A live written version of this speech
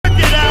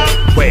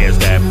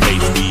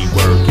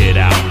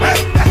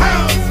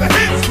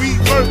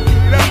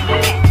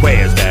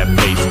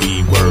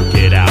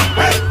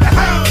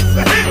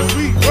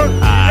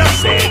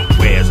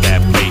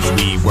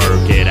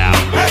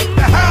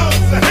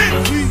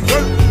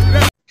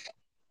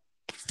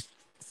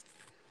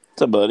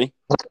What's up, buddy?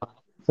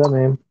 What's up,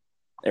 man?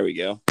 There we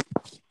go.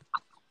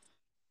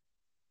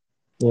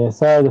 Yeah,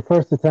 sorry. The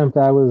first attempt,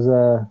 I was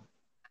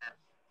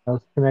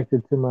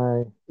connected to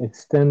my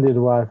extended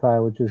Wi-Fi,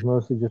 which is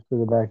mostly just for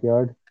the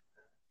backyard.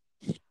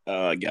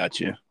 I got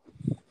you.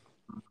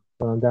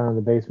 So I'm down in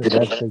the basement.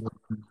 That signal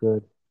is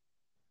good.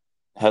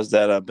 How's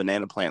that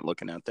banana plant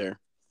looking out there?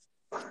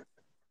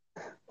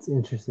 It's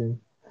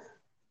interesting.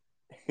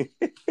 I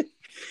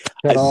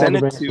Got all sent the it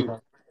branches to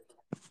up.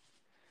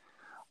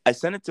 I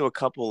sent it to a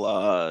couple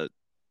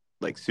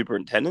like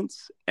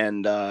superintendents,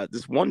 and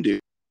this one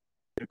dude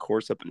did a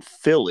course up in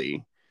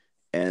Philly,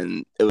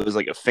 and it was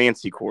like a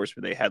fancy course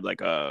where they had like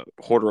a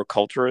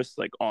horticulturist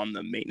like on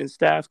the maintenance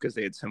staff because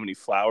they had so many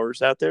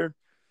flowers out there.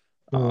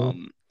 Mhm.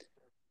 Um,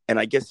 and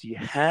I guess he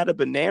had a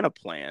banana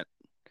plant,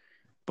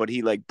 but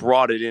he like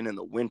brought it in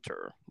the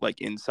winter,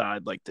 like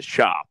inside like the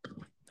shop,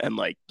 and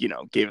like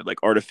gave it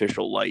like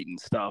artificial light and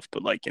stuff.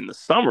 But like in the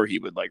summer, he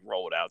would like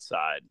roll it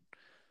outside.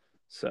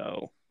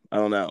 So I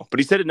don't know, but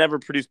he said it never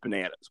produced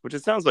bananas, which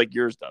it sounds like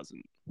yours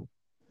doesn't.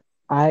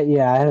 I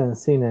haven't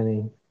seen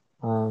any.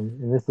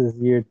 And this is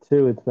year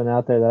two. It's been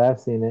out there that I've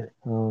seen it.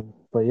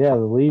 But yeah,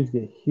 the leaves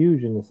get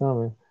huge in the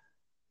summer,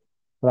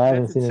 but I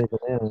haven't That's seen insane.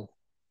 any bananas.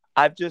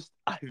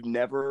 I've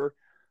never.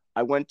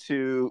 I went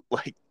to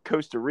like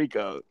Costa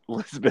Rica.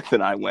 Elizabeth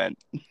and I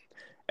went,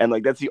 and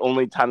like that's the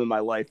only time in my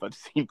life I've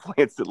seen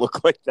plants that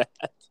look like that.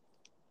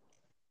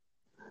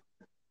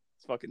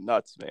 It's fucking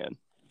nuts, man.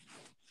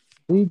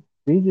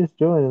 We just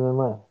joined and then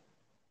left.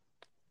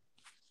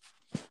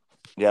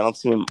 Yeah, I don't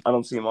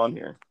see him on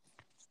here.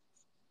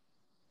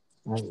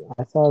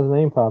 I saw his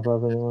name pop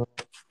up and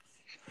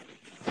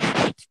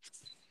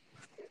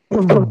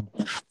then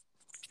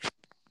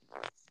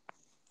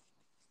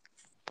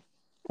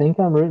think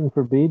I'm rooting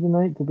for B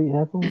tonight to beat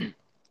Heckle.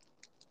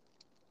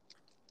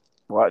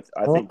 What?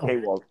 I think Oh, K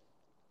Wall.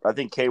 I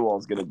think K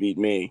Wall's gonna beat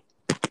me,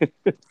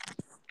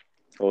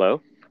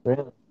 Hello?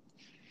 really?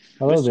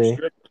 Hello, Mister B.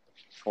 Strip.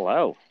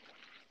 Hello.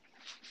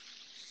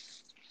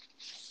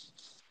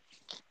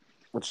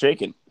 What's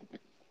shaking?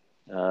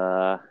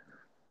 Uh,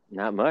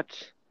 Not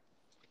much.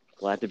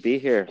 Glad to be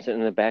here,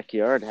 sitting in the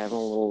backyard having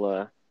a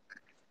little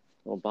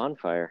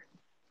bonfire.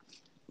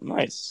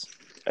 Nice.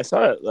 I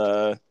saw it.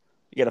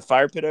 You got a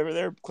fire pit over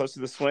there, close to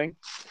the swing.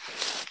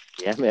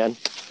 Yeah, man.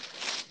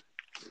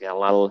 We got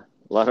a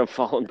lot of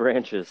fallen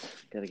branches.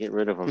 Got to get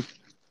rid of them.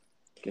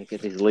 Got to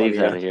get these leaves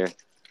Plenty. out of here.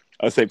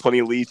 I would say plenty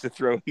of leaves to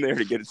throw in there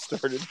to get it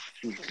started.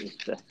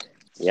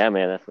 Yeah,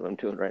 man, that's what I'm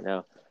doing right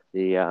now.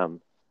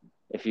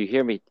 If you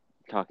hear me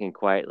talking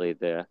quietly,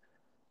 there's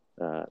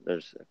a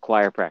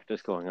choir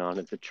practice going on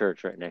at the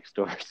church right next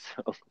door.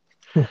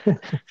 So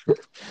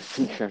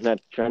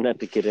try not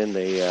to get in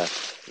the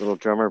little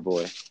drummer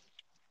boy.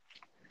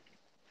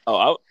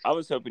 Oh, I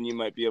was hoping you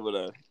might be able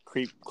to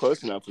creep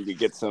close enough we could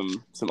get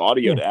some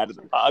audio Yeah. to add to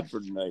the pod for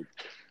tonight.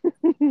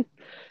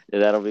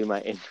 That'll be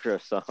my intro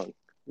song.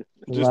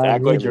 Just Live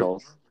act like you're music.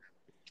 Originals.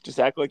 just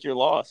act like you're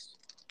lost.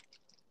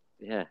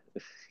 Yeah,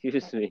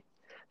 excuse me.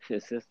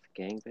 Is this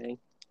the gangbang?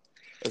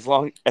 As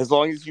long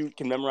as you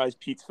can memorize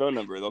Pete's phone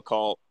number, they'll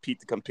call Pete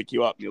to come pick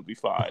you up and you'll be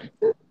fine.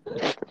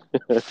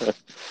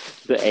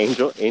 The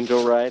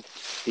angel ride,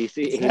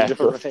 DC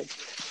angel Exactly.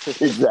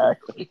 ride.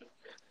 Exactly.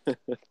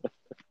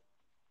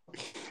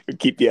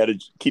 Keep you out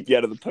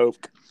of the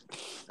poke.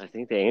 I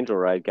think the angel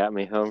ride got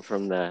me home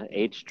from the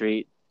H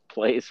Street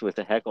place with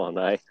the heckle and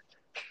I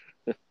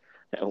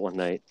at one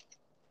night.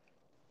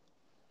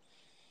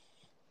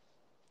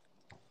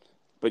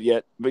 But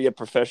yet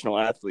professional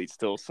athletes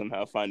still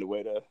somehow find a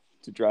way to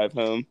drive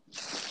home.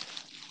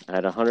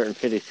 At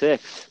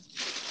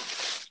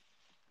 156.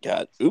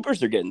 God,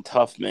 Ubers are getting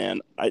tough, man.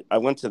 I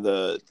went to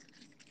the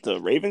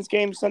Ravens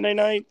game Sunday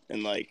night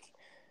and like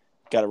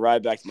got a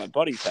ride back to my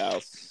buddy's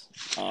house,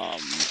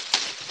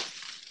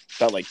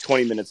 about like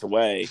 20 minutes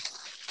away,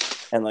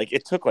 and like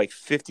it took like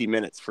 50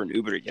 minutes for an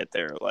Uber to get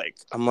there. Like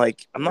I'm not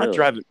Really?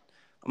 driving.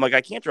 I'm like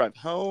I can't drive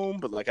home,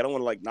 but like I don't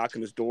want to like knock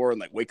on his door and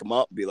like wake him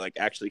up and be like,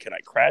 actually, can I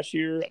crash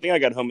here? I think I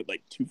got home at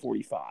like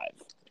 2:45.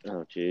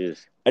 Oh,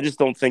 jeez. I just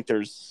don't think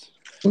there's.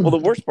 Well, the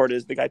worst part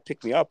is the guy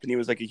picked me up and he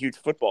was like a huge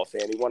football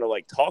fan. He wanted to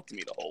like talk to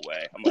me the whole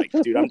way. I'm like,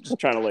 dude, I'm just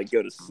trying to like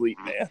go to sleep,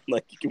 man.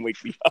 Like you can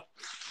wake me up.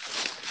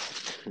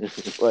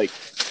 Like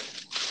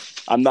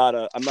I'm not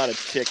a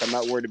chick. I'm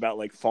not worried about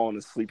like falling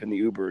asleep in the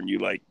Uber and you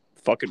like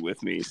fucking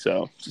with me.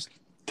 So just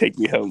take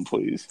me home,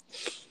 please.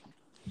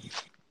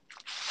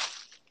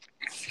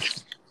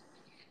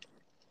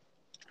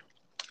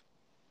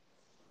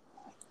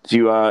 Do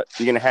you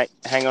gonna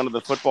hang on to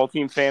the football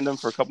team fandom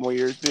for a couple more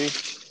years, B?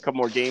 A couple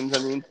more games,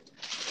 I mean.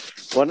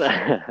 One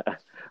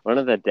one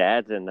of the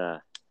dads in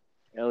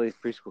Ellie's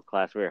preschool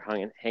class, we were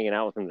hanging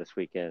out with him this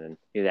weekend, and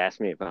he asked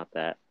me about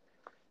that.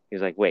 He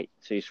was like, "Wait,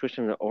 so you switched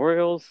from the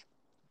Orioles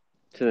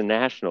to the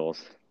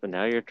Nationals, but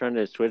now you're trying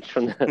to switch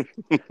from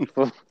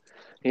the?"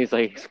 He's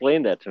like,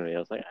 "Explain that to me." I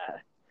was like,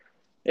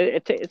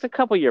 "It's a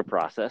couple-year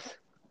process.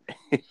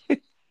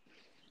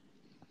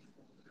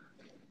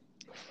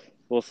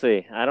 We'll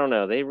see. I don't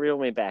know. They reel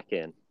me back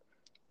in,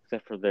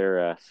 except for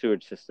their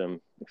sewage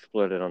system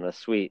exploded on a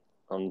suite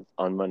on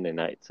Monday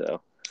night,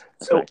 so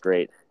that's So not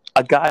great.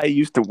 a guy I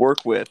used to work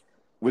with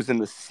was in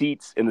the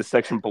seats in the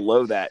section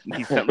below that, and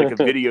he sent like a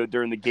video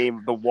during the game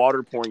of the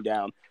water pouring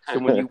down. So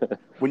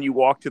when you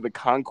walk to the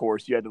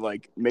concourse, you had to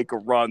like make a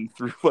run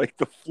through like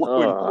the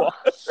flowing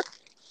water.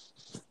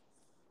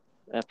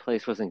 That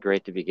place wasn't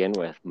great to begin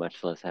with,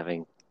 much less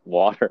having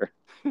water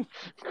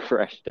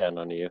crash down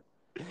on you.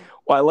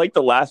 Well, I like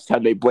the last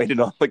time they blamed it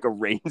on like a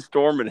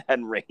rainstorm and it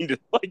hadn't rained in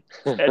like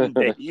 10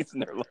 days,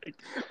 and they're like,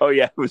 "Oh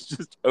yeah, it was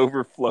just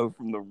overflow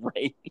from the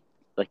rain."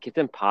 Like it's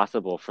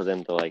impossible for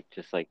them to like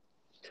just like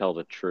tell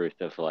the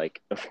truth of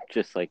like of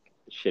just like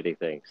shitty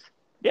things.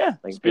 Yeah,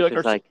 Like just be this like,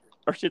 is like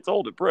our shit's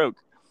old, it broke.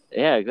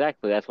 yeah,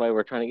 exactly. That's why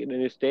we're trying to get a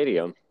new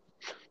stadium.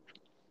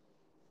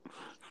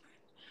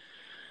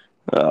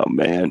 Oh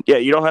man, yeah,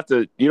 you don't have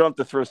to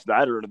throw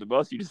Snyder under the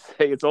bus. You just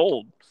say it's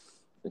old.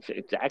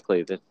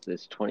 Exactly.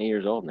 It's 20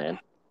 years old, man.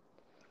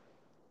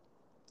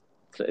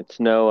 It's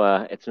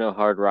no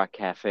Hard Rock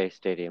Cafe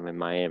Stadium in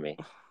Miami.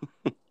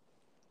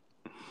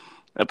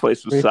 That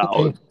place was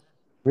solid.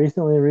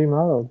 Recently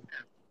remodeled.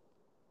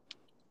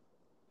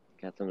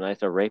 Got some nice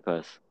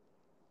arepas.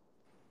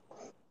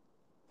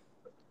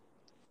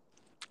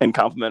 And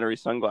complimentary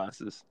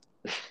sunglasses.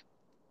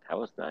 That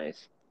was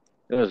nice.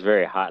 It was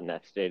very hot in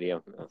that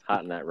stadium. It was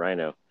hot in that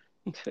Rhino.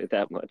 I'll tell you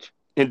that much.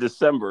 In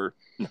December,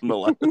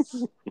 nonetheless.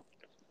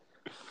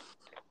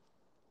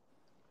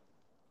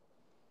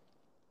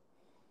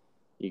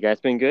 You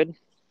guys been good?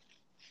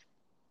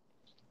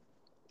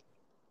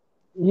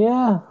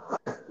 Yeah.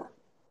 For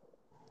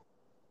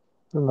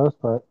the most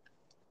part.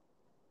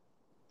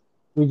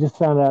 We just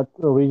found out,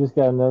 or we just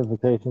got a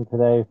notification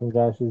today from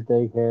Josh's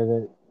daycare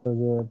that there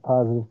was a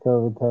positive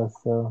COVID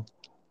test, so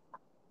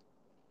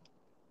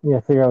yeah,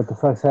 figure out what the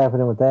fuck's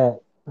happening with that.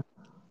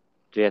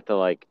 Do you have to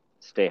like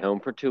stay home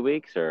for 2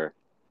 weeks or?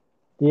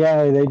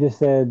 Yeah, they just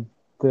said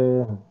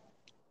the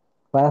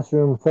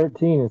classroom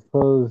 13 is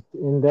closed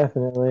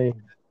indefinitely.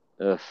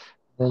 Ugh.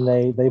 And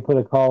they put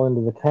a call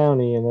into the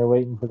county, and they're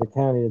waiting for the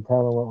county to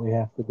tell them what we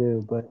have to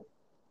do. But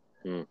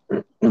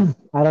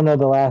I don't know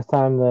the last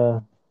time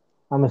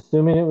I'm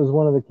assuming it was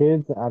one of the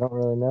kids. I don't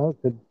really know.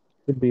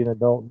 Could be an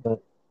adult,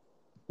 but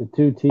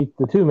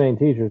the two main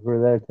teachers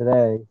were there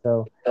today,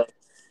 so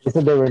they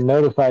said they were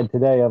notified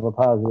today of a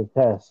positive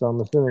test. So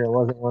I'm assuming it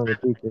wasn't one of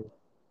the teachers.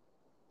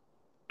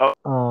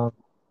 Oh,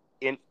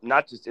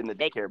 not just in the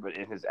daycare, but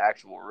in his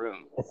actual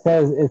room. It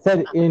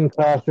said in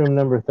classroom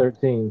number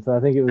 13, so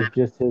I think it was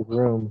just his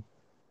room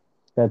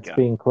that's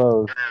being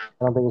closed.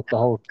 I don't think it's the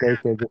whole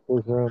daycare, just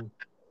his room.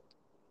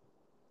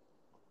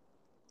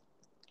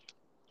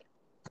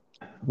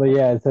 But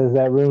yeah, it says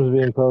that room's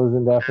being closed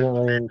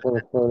indefinitely until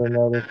further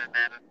notice.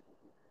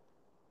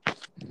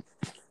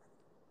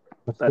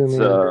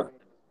 That's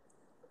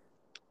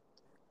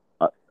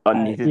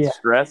unneeded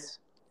stress.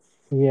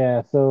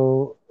 Yeah,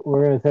 so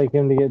we're going to take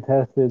him to get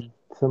tested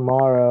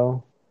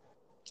tomorrow.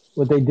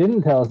 What they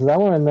didn't tell us is I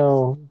want to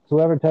know,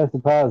 whoever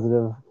tested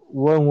positive,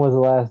 when was the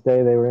last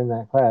day they were in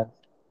that class?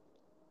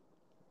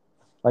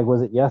 Like,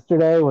 was it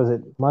yesterday? Was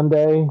it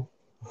Monday?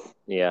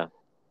 Yeah.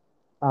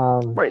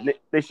 Right.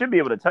 They should be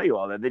able to tell you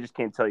all that. They just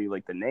can't tell you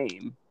like the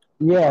name.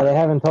 Yeah, they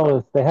haven't told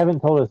us. They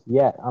haven't told us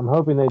yet. I'm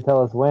hoping they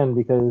tell us when,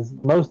 because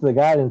most of the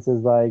guidance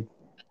is like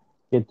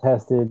get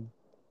tested.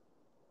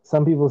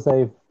 Some people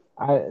say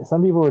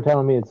some people were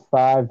telling me it's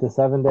 5 to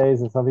 7 days,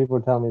 and some people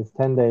were telling me it's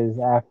 10 days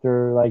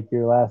after like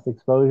your last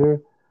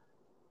exposure.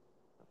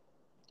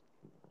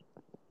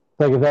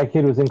 Like if that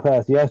kid was in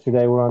class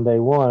yesterday, we're on day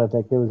 1. If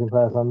that kid was in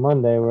class on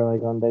Monday, we're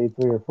like on day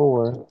 3 or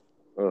 4.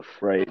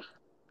 Oof. Right.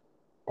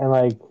 And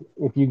like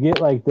if you get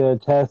like the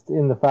test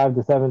in the 5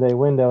 to 7 day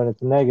window and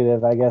it's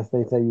negative, I guess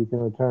they say you can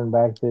return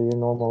back to your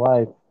normal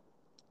life.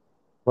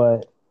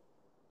 But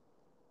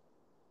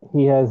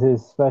he has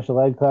his special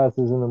ed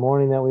classes in the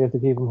morning that we have to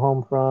keep him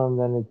home from.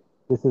 Then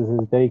this is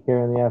his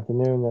daycare in the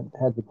afternoon that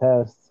had the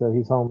test, so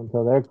he's home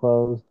until they're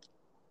closed.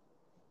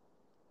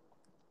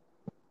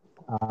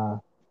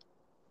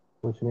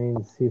 Which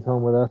means he's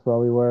home with us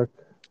while we work.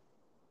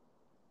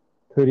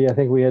 Poody, I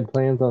think we had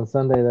plans on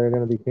Sunday that are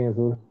going to be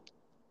canceled.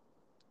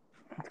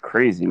 It's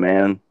crazy,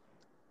 man.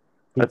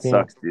 That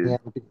sucks, dude.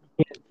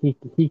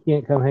 He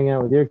can't come hang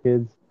out with your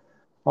kids.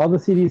 All the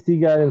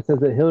CDC guidance says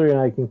that Hillary and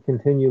I can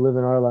continue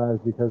living our lives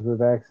because we're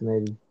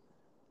vaccinated.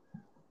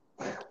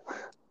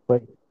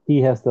 But he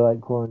has to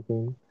like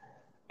quarantine.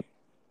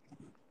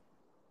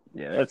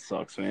 Yeah, that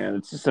sucks, man.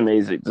 It's just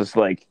amazing. Just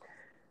like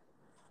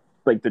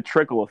the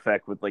trickle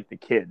effect with like the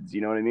kids,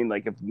 you know what I mean?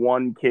 Like if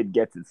one kid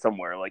gets it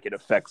somewhere, like it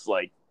affects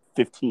like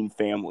 15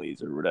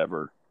 families or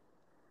whatever.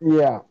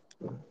 Yeah.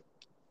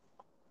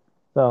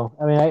 So,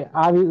 I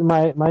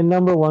mean, my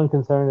number one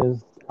concern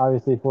is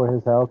obviously for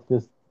his health.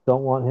 Just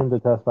don't want him to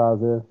test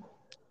positive.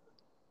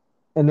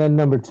 And then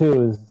number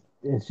 2 is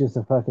it's just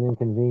a fucking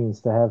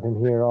inconvenience to have him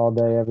here all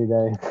day, every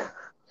day.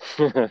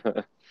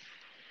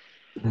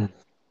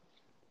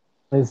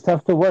 It's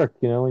tough to work,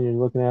 you know, when you're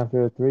looking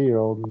after a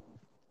 3-year-old.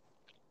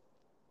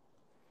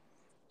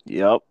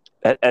 Yep.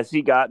 Has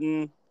he had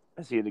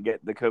to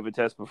get the COVID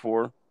test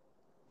before?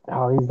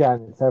 Oh, he's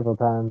gotten it several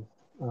times.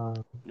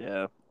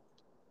 Yeah.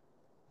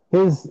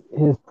 His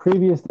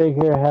previous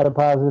daycare had a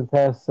positive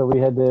test, so we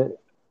had to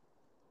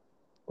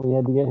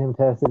get him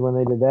tested when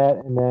they did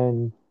that, and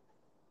then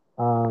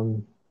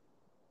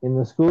in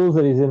the schools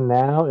that he's in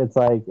now, it's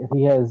like if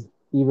he has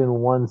even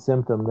one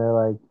symptom, they're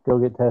like, go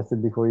get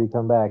tested before you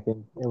come back.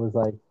 And it was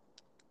like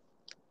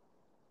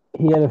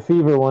he had a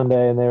fever one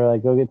day, and they were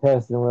like, go get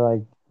tested, and we're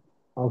like,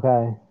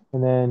 okay.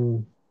 And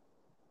then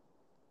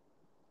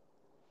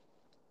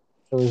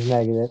it was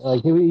negative.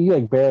 Like he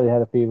like barely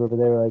had a fever, but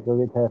they were like,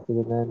 go get tested.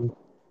 And then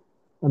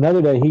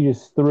another day, he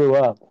just threw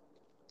up.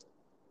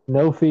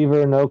 No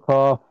fever, no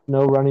cough,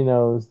 no runny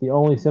nose. The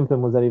only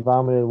symptom was that he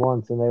vomited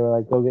once, and they were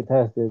like, go get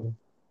tested.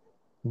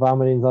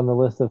 Vomiting's on the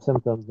list of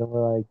symptoms, and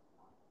we're like,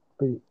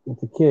 but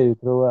it's a kid who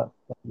threw up.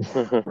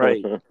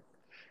 Right.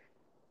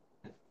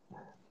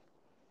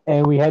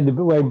 And we had to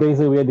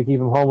basically we had to keep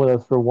him home with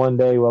us for one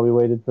day while we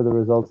waited for the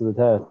results of the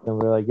test. And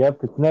we're like,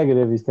 yep, it's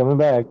negative. He's coming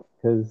back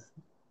because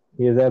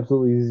he has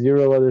absolutely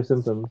zero other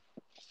symptoms.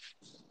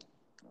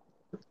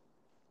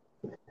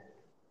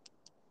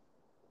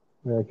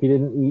 Like he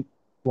didn't eat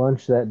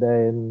lunch that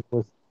day and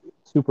was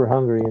super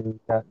hungry and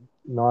got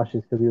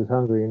nauseous because he was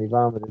hungry and he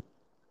vomited.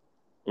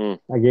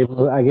 I gave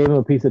him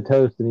a piece of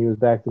toast and he was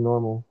back to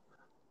normal.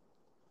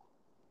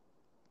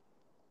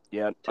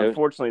 Yeah,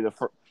 unfortunately,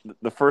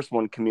 the first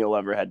one Camille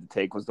ever had to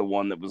take was the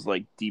one that was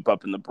like deep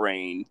up in the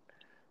brain,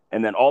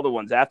 and then all the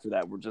ones after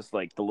that were just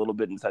like the little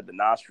bit inside the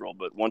nostril.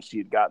 But once she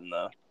had gotten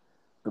the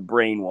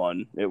brain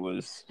one, it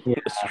was a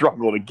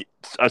struggle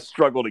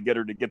to get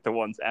her to get the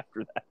ones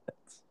after that.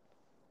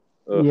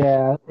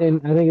 Yeah, and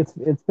I think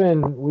it's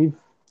been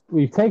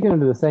we've taken him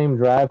to the same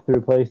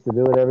drive-through place to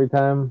do it every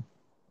time,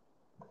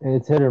 and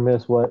it's hit or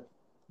miss what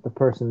the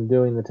person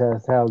doing the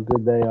test, how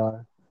good they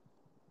are.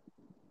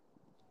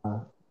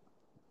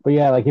 But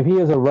yeah, like if he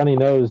has a runny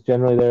nose,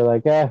 generally they're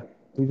like,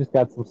 we just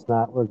got some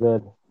snot, we're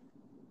good.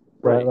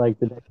 But like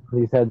the day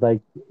he's had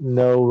like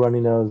no runny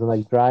nose and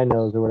like dry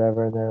nose or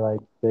whatever, and they're like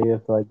they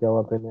have to like go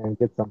up in there and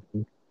get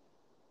something.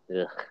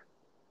 Yeah.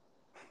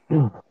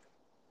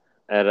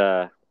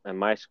 At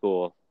my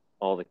school,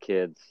 all the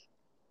kids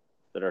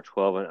that are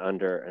 12 and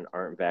under and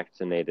aren't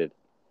vaccinated,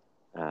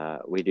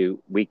 we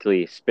do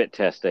weekly spit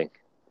testing.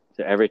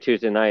 So every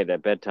Tuesday night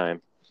at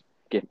bedtime,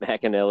 get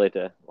Mac and Ellie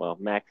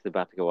Mac's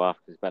about to go off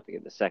because he's about to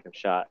get the second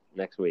shot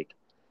next week.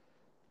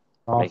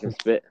 Awesome.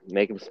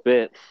 Make him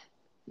spit.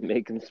 And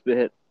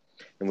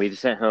we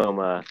sent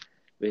home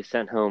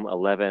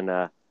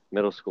 11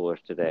 middle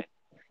schoolers today.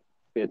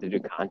 We had to do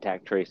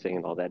contact tracing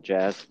and all that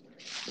jazz.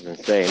 It was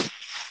insane.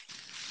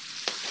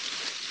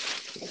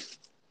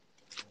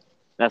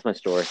 That's my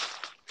story.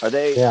 Are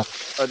they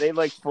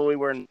like fully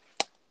wearing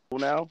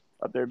now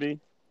up there,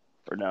 B?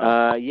 Or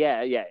no?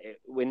 Yeah.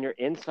 When you're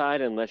inside,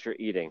 unless you're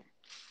eating,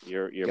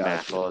 you're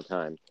masked all the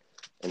time.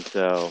 And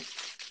so,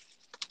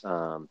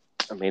 I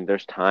mean,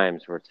 there's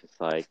times where it's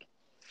just like,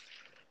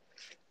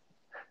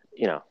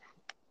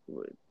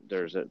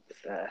 there's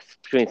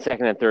between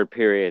second and third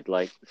period,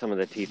 like some of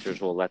the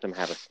teachers will let them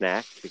have a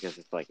snack because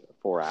it's like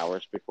 4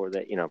 hours before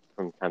they,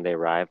 from the time they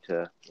arrive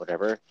to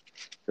whatever.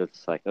 So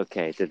it's like,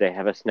 okay, did they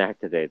have a snack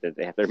today? Did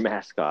they have their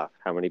mask off?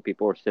 How many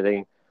people were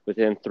sitting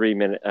within 3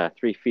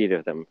 feet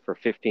of them for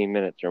 15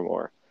 minutes or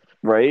more?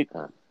 Right.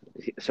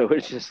 So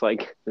it's just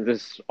like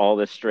all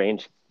this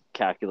strange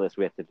calculus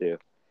we have to do.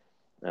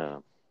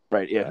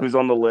 Right. Yeah. Who's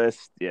on the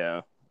list?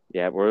 Yeah.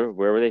 Yeah. Where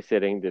were they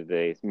sitting? Did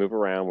they move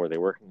around? Were they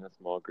working in a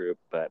small group?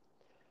 But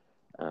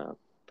other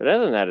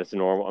than that, it's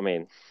normal. I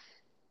mean,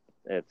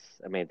 the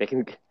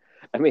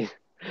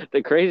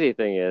crazy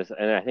thing is,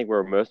 and I think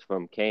where most of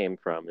them came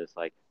from is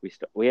like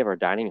we have our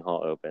dining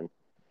hall open,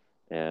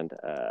 and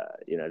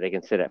they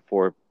can sit at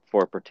four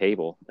per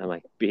table and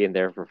like be in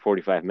there for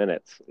 45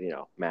 minutes,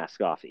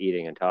 mask off,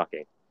 eating and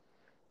talking.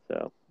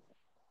 So.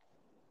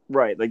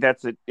 Right. Like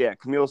that's it. Yeah.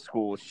 Camille's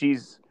school.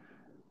 She's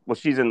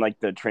in like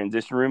the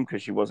transition room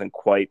because she wasn't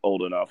quite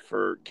old enough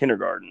for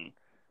kindergarten.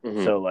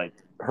 Mm-hmm. So like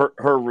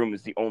her room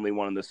is the only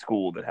one in the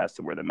school that has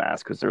to wear the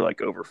mask because they're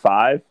like over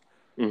 5.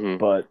 Mm-hmm.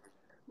 But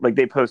like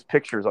they post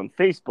pictures on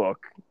Facebook.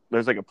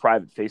 There's like a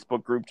private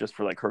Facebook group just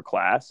for like her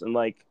class, and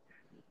like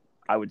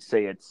I would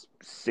say it's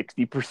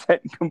 60%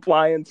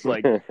 compliance.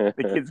 Like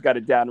the kids got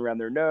it down around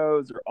their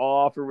nose or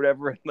off or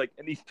whatever, and like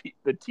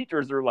the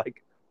teachers are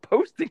like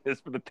posting this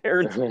for the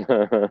parents.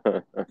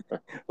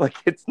 Like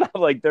it's not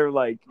like they're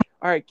like,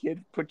 all right,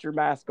 kids, put your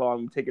mask on,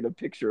 I'm taking a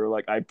picture.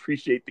 Like I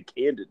appreciate the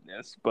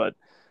candidness, but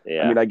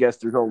I mean, I guess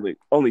there's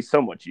only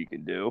so much you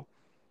can do.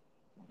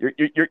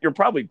 You're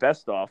probably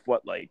best off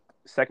like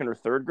second or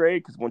third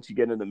grade, because once you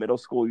get into middle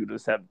school, you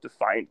just have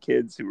defiant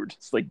kids who are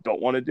just like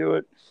don't want to do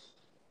it.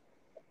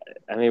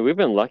 I mean, we've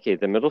been lucky.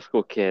 The middle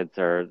school kids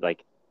are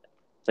like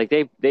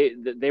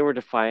they were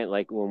defiant.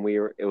 Like when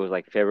it was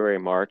like February,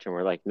 March, and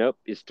we're like, nope,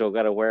 you still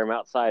got to wear them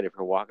outside if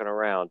you're walking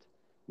around.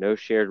 No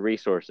shared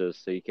resources,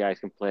 so you guys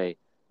can play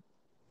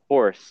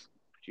horse.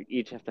 But you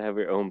each have to have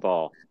your own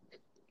ball.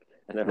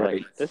 And they're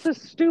like, this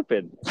is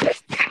stupid.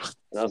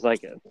 And I was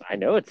like, I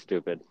know it's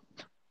stupid.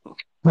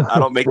 I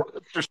don't make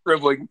for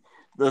scribbling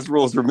those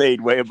rules were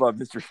made way above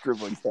Mr.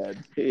 Stribling's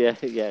head. Yeah.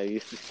 You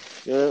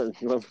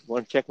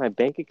want to check my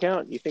bank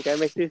account? You think I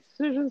make these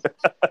decisions?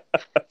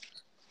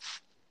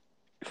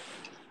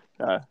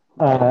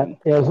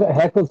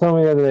 Heckle told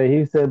me the other day.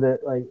 He said that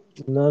like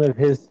none of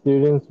his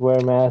students wear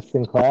masks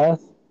in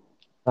class.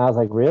 And I was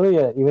like, really?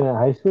 Even at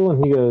high school?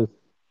 And he goes,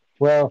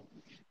 well,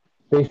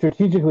 they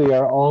strategically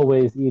are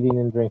always eating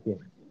and drinking.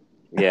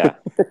 Yeah.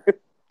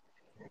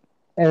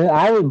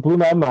 And blew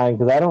my mind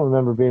because I don't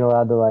remember being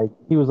allowed to like.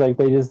 He was like,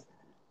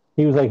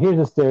 here's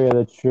a stereo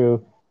that's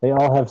true. They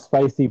all have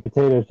spicy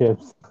potato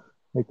chips,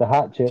 like the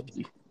hot chips,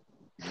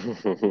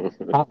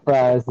 hot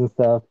fries and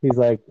stuff. He's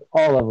like,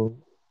 all of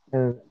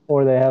them,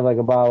 or they have like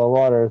a bottle of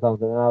water or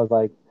something. And I was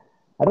like,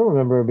 I don't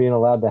remember being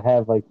allowed to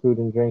have like food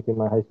and drink in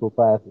my high school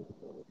classes.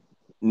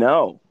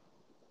 No.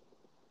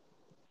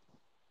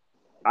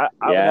 I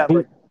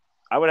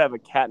would have a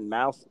cat and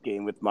mouse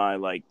game with my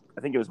I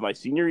think it was my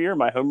senior year,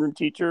 my homeroom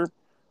teacher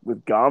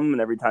with gum,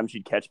 and every time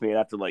she'd catch me, I'd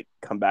have to like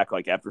come back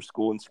like after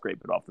school and scrape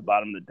it off the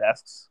bottom of the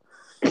desks.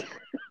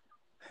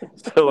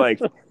 So like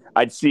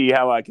I'd see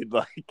how I could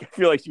like I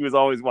feel like she was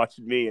always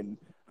watching me, and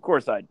of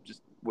course I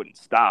just wouldn't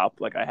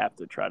stop. Like I have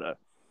to try to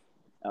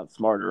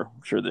outsmart her.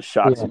 I'm sure this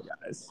shocks you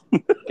guys.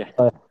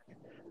 I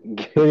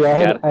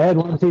had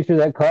one teacher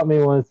that caught me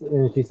once,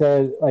 and she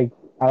said like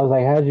I was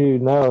like, how'd you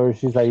know? Or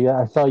she's like, yeah,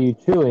 I saw you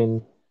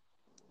chewing.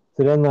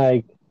 So then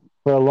like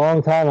for a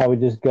long time, I would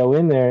just go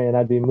in there and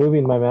I'd be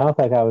moving my mouth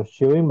like I was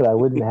chewing, but I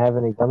wouldn't have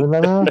any gum in my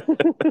mouth.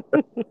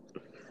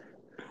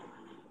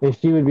 And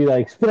she would be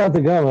like, spit out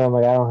the gum. And I'm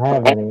like, I don't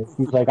have any.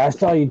 She's like, I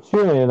saw you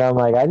chewing. And I'm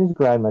like, I just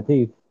grind my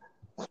teeth.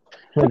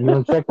 Like, you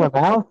want to check my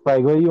mouth?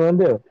 Like, what do you want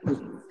to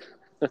do?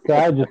 So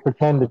I would just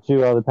pretend to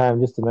chew all the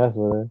time just to mess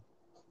with her.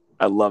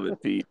 I love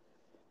it, Pete.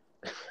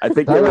 I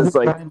think it was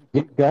like...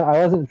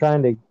 I wasn't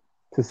trying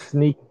to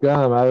sneak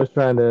gum. I was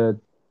trying to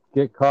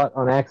get caught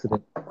on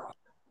accident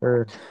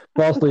or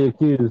falsely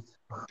accused.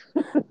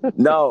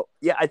 No,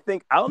 yeah, I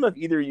don't know if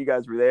either of you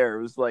guys were there.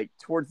 It was like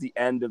towards the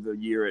end of the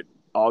year at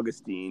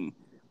Augustine,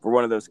 where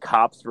one of those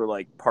cops were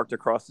like parked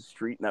across the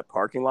street in that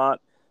parking lot,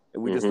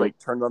 and we just like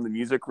turned on the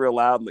music real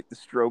loud, and, like the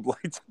strobe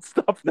lights and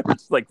stuff. And there was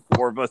just like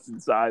four of us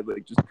inside,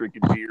 like just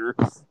drinking beer.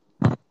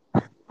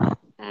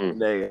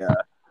 And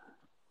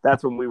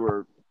that's when we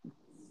were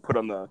put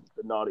on the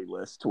naughty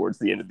list towards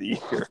the end of the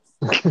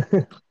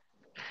year.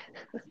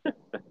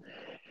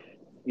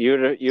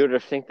 You would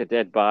have think the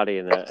dead body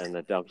in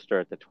the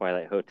dumpster at the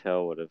Twilight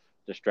Hotel would have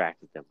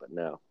distracted them, but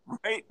no.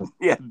 Right?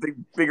 Yeah,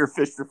 bigger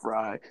fish to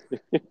fry.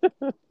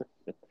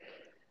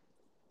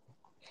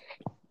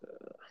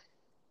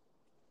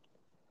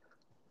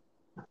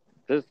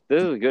 This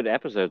is a good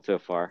episode so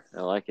far.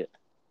 I like it.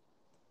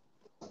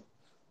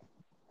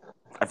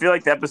 I feel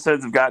like the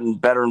episodes have gotten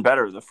better and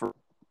better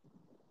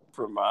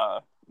from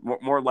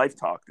more life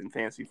talk than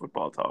fantasy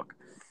football talk.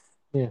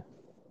 Yeah,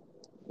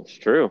 it's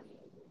true.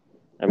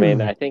 I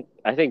mean, I think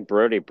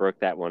Brody broke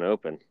that one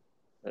open.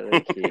 I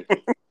think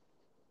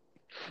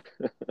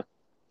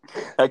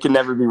that can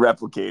never be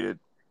replicated.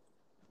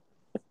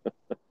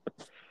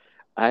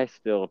 I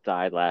still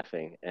died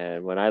laughing,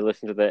 and when I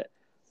listened to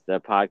the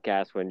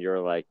podcast when you're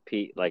like,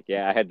 Pete, like,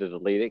 yeah, I had to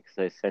delete it because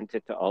I sent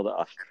it to all the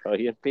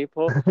Australian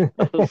people.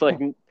 I was like,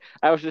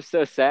 I was just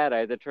so sad. I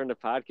had to turn the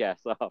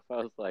podcast off. I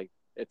was like,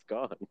 it's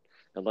gone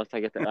unless I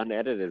get the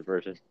unedited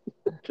version,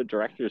 the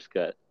director's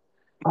cut.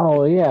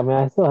 Oh yeah, I mean,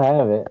 I still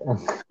have it.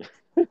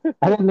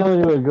 I didn't know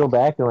it would go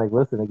back and like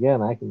listen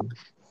again. I'm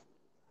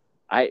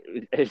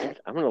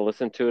gonna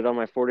listen to it on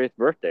my 40th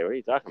birthday. What are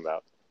you talking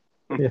about?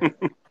 Yeah.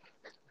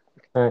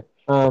 All right.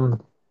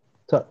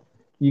 So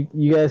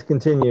you guys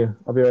continue.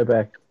 I'll be right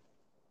back.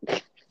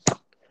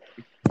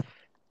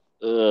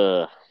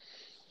 So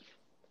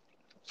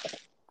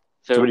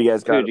what do you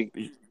guys got?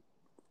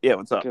 Yeah,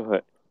 what's up? Go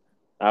ahead.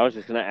 I was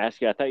just gonna ask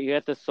you. I thought you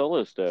had the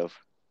solo stove.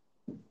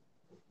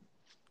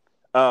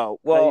 Oh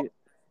well.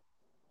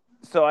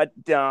 So I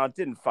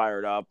didn't fire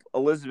it up.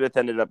 Elizabeth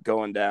ended up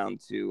going down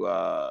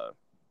to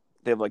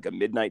they have like a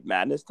Midnight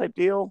Madness type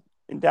deal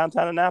in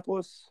downtown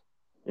Annapolis.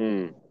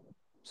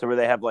 So where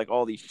they have like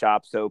all these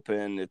shops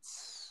open.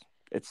 It's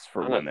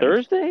for on women. A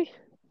Thursday?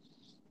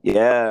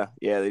 Yeah,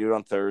 they do it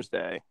on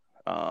Thursday.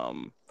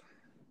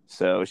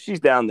 So she's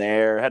down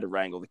there. Had to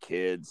wrangle the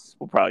kids.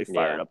 We'll probably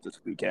fire it up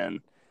this weekend.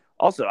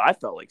 Also, I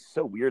felt like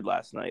so weird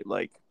last night.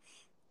 Like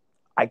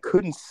I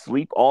couldn't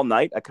sleep all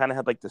night. I kind of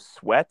had like the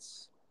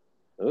sweats.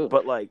 Ooh.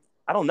 But like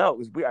I don't know, it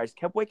was weird. I just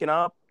kept waking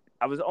up.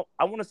 I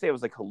want to say I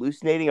was like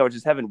hallucinating. I was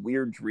just having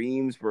weird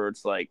dreams where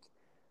it's like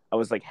I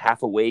was like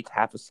half awake,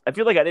 I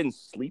feel like I didn't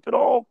sleep at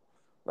all.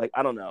 Like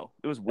I don't know,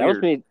 it was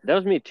weird. That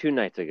was me 2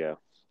 nights ago.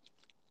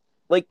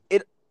 Like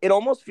it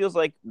almost feels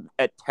like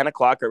at 10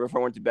 o'clock right before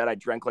I went to bed, I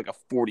drank like a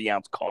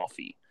 40-ounce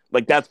coffee.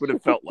 Like that's what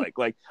it felt like.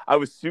 Like I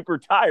was super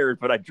tired,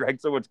 but I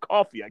drank so much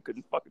coffee I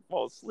couldn't fucking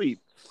fall asleep.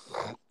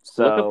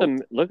 So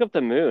look up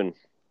the moon.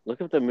 Look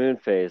up the moon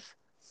phase.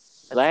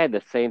 I had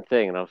the same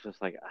thing, and I was just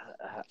like,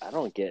 I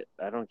don't get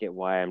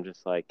why I'm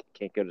just like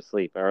can't go to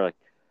sleep, or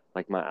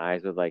like my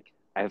eyes would like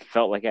I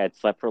felt like I had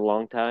slept for a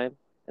long time,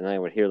 and then I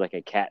would hear like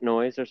a cat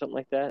noise or something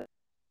like that,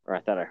 or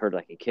I thought I heard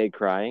like a kid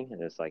crying, and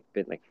it's like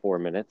been like 4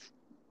 minutes.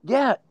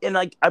 Yeah, and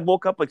like I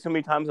woke up like so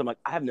many times. I'm like,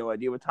 I have no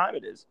idea what time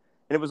it is,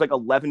 and it was like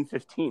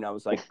 11:15. I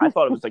was like, I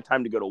thought it was like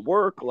time to go to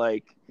work.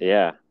 Like,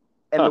 yeah.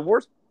 And the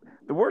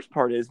worst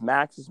part is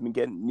Max has been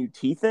getting new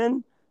teeth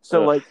in.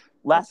 So Ugh, like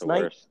last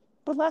night, worst.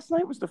 but last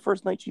night was the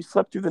first night she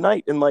slept through the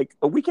night in like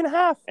a week and a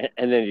half.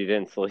 And then you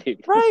didn't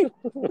sleep. Right?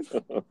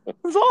 It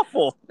was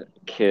awful.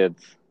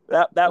 Kids.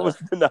 That was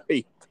the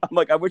night. I'm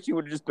like, I wish you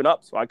would have just been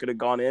up so I could have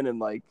gone in and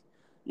like,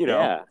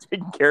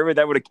 taken care of it.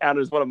 That would have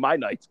counted as one of my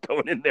nights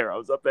going in there. I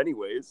was up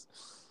anyways.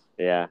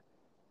 Yeah.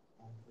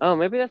 Oh,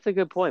 maybe that's a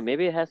good point.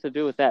 Maybe it has to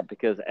do with that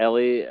because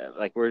Ellie,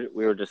 like we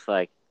were just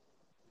like,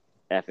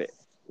 F it.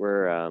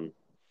 We're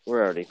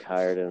already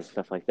tired and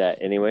stuff like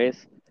that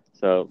anyways.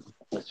 So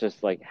let's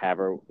just like have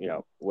her,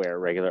 wear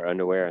regular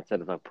underwear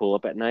instead of a pull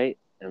up at night.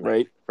 And like,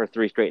 right. For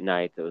 3 straight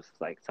nights, it was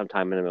like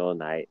sometime in the middle of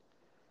the night.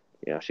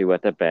 She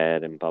went to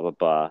bed and blah blah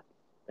blah,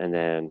 and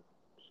then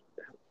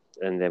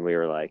we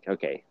were like,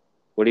 okay,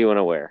 what do you want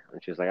to wear?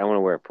 And she was like, I want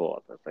to wear a pull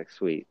up. I was like,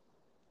 sweet.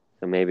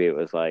 So maybe it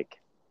was like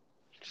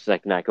just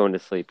like not going to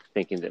sleep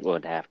thinking that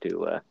we'd have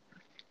to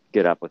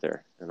get up with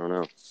her. I don't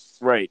know.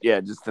 Right.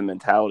 Yeah. Just the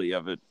mentality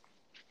of it.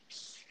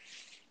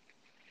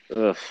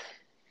 Ugh.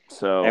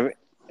 So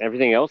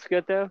everything else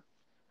good though?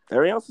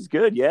 Everything else is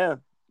good. Yeah.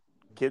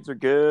 Kids are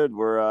good.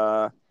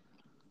 We're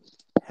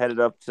headed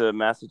up to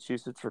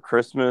Massachusetts for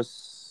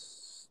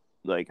Christmas.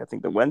 Like I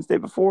think the Wednesday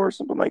before or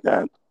something like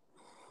that.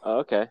 Oh,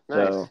 okay.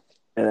 Nice. So,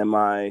 and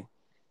then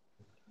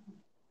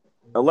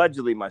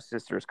allegedly my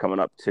sister's coming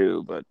up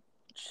too, but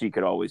she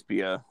could always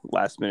be a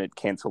last minute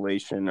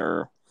cancellation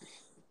or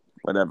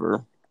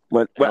whatever.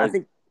 I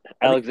think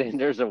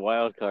Alexander's a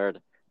wild card.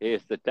 He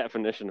is the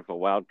definition of a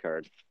wild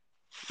card.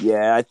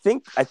 Yeah, I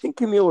think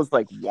Camille was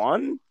like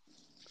 1.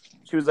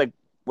 She was like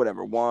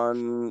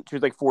one. She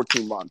was like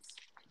 14 months,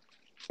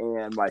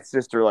 and my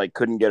sister like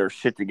couldn't get her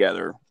shit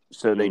together,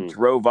 so they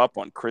drove up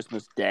on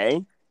Christmas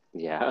Day.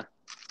 Yeah,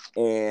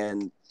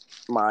 and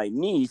my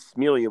niece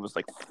Amelia was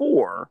like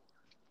 4,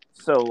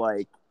 so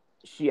like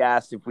she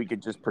asked if we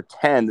could just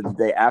pretend that the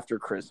day after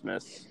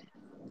Christmas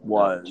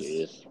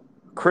was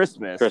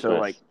Christmas. So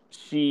like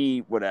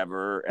she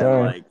whatever,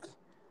 and like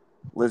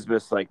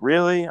Elizabeth's like,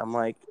 really? I'm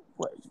like,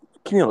 what?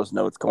 Camille doesn't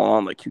know what's going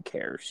on. Like, who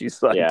cares?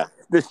 She's like,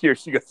 this year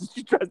she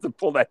tries to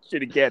pull that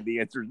shit again. The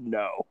answer is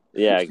no.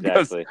 Yeah,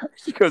 exactly.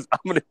 She goes, I'm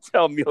going to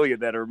tell Amelia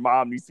that her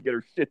mom needs to get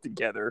her shit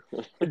together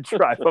and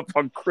drive up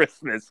on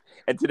Christmas.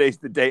 And today's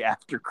the day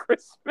after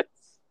Christmas.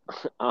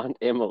 Aunt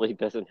Emily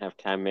doesn't have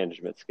time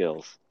management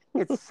skills.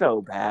 It's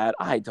so bad.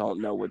 I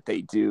don't know what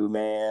they do,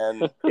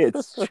 man.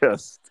 It's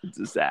just a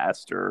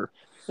disaster.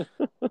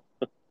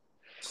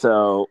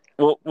 So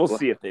we'll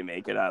see if they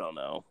make it. I don't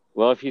know.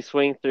 Well, if you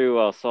swing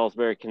through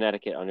Salisbury,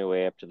 Connecticut on your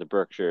way up to the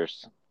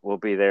Berkshires, we'll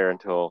be there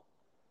until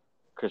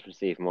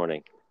Christmas Eve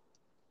morning.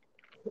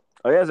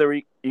 Oh, yeah? So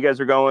you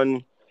guys are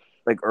going,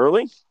 like,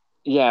 early?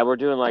 Yeah, we're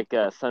doing, like,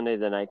 Sunday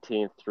the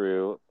 19th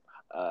through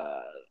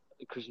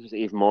Christmas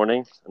Eve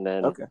morning, and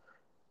then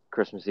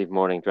Christmas Eve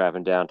morning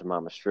driving down to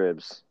Mama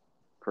Strib's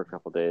for a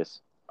couple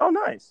days. Oh,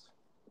 nice.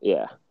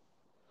 Yeah.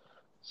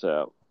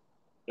 So,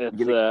 it's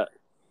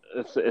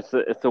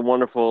a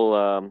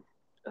wonderful...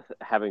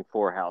 having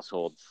 4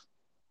 households,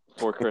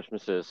 4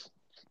 Christmases.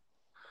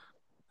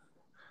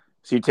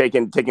 So you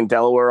taking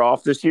Delaware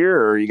off this year,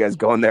 or are you guys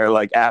going there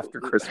like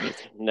after Christmas?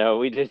 No,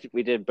 we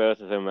did both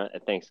of them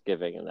at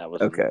Thanksgiving, and that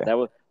was okay. That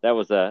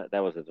was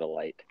a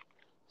delight.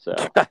 So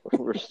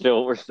we're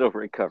still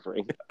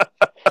recovering.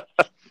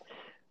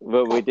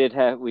 But we did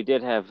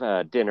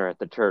have dinner at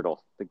the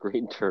Turtle, the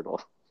Green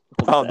Turtle,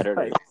 on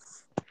Saturday.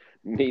 Nice.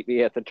 Meet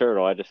me at the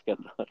Turtle. I just got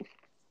done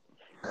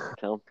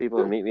telling people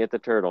to meet me at the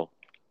Turtle.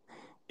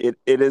 It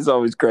is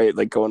always great,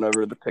 like going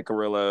over to the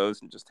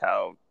Picarillos and just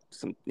how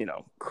some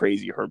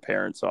crazy her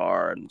parents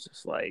are, and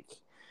just like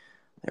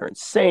they're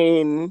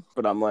insane.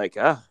 But I'm like,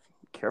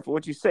 careful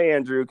what you say,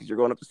 Andrew, because you're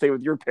going up to stay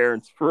with your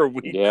parents for a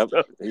week. Yep.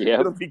 So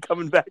it'll be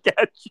coming back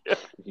at you.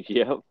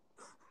 Yep.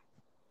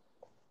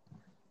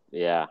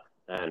 Yeah,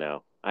 I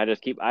know. I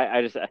just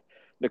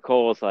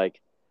Nicole was like,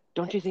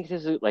 don't you think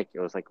this is like, it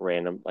was like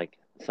random, like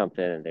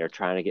something, and they're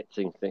trying to get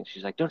things.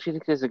 She's like, don't you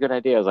think this is a good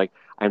idea? I was like,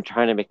 I'm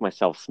trying to make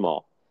myself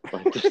small.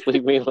 Like, just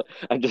leave me.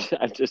 I'm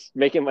just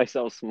making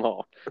myself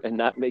small and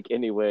not make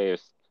any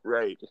waves.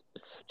 Right.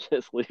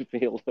 Just leave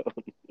me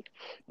alone.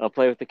 I'll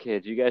play with the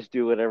kids. You guys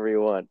do whatever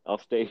you want. I'll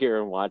stay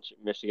here and watch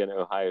Michigan,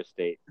 Ohio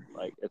State.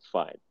 Like, it's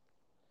fine.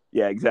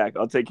 Yeah, exactly.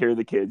 I'll take care of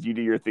the kids. You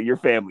do your thing. Your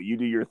family. You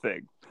do your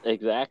thing.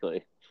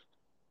 Exactly.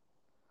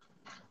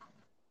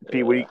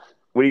 Pete, what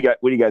do you got?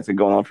 What do you guys have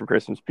going on for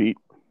Christmas, Pete?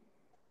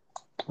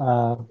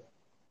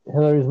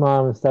 Hillary's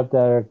mom and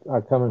stepdad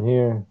are coming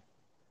here.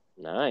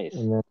 Nice.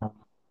 And then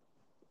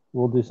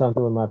we'll do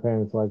something with my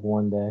parents like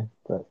one day.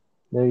 But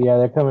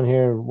they're coming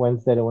here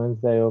Wednesday to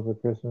Wednesday over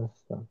Christmas.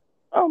 So.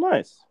 Oh,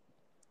 nice.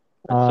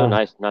 That's so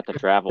nice not to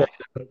travel.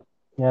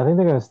 Yeah, I think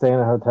they're gonna stay in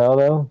a hotel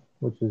though,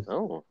 which is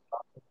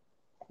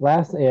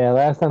last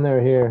time they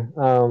were here.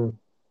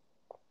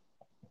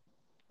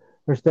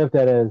 her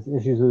stepdad has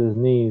issues with his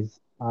knees.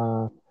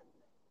 So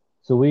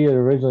we had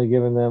originally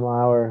given them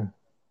our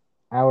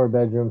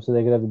bedroom so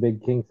they could have the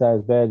big king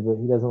size bed, but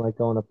he doesn't like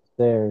going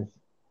upstairs.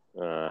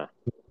 Uh,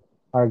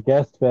 Our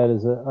guest bed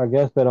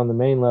on the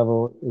main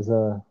level is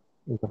a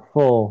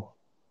full,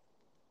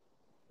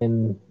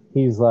 and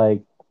he's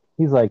like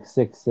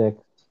 6'6",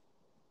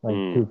 like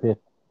 250.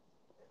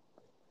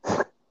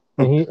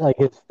 And he like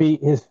his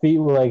feet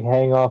will like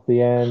hang off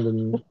the end,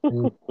 and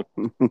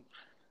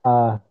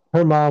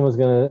her mom was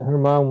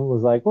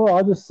like, well,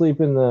 I'll just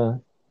sleep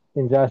in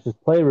Josh's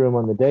playroom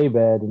on the day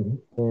bed,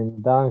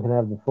 and Don can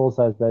have the full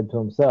size bed to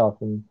himself.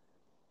 And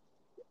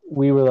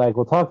we were like,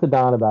 well, talk to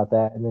Don about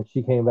that. And then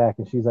she came back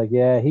and she's like,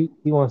 yeah, he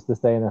wants to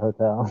stay in a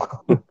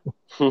hotel.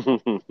 I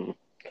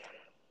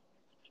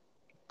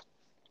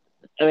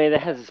mean,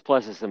 that has its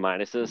pluses and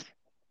minuses,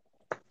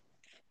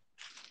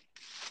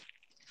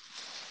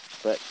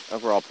 but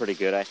overall pretty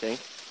good, I think.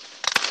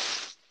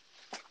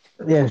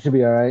 Yeah, it should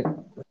be all right.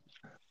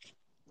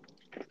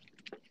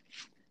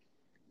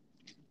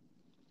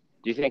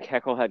 Do you think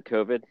Heckle had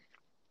COVID? Is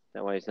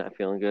that why he's not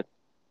feeling good?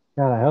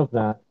 God, I hope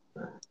not.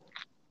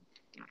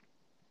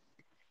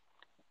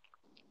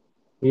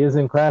 He is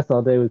in class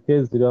all day with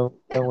kids who don't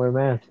wear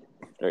masks.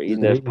 They're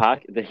eating those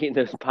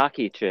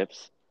Pocky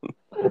chips.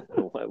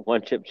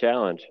 One chip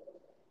challenge.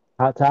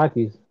 Hot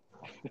Takis.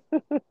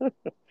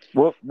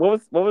 What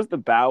was the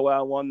Bow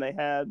Wow one they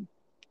had?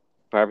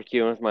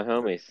 Barbecuing with my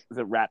homies. Is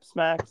it Rap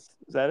Smacks?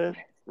 Is that it?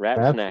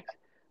 Rap snacks.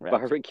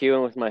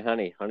 Barbecuing with my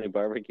honey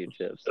barbecue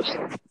chips.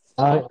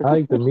 I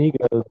like the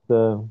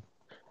Migos.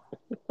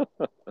 I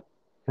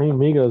think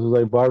Migos was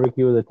like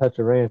barbecue with a touch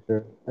of ranch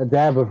or a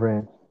dab of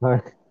ranch.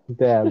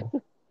 Dab.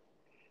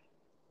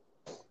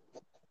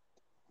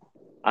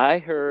 I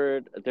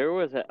heard there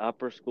was an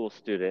upper school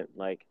student.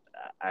 Like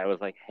I was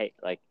like, hey,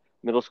 like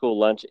middle school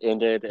lunch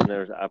ended, and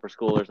there was upper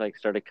schoolers like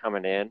started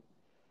coming in,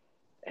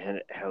 and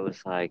it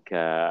was like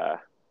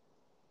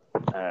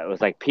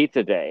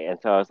pizza day, and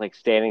so I was like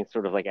standing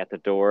sort of like at the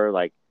door,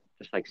 like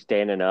just like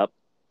standing up,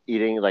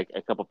 eating like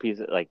a couple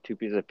pieces, like 2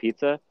 pieces of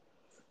pizza,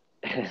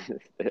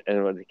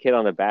 and with the kid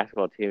on the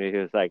basketball team,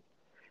 he's like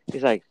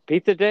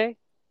pizza day.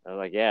 I was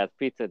like, yeah, it's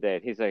pizza day.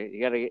 And he's like,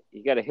 you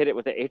gotta hit it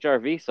with the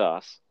HRV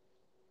sauce.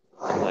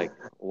 I was like,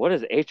 what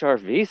is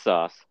HRV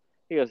sauce?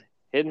 He goes,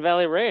 Hidden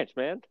Valley Ranch,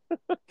 man.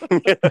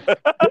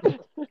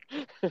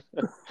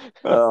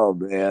 Oh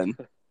man.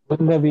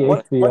 Wouldn't that be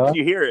What HBR? did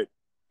you hear it?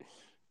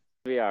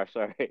 HVR,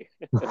 sorry.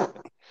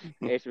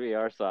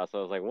 HVR sauce. I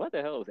was like, what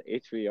the hell is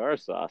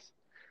HVR sauce?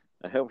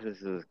 I hope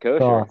this is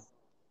kosher.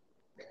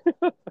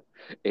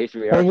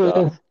 HVR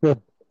sauce.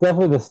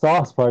 Definitely the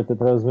sauce part that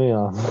throws me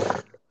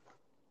off.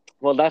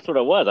 Well, that's what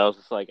it was. I was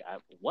just like,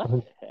 what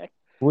the heck?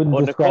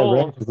 Wouldn't describe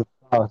ranch as a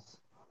sauce.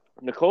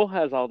 Nicole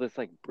has all this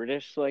like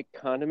British like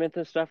condiments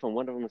and stuff, and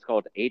one of them is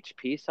called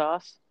HP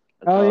sauce.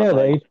 And oh so yeah,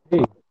 like, the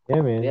HP.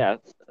 Yeah, man. Yeah.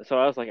 So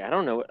I was like, I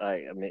don't know.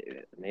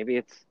 Maybe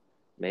it's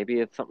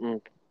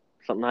something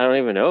I don't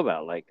even know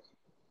about. Like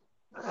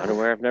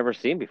underwear I've never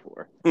seen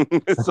before.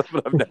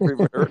 Something I've never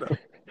even heard of.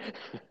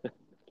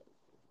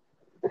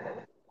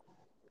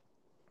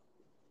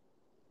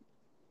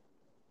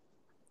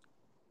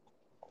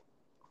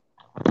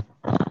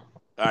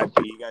 All right,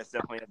 P, you guys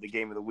definitely have the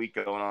game of the week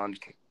going on.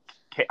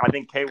 I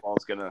think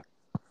K-Wall's gonna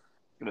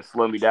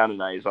slow me down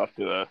tonight. He's off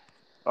to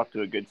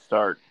a good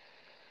start.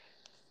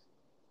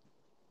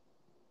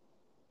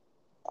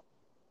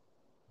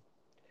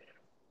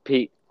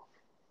 Pete,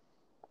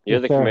 you're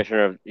Yes, the sir.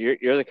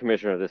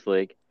 commissioner of this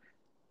league.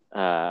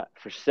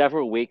 For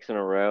several weeks in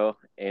a row,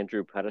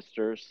 Andrew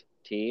Pedister's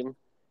team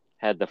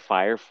had the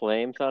Fire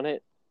Flames on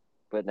it,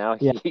 but now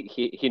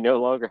he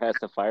no longer has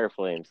the Fire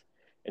Flames,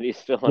 and he's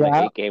still on an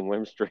 8-game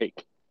win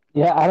streak.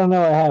 Yeah, I don't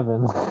know what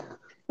happened.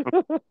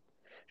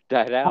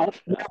 Died out.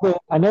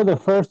 I know the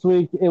first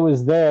week it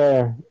was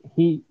there.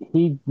 He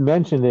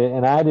mentioned it,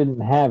 and I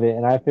didn't have it,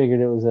 and I figured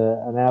it was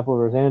an Apple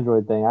versus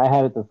Android thing. I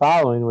had it the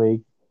following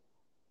week,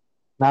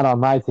 not on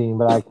my team,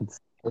 but I could see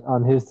it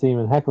on his team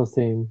and Heckle's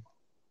team.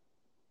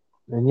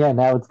 And yeah,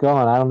 now it's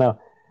gone. I don't know.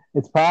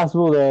 It's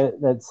possible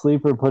that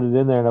Sleeper put it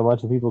in there, and a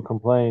bunch of people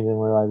complained, and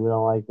we're like, we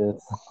don't like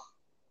this.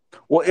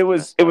 Well, it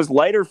was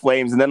lighter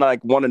flames, and then I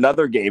like won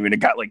another game, and it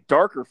got like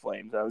darker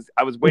flames.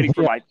 I was waiting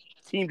for my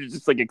team to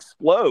just like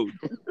explode.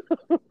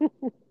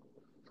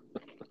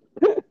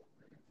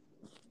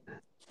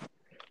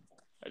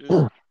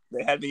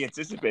 They had me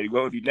anticipating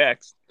what would be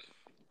next.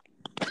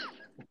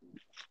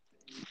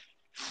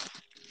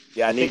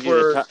 Yeah, I think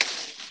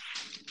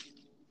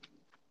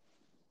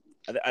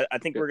I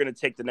think we're going to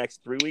take the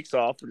next 3 weeks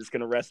off. We're just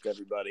going to rest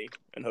everybody,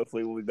 and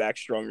hopefully we'll be back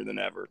stronger than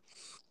ever.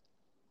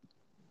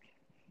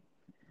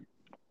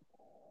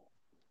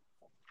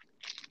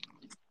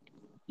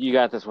 You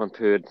got this one,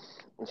 Pood.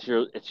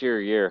 It's your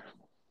year.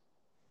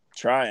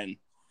 Trying.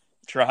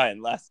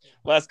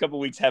 Last couple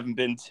of weeks haven't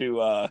been too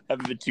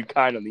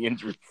kind on the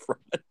injury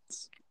front.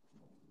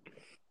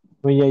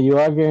 Well, yeah, you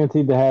are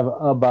guaranteed to have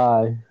a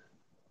bye.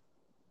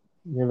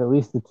 You have at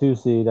least the 2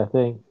 seed, I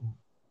think.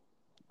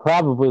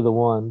 Probably the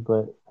 1,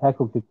 but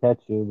Heckle could catch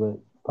you, but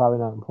probably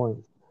not in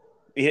points.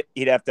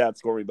 He'd have to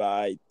outscore me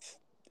by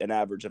an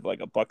average of like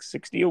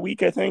 $1.60 a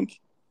week, I think.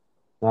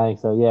 I think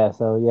so. Yeah.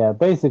 So yeah,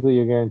 basically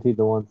you're guaranteed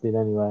the 1 seed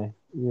anyway.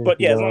 But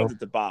yeah, as long as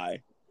it's a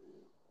bye.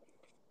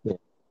 Yeah.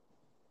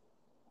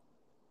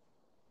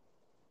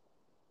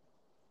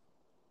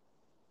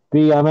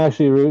 B, I'm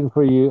actually rooting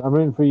for you. I'm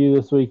rooting for you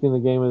this week in the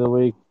game of the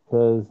week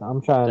because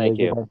I'm trying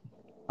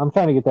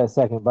to get that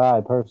second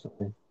bye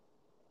personally.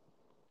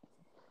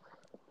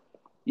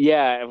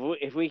 Yeah,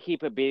 if we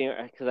keep it beating,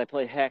 because I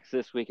play Hex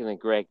this week and then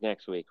Greg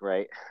next week,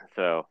 right?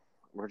 So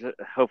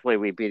hopefully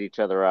we beat each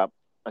other up.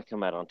 I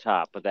come out on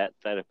top, but that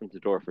opens the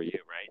door for you,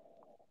 right?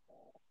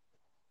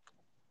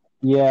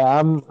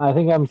 Yeah, I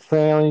think I'm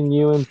trailing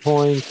you in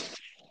points,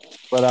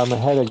 but I'm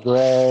ahead of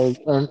Greg.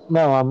 Or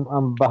no,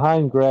 I'm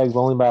behind Greg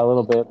only by a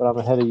little bit, but I'm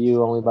ahead of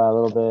you only by a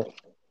little bit.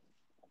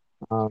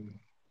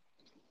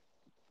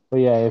 But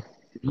yeah, if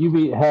you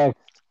beat Hex,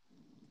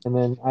 and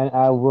then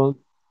I will.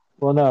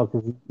 Well, no,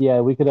 because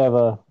yeah, we could have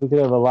a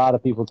lot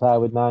of people tied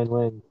with 9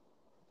 wins.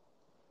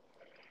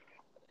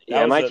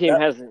 Yeah, my team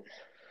hasn't.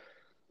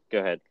 Go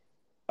ahead.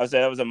 I would say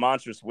that was a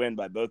monstrous win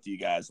by both of you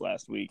guys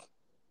last week.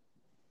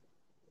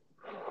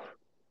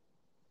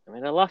 I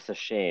mean, I lost to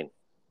Shane.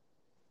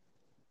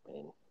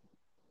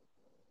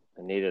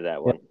 I needed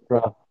that one.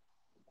 Rough.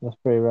 That's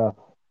pretty rough.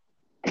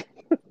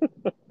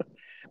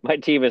 My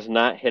team is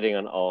not hitting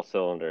on all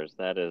cylinders.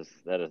 That is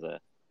a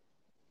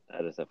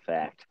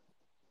fact.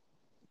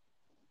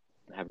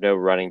 I have no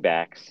running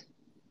backs.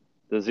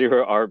 The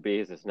 0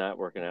 RBs is not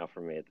working out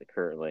for me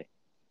currently.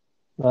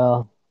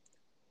 Well,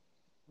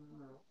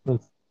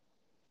 or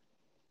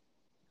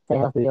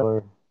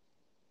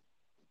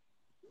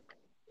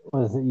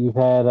was it you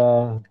had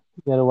a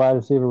wide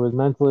receiver with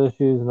mental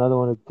issues, another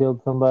one who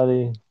killed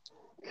somebody.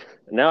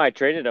 No, I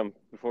traded him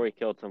before he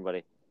killed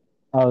somebody.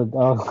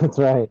 Oh, that's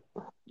right.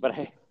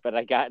 But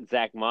I got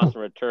Zach Moss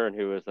in return,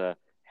 who was a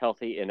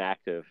healthy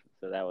inactive,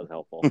 so that was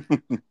helpful.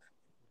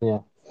 Yeah.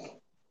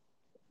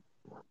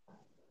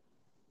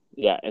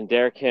 Yeah, and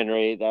Derrick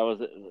Henry, that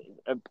was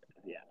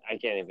yeah. I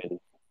can't even.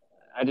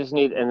 I just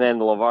need, and then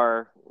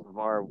LeVar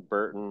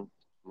Burton,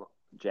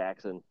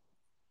 Jackson.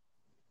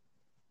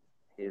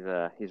 He's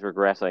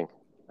regressing.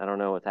 I don't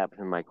know what's happened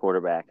to my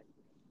quarterback.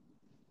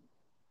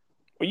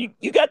 Well,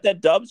 you got that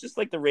dubs just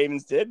like the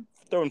Ravens did,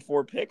 throwing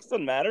 4 picks.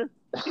 Doesn't matter.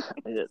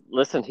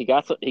 Listen, he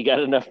got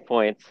enough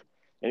points,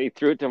 and he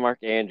threw it to Mark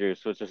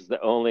Andrews, which is the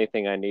only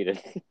thing I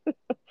needed.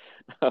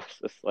 I was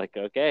just like,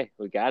 okay,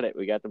 we got it.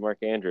 We got the Mark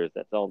Andrews.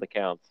 That's all that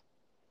counts.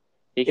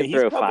 He can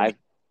throw 5.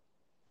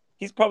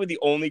 He's probably the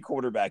only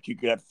quarterback who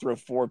could have to throw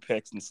 4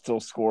 picks and still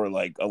score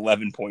like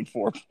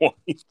 11.4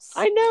 points.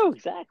 I know,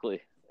 exactly.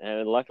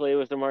 And luckily it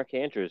was the Mark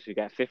Andrews who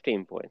got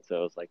 15 points.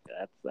 So it's like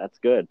that's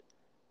good.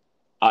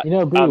 B,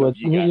 now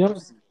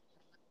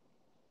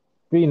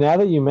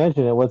that you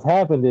mention it, what's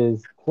happened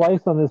is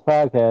twice on this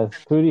podcast,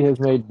 Poody has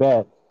made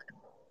bets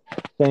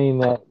saying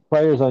that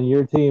players on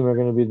your team are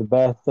going to be the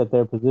best at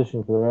their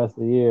position for the rest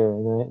of the year,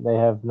 and they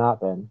have not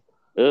been.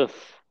 Ugh.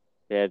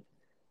 Yeah,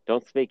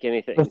 don't speak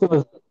anything. First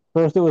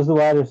it was the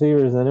wide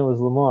receivers, then it was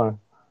Lamar.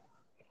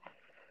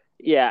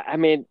 Yeah, I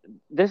mean,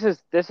 this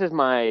is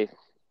my.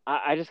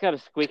 I just got to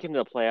squeak into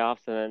the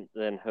playoffs and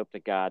then hope to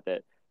God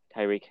that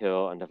Tyreek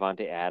Hill and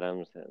Devontae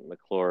Adams and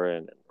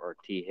McLaurin or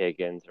T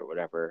Higgins or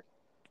whatever,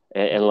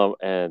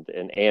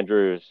 and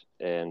Andrews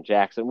and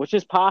Jackson, which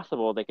is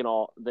possible. They can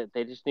all.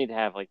 They just need to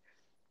have like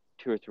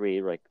 2 or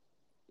 3 like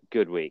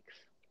good weeks.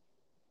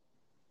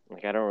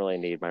 Like I don't really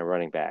need my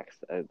running backs.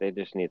 They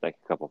just need like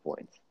a couple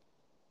points.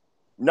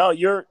 No,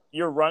 you're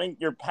running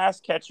your pass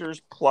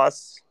catchers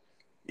plus,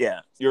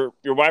 yeah, your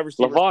wide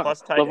receivers plus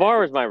tight end.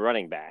 LeVar is my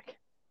running back.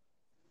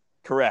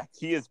 Correct.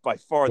 He is by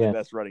far the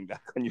best running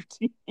back on your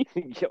team.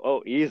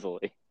 Oh,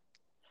 easily.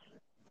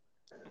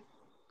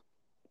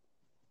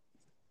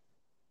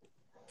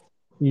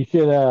 You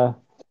should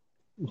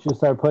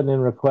start putting in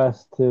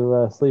requests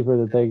to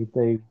Sleeper that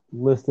they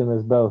list him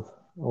as both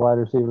a wide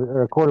receiver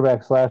or a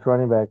quarterback /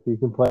 running back. You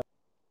can play.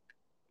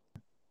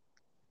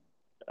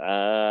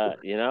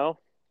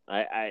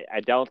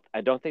 I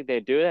don't think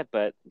they do that,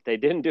 but they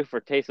didn't do for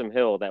Taysom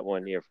Hill that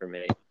one year for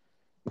me.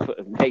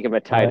 Make him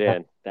a tight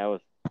end. That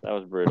was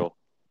brutal.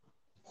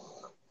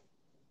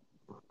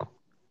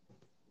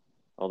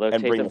 Although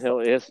Taysom Hill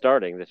is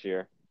starting this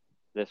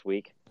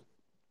week.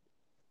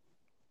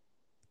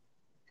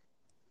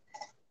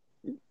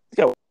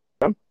 Go.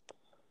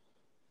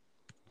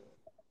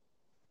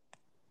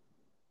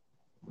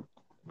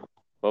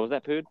 What was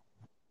that, Pood?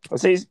 I'll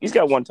say he's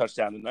got 1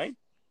 touchdown tonight.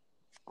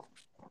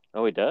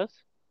 Oh, he does?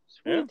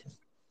 Sweet. Yeah.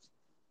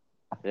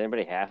 Does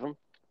anybody have him?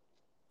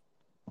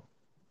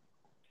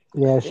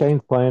 Yeah,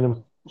 Shane's playing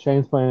him.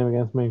 Shane's playing him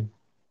against me.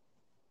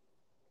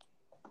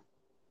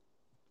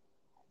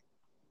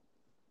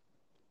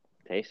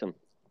 Taysom.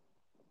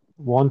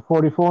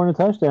 144 and a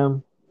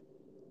touchdown.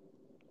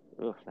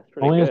 Ooh, that's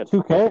pretty good.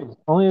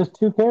 Only has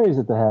 2 carries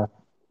at the half.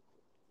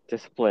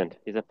 Disciplined.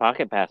 He's a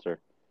pocket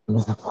passer.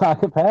 He's a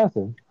pocket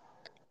passer.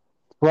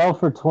 12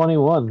 for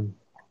 21.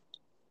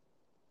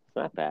 It's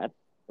not bad.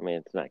 I mean,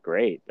 it's not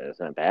great, but it's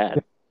not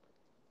bad.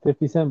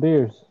 50-cent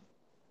beers.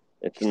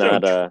 It's He's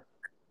not thrown,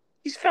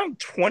 he's found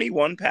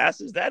 21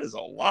 passes. That is a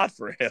lot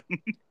for him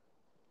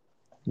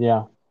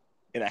Yeah.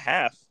 in a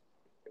half.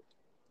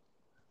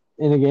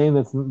 In a game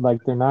that's like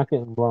they're not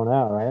getting blown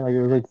out, right? Like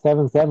it was like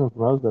 7-7 for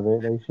most of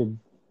it. They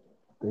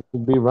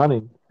should be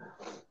running.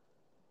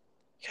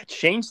 Yeah,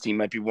 Shane's team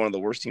might be one of the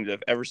worst teams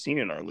I've ever seen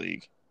in our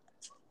league.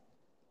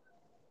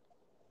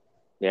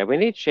 Yeah, we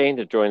need Shane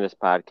to join this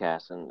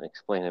podcast and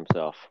explain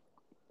himself.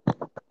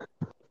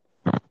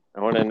 I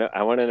want to know.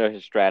 I want to know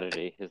his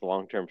strategy, his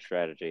long-term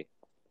strategy.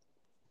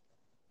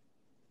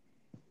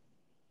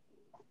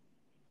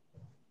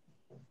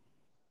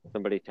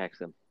 Somebody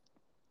text him.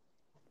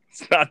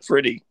 It's not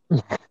pretty.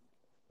 Yeah,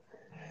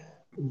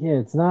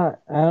 it's not.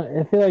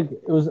 I feel like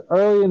it was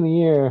early in the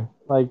year.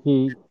 Like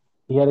he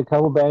had a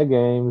couple bad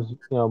games.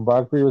 You know,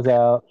 Barkley was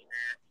out,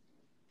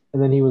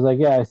 and then he was like,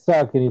 "Yeah, I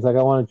suck," and he's like,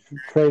 "I want to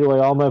trade away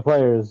all my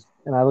players."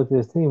 And I looked at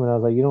his team, and I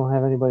was like, "You don't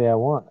have anybody I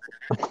want."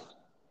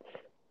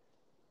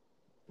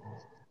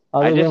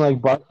 Other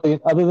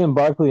than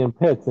Barkley and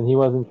Pitts, and he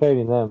wasn't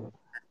trading them.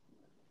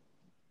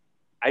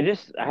 I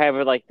have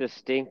like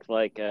distinct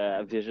like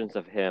visions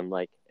of him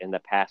like in the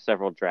past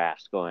several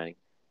drafts going.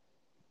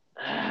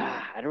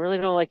 I really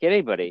don't like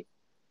anybody,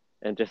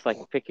 and just like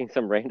picking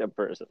some random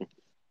person.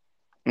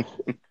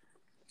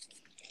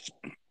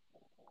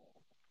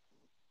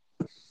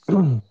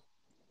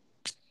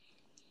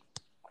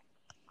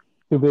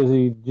 Too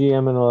busy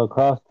GMing a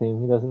lacrosse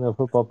team. He doesn't know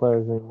football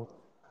players anymore.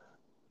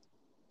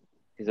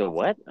 He's a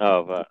what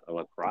of a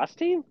lacrosse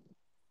team?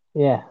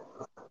 Yeah,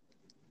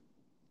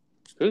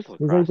 Who's he's like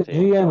lacrosse the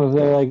team? GM of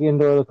their like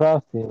indoor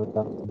lacrosse team or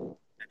something.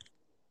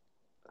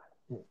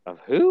 Of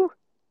who?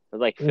 Of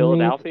like In the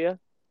Philadelphia?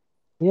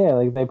 Yeah,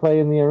 like they play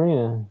in the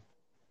arena.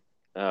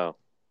 Oh,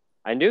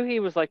 I knew he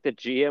was like the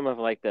GM of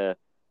like the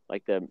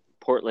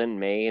Portland,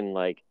 Maine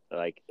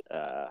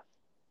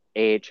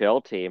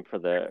AHL team for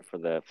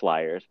the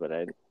Flyers, but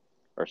I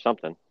or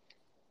something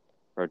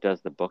or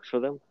does the books for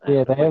them. I Yeah,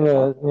 have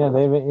no idea.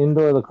 they have an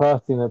indoor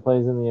lacrosse team that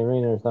plays in the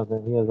arena or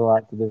something. He has a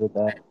lot to do with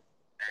that.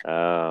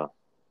 Oh,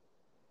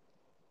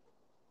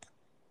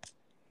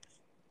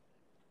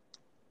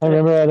 I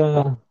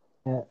remember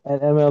at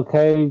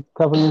MLK a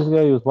couple years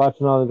ago, he was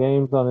watching all the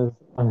games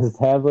on his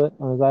tablet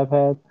on his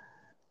iPad.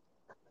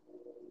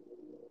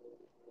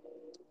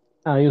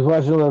 He was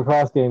watching a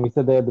lacrosse game. He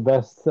said they had the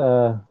best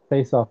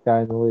face-off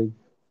guy in the league.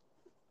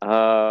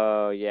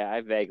 oh yeah,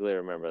 I vaguely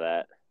remember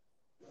that.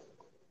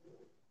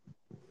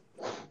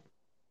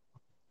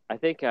 I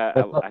think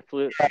I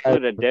flew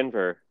to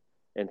Denver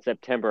in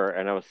September,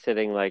 and I was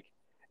sitting like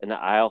in the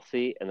aisle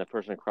seat, and the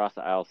person across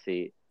the aisle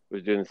seat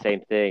was doing the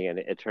same thing, and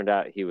it turned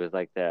out he was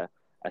like the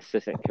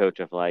assistant coach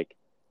of like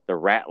the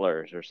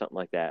Rattlers or something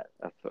like that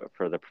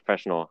for the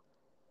professional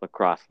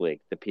lacrosse league,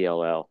 the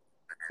PLL.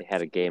 They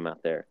had a game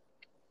out there.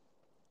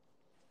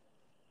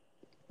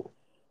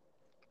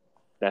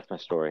 That's my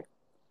story.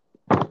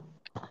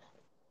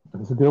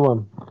 It's a good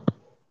one.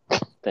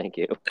 Thank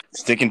you.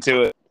 Sticking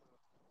to it.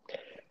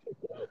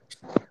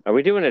 Are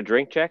we doing a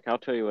drink check? I'll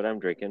tell you what I'm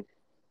drinking.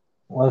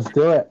 Let's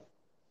do it.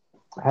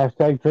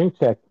 Hashtag drink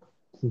check.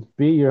 Since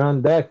B, you're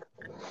on deck.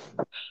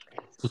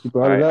 Since you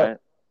All brought it right,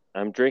 up.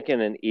 I'm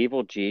drinking an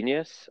Evil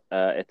Genius.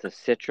 It's a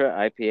Citra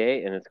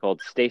IPA, and it's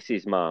called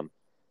Stacy's Mom.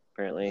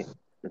 Apparently,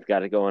 it's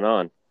got it going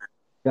on.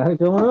 Got it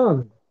going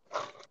on.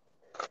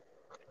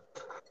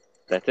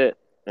 That's it.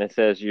 And it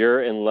says,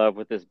 "You're in love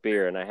with this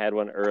beer." And I had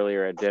one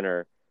earlier at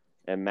dinner,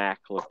 and Mac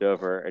looked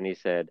over and he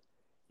said,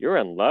 "You're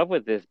in love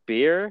with this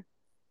beer?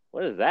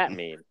 What does that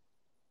mean?"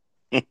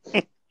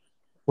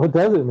 What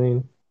does it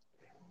mean?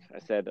 I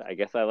said, "I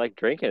guess I like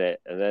drinking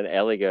it." And then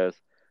Ellie goes,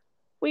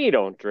 "We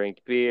don't drink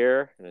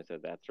beer." And I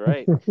said, "That's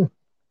right."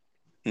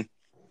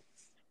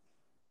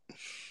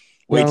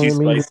 Way too It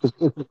means spicy.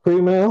 it's a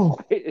pre-meal.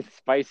 It's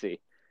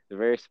spicy. It's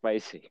very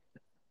spicy.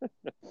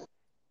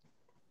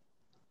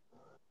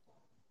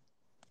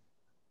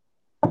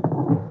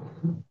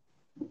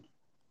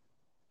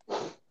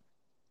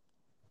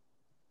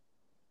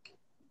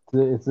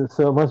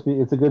 So it must be.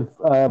 It's a good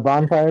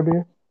bonfire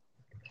beer.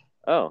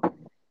 Oh,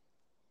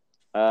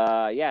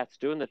 yeah, it's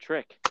doing the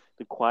trick.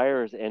 The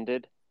choir has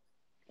ended.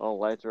 All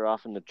lights are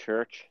off in the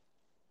church.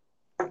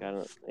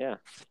 Yeah,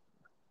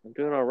 I'm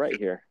doing all right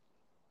here.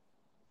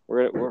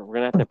 We're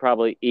gonna have to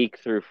probably eke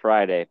through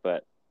Friday,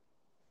 but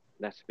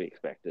that's to be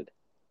expected.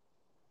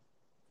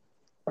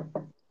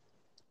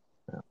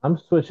 I'm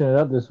switching it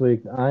up this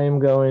week. I am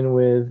going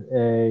with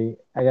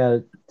I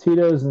got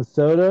Tito's and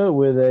soda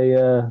with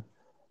a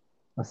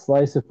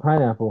slice of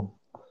pineapple.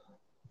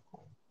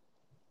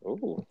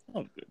 Ooh,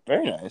 Oh, good.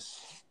 Very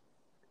nice.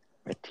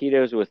 a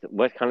Tito's with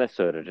what kind of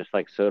soda? Just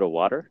like soda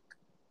water?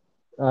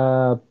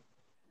 Uh,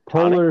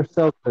 Tonic? Polar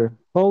seltzer,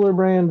 Polar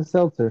brand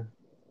seltzer,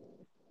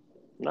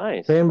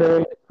 Nice.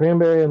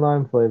 cranberry and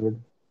lime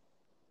flavored.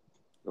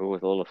 Ooh,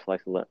 with a little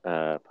slice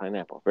of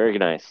pineapple. Very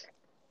nice.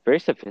 Very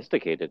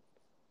sophisticated.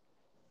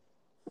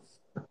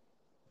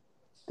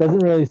 Doesn't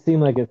really seem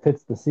like it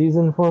fits the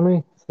season for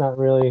me. It's not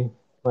really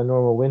my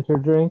normal winter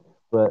drink,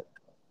 but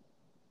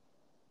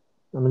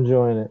I'm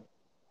enjoying it.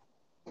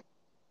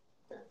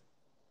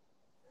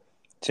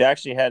 She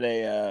actually had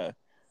I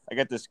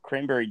got this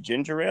cranberry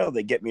ginger ale.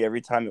 They get me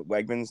every time at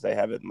Wegmans. They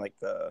have it in like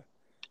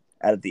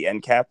at the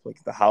end cap,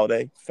 like the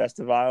holiday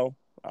festival.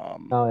 Oh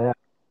yeah.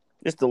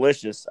 Just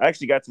delicious. I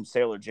actually got some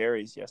Sailor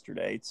Jerry's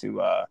yesterday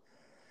to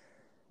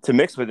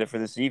mix with it for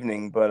this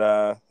evening, but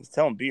I was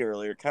telling B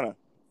earlier, kind of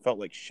felt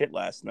like shit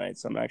last night,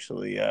 so I'm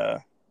actually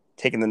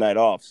taking the night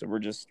off. So we're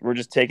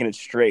just taking it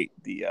straight,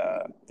 the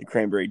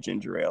cranberry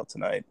ginger ale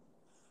tonight.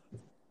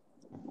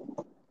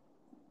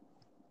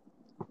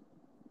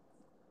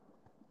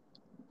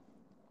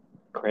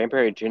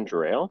 Cranberry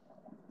ginger ale?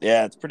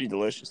 Yeah, it's pretty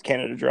delicious.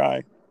 Canada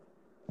Dry.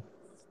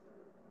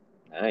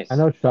 Nice. I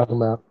know what you're talking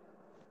about.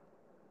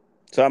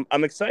 So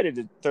I'm excited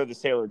to throw the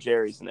Sailor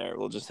Jerry's in there.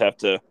 We'll just have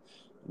to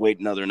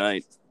wait another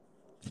night.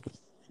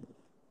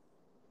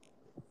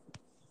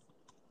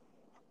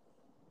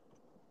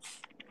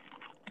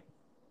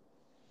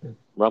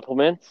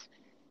 Rumplemints?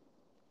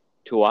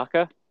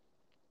 Tuaca?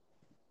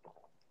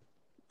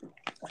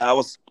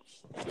 We'll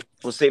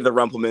save the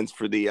Rumplemints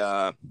for the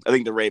I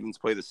think the Ravens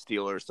play the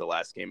Steelers the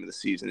last game of the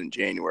season in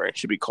January. It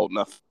should be cold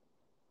enough.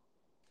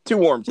 Too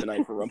warm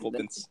tonight for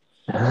Rumplemints.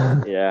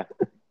 Yeah.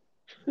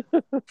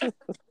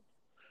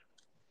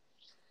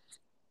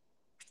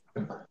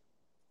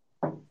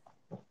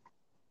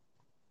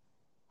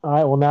 All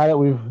right. Well, now that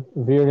we've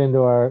veered into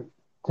our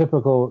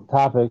typical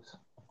topics,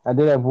 I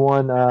did have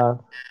one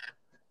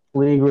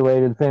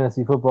league-related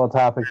fantasy football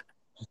topic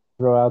just to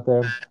throw out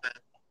there.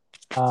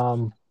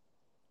 I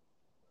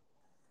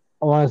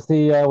want to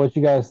see what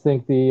you guys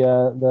think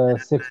the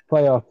 6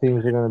 playoff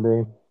teams are going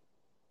to be.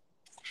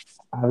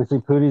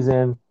 Obviously, Poody's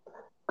in.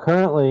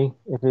 Currently,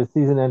 if his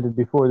season ended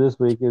before this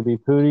week, it would be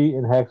Poody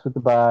and Hex with the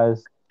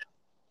buys.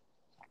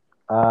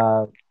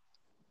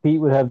 Pete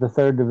would have the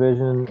third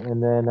division,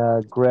 and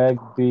then Greg,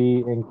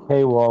 B, and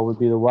K-Wall would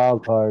be the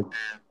wild card.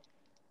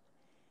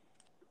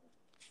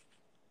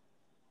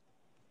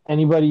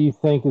 Anybody you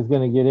think is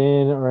going to get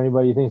in, or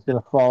anybody you think is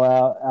going to fall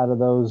out of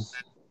those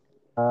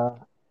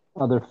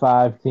other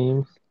 5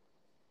 teams?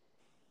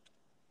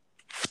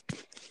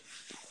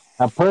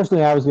 Now,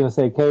 personally, I was going to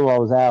say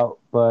K-Wall was out,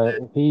 but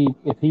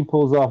if he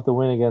pulls off the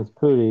win against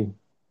Poody,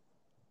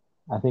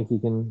 I think he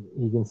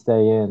can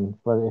stay in.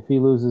 But if he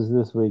loses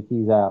this week,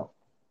 he's out.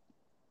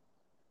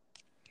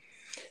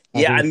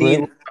 Yeah, I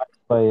mean,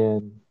 play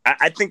in.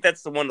 I think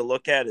that's the one to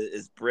look at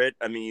is Britt.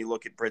 I mean, you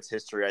look at Britt's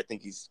history. I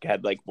think he's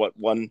had like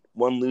one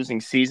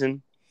losing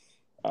season.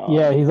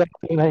 Yeah, he's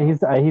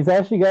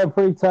actually got a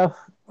pretty tough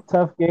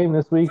game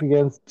this week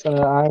against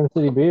Iron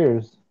City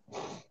Bears.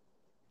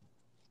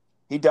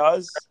 He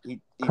does.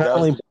 He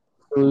Currently does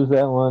lose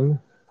that one.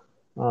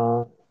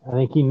 I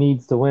think he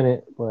needs to win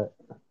it, but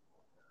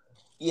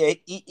yeah,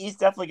 he's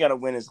definitely got to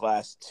win his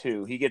last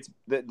 2. He gets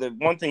the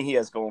one thing he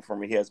has going for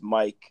him. He has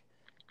Mike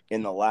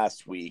in the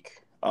last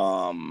week.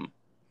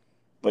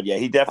 But yeah,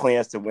 he definitely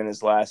has to win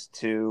his last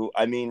 2.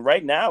 I mean,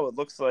 right now it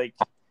looks like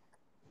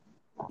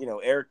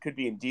Eric could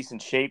be in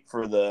decent shape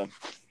for the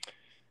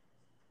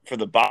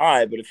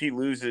bye, but if he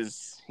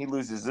loses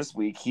this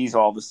week, he's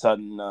all of a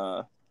sudden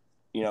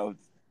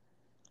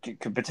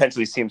could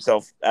potentially see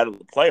himself out of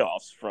the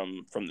playoffs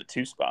from the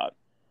 2 spot.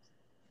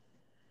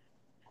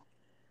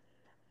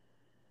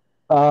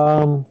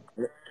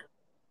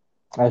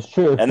 That's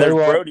true. And there's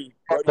Brody.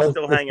 Brody's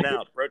still hanging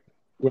out.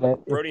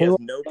 Brody has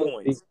no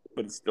points,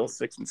 but he's still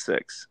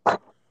 6-6.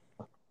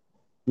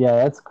 Yeah,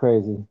 that's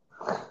crazy.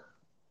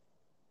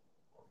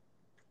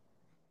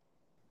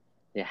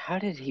 Yeah, how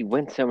did he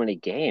win so many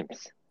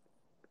games?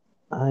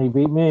 He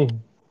beat me.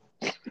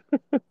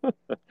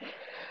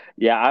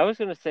 Yeah, I was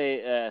gonna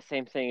say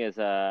same thing as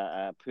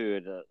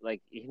Pood.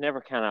 Like you can never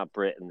count out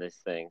Brit in these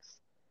things.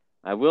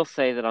 I will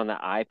say that on the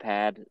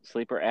iPad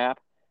sleeper app,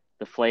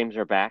 the flames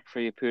are back for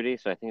you, Poody.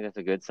 So I think that's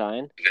a good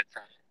sign.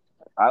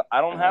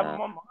 I don't have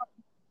them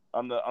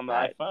on the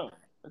iPhone.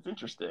 That's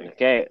interesting.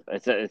 Okay,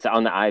 it's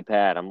on the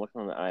iPad. I'm looking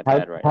on the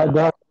iPad right now. How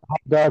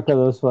dark are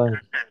those flames?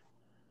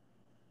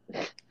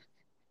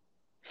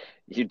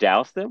 You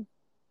doused them?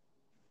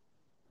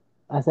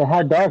 I said,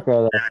 how dark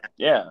are they?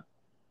 Yeah.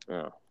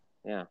 Oh,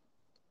 yeah.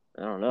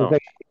 I don't know.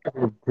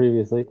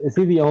 Previously, is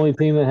he the only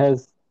team that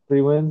has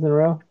 3 wins in a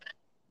row?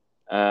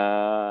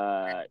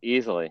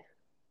 Easily.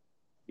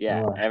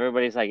 Yeah, Oh.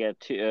 everybody's like at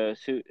 2.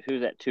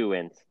 Who's at 2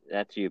 wins?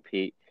 That's you,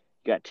 Pete.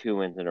 You got 2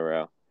 wins in a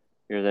row.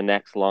 You're the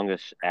next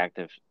longest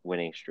active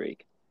winning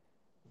streak.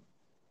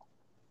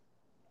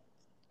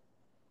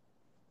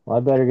 Well, I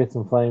better get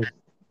some flames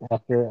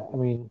after. I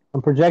mean,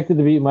 I'm projected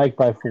to beat Mike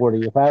by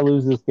 40. If I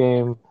lose this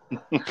game,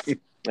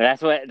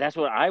 that's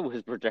what I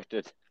was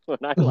projected when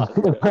I lost.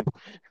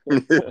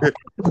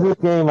 This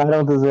game, I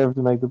don't deserve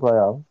to make the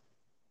playoffs.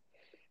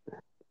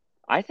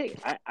 I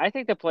think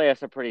the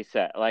playoffs are pretty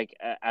set. Like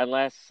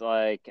unless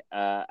I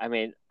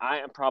mean, I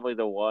am probably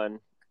the one.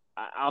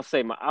 I'll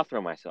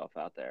throw myself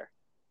out there.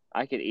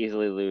 I could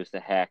easily lose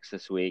to Hex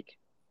this week.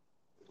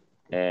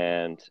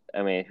 And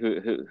I mean,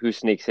 who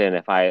sneaks in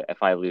if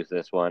I lose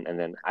this one and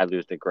then I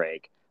lose to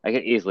Greg? I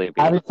could easily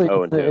be Obviously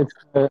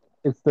 0-2.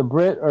 It's the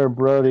Brit or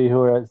Brody who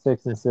are at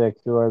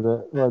 6-6 who are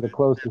the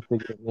closest to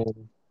getting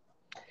in.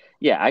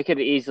 Yeah, I could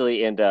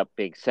easily end up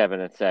being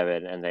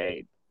 7-7, and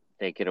they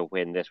get a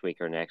win this week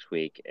or next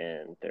week,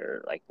 and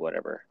they're like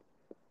whatever,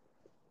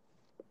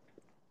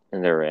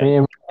 and they're I in.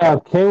 mean,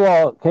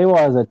 K-Wall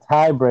is a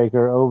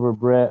tiebreaker over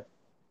Brett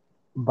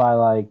by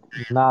like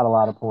not a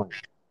lot of points.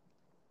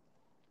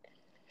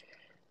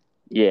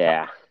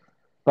 Yeah,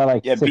 By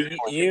like Yeah, 6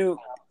 points. you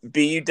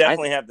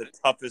definitely have the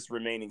toughest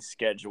remaining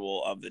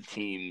schedule of the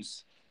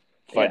teams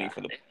fighting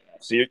for the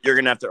playoffs. So you're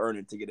gonna have to earn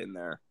it to get in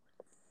there.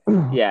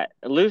 Yeah,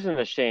 losing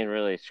to Shane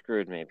really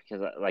screwed me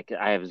because like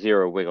I have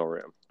zero wiggle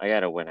room. I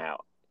got to win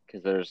out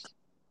because there's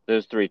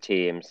those three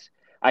teams.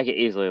 I could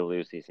easily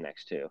lose these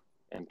next two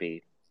and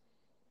be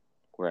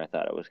where I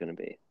thought it was going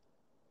to be.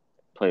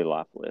 Play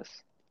loftless.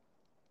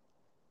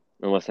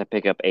 Unless I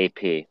pick up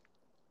AP. I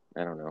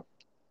don't know.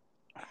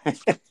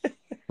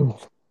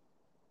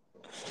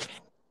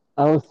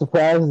 I was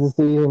surprised to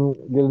see him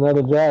get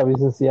another job.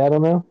 He's in Seattle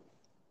now.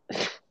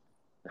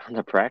 On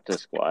the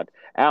practice squad.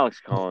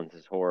 Alex Collins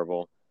is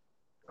horrible.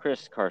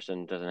 Chris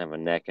Carson doesn't have a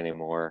neck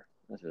anymore.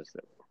 This is,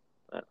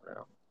 I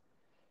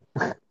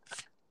don't know.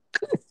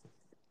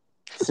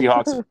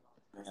 Seahawks,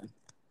 man.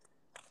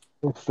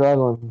 I'm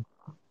struggling.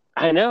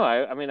 I know.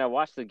 I mean, I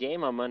watched the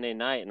game on Monday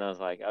night, and I was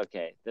like,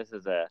 okay, this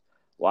is a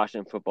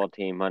Washington football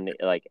team Monday,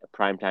 like a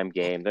primetime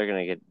game. They're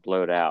gonna get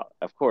blowed out.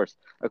 Of course,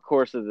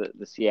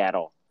 the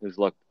Seattle, who's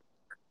looked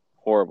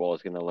horrible,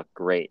 is gonna look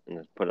great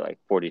and put like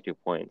 42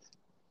 points.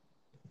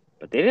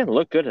 But they didn't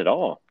look good at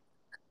all.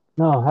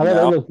 No, how did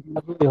they look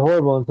really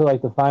horrible until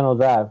like the final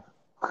drive?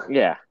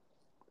 Yeah,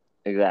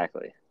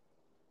 exactly.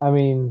 I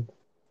mean,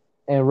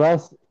 and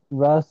Russ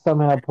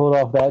somehow pulled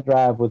off that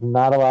drive with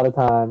not a lot of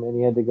time, and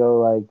he had to go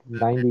like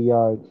 90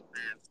 yards.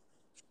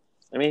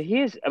 I mean,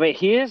 he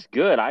is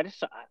good. I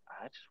just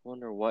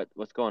wonder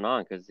what's going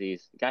on because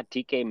he's got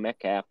DK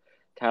Metcalf,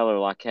 Tyler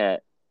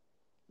Lockett.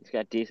 He's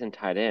got decent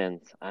tight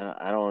ends. I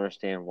don't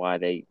understand why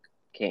they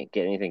can't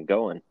get anything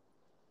going.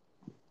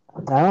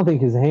 I don't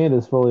think his hand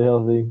is fully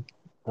healthy.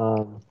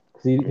 Because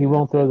he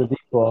won't throw the deep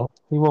ball.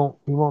 He won't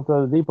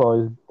throw the deep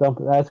ball.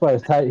 That's why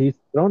he's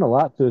thrown a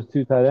lot to his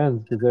two tight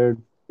ends because they're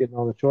getting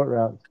on the short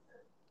routes.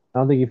 I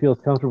don't think he feels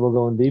comfortable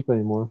going deep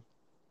anymore.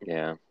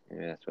 Yeah,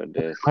 that's what it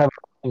is. They have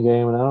a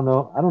game, and I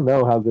don't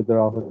know how good their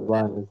offensive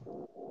line is.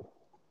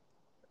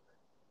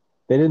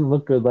 They didn't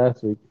look good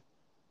last week.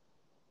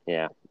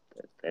 Yeah,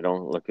 they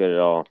don't look good at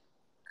all.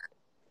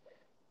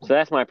 So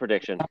that's my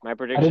prediction. My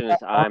prediction is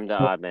I'm the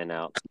odd man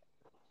out.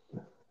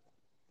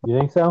 You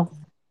think so?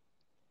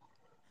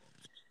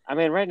 I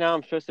mean, right now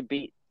I'm supposed to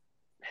beat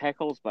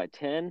Heckles by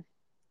 10.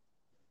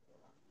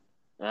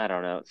 I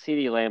don't know.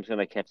 CD Lamb's going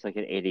to catch like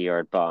an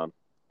 80-yard bomb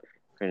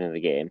for the end of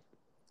the game.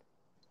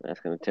 That's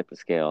going to tip the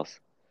scales.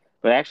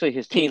 But actually,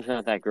 his team's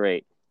not that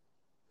great.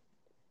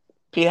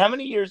 Pete, how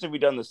many years have we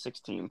done the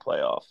 16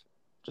 playoff?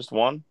 Just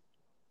one?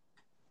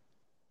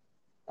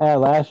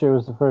 Last year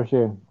was the first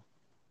year.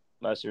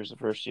 Last year's the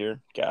first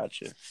year?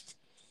 Gotcha.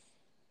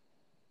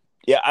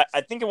 Yeah, I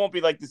think it won't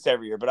be like this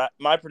every year, but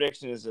my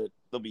prediction is that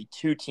there'll be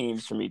two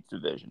teams from each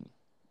division.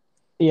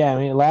 Yeah, I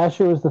mean, last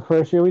year was the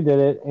first year we did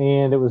it,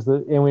 and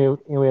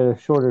we had a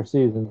shorter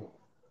season.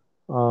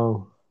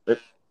 But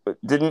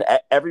didn't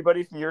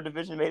everybody from your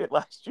division made it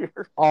last year?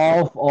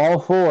 All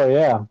four,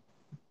 yeah.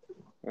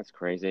 That's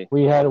crazy.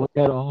 We had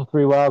all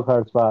three wild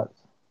card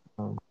spots.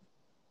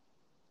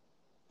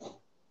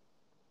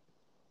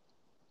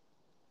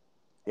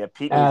 Yeah,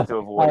 Pete needs to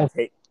avoid.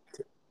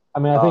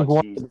 I think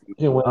one of the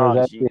division winners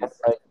actually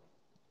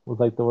was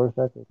like the worst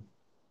record.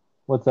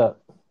 What's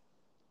up?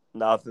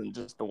 Nothing,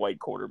 just the white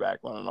quarterback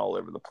running all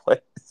over the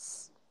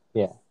place.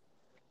 Yeah.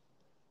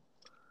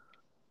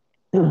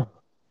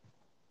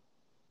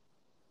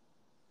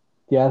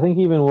 Yeah, I think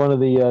even one of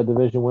the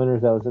division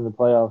winners that was in the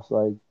playoffs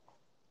like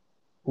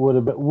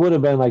would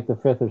have been like the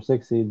 5th or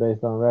 6th seed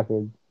based on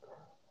record.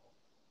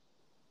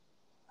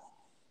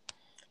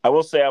 I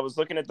will say I was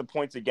looking at the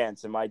points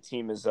against, and my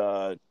team is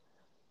the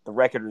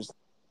record is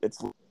it's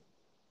the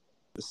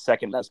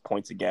second best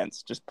points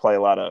against. Just play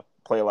a lot of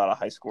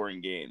high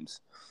scoring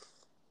games.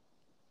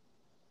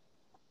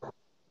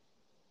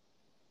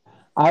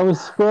 I was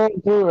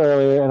scrolling through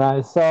earlier and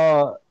I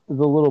saw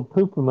the little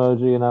poop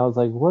emoji and I was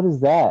like, "What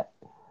is that?"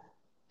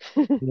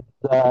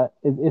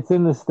 It's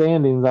in the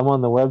standings. I'm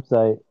on the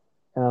website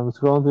and I'm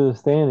scrolling through the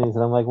standings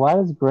and I'm like, "Why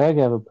does Greg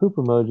have a poop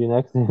emoji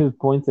next to his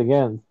points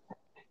against?"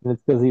 And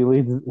it's because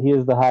he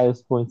has the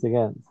highest points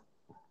against.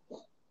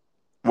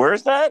 Where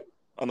is that?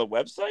 On the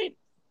website?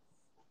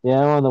 Yeah,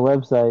 I'm on the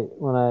website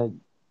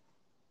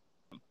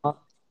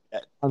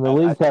on the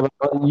league tab.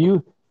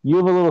 You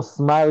have a little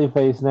smiley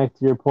face next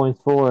to your points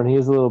for, and he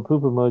has a little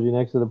poop emoji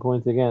next to the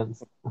points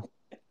against.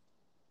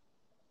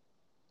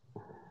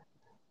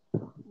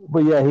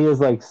 But yeah, he has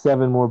like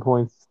 7 more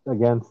points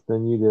against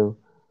than you do.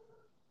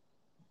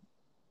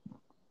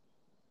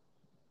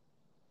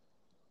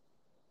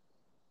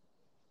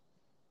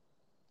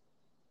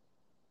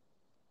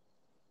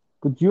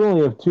 But you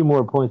only have 2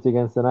 more points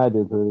against than I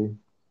do, Poody.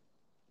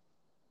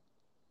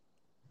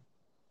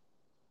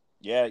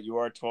 Yeah, you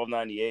are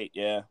 1298.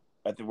 Yeah,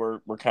 I think we're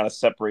kind of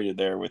separated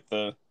there with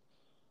the.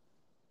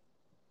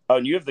 Oh,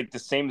 and you have like the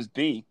same as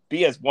B.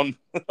 B has one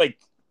like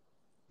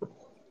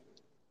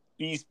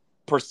B's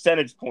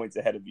percentage points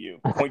ahead of you,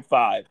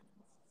 0.5.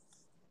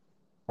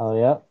 Oh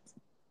yeah.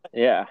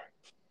 Yeah.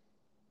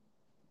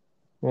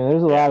 Yeah,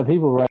 there's a lot of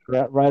people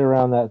right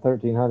around that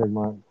 1,300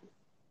 mark.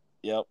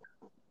 Yep.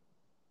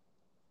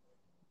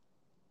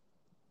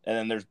 And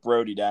then there's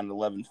Brody down at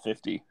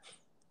 1,150.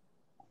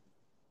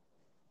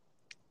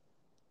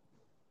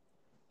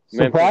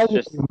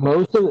 Surprisingly,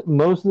 most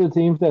of the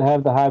teams that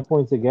have the high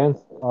points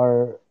against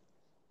are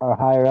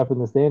higher up in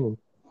the standings.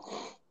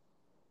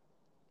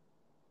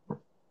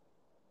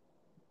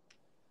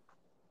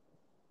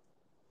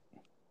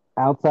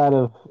 Outside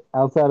of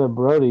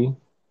Brody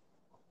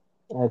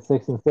at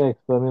 6-6,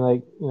 but I mean,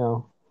 like, you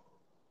know,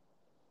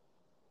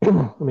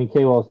 I mean,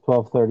 K-Wall's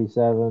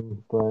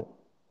 1237, but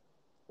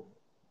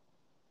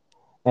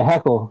and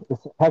Heckle's the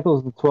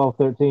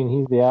 1213.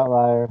 He's the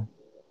outlier.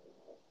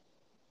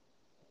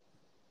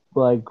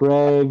 But like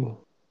Greg,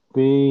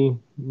 B,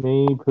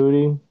 me,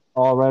 Poody,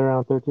 all right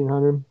around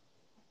 1,300.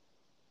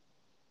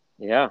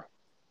 Yeah.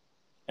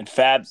 And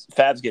Fab's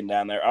getting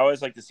down there. I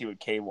always like to see what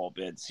K-Wall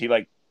bids. He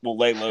like will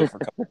lay low for a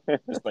couple,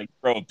 just like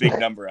throw a big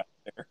number out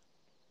there.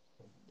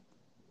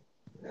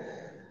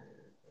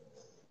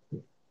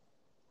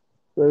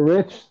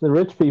 The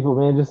rich people,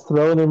 man, just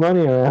throwing their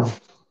money around.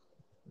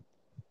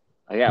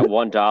 I got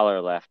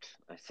 $1 left.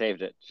 I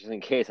saved it just in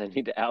case I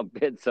need to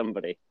outbid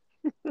somebody.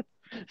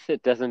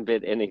 It doesn't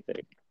bid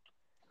anything.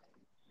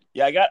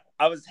 Yeah,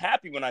 I was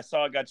happy when I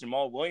saw I got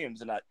Jamal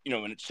Williams, and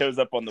when it shows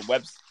up on the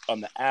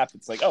app,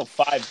 it's like, oh,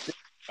 5.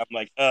 I'm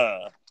like,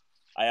 I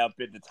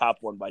outbid the top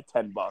one by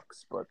 $10,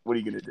 but what are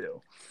you gonna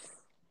do?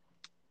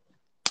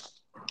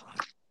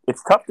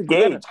 It's tough to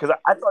gauge because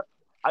I thought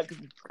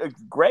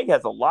Greg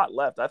has a lot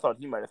left. I thought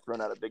he might have thrown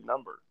out a big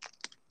number.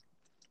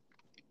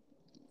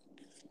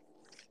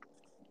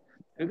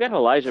 Who got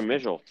Elijah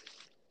Mitchell?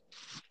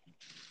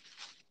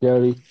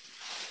 Jody.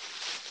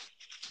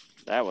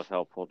 That was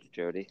helpful to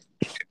Jody.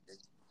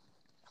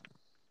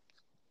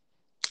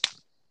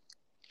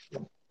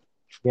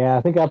 Yeah,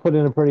 I think I put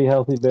in a pretty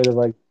healthy bid of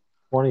like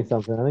 20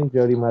 something. I think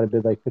Jody might have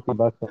bid like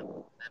 $50 on it.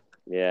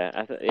 Yeah,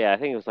 I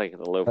think it was like in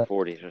the low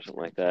 40s or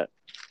something like that.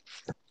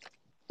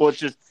 Well,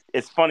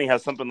 it's funny how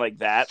something like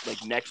that,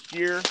 like next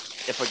year,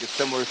 if like a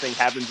similar thing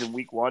happens in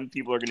week 1,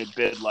 people are going to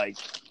bid like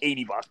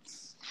 $80.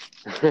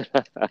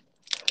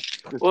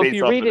 Well, if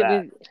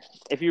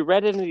you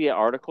read it in the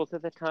articles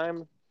at the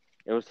time,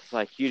 it was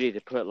like you need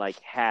to put like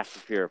half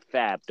of your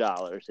fab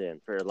dollars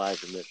in for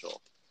Elijah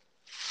Mitchell,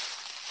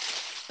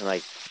 and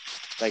like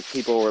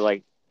people were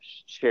like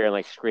sharing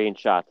like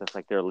screenshots of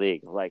like their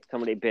league, like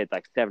somebody bid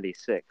like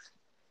 76.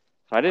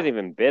 So I didn't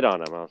even bid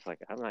on him. I was like,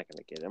 I'm not going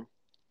to get him.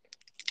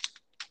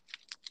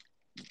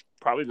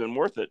 Probably been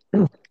worth it.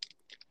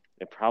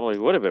 It probably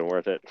would have been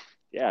worth it.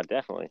 Yeah,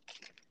 definitely.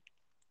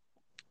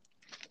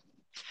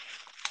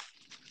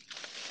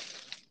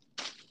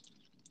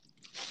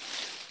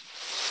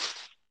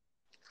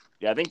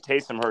 Yeah, I think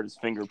Taysom hurt his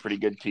finger pretty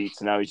good, Pete.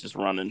 So now he's just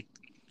running.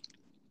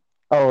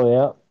 Oh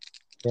yeah.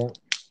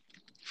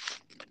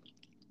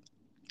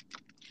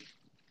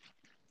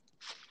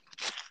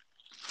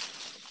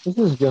 This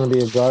is going to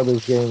be a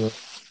garbage game. It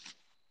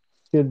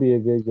should be a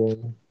good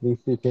game.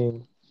 These two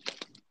teams.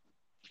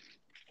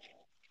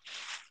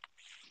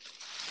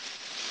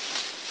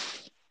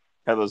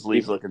 How those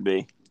leaves looking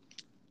be?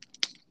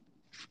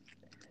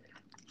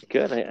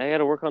 Good. I got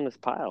to work on this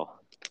pile.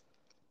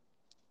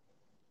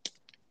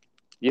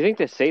 You think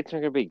the Saints are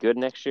going to be good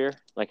next year?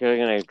 Like they're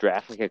going to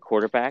draft like a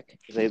quarterback?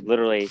 They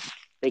literally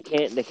they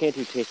can't do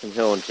Taysom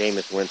Hill and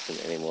Jameis Winston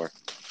anymore.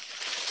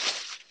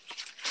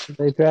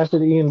 They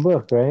drafted Ian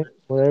Book, right?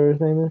 Whatever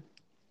his name is.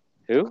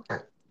 Who?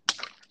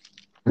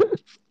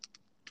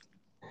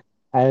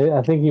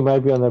 I think he might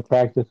be on the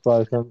practice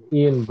squad or something.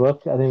 Ian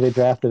Book. I think they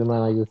drafted him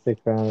on like the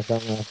 6th round or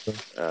something last year.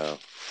 Oh,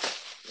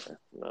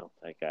 no,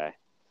 that guy.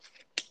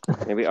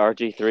 Maybe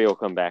RG3 will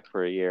come back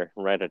for a year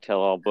and write a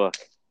tell-all book.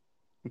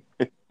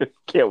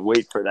 Can't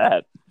wait for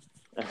that.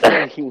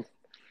 That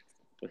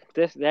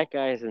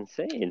guy is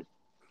insane.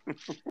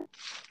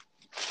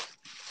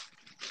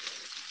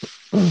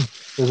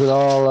 Is it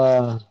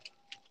all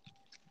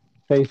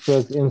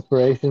Facebook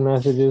inspiration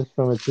messages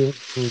from a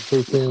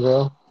preteen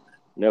girl?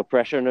 No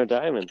pressure, no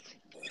diamonds.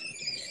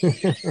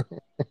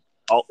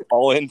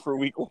 all in for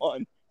week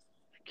 1.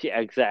 Yeah,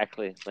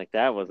 exactly. Like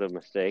that was a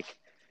mistake.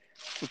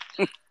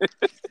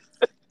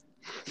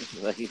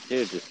 Like,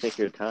 dude, just take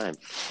your time.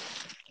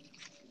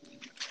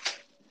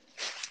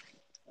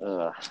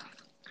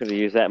 Could have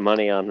used that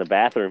money on the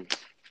bathroom,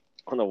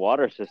 on the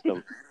water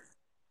system.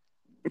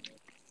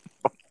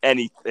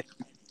 Anything.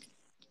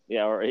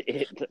 Yeah, or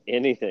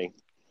anything.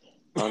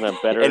 On a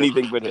better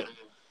anything but it.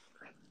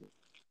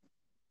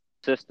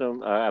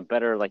 System, a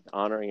better like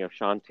honoring of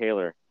Sean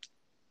Taylor.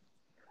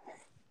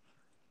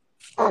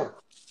 Well,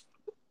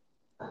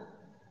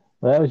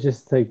 that was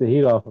just to take the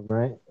heat off him,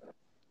 right?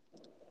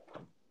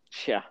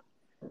 Yeah.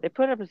 They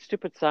put up a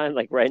stupid sign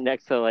like right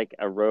next to like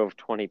a row of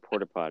 20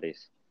 porta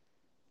potties.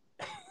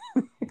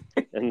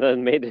 And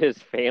then made his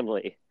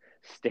family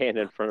stand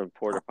in front of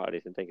porta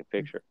potties and take a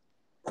picture.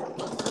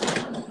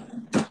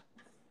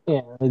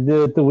 Yeah, they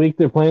did it the week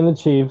they're playing the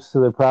Chiefs,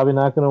 so they're probably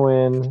not going to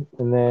win.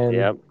 And then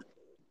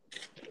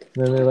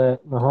they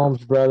let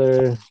Mahomes'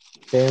 brother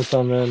dance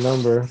on the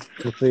number in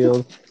the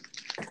field.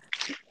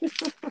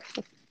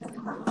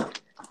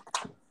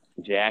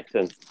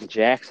 Jackson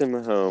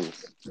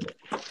Mahomes.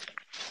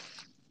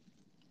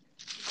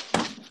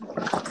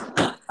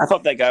 I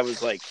thought that guy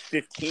was like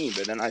 15,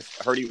 but then I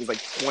heard he was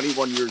like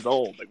 21 years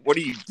old. Like, what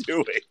are you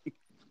doing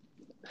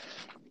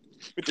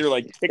with your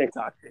like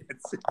TikTok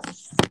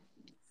dances?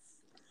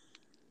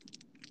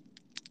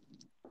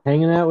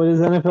 Hanging out with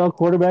his NFL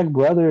quarterback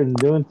brother and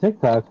doing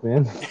TikToks,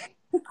 man.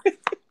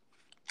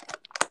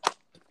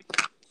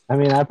 I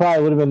mean, I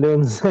probably would have been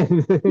doing the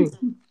same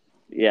thing.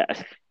 Yeah.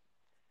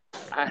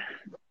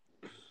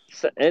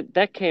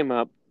 That came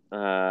up.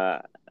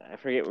 I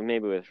forget,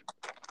 maybe with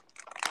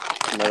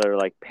another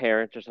like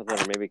parent or something,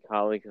 or maybe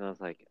colleague, and I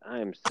was like,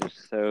 I'm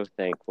just so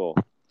thankful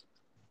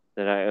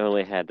that I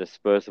only had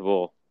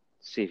disposable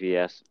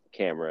CVS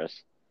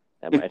cameras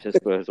at my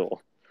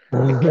disposal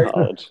in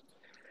college.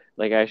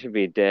 Like, I should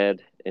be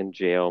dead in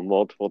jail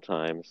multiple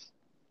times.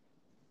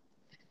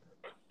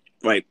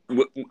 Like,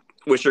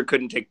 Wisher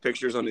couldn't take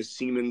pictures on his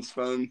Siemens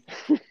phone.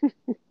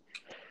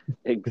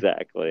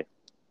 Exactly.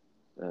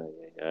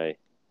 And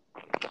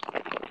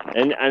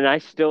I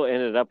still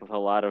ended up with a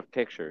lot of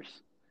pictures.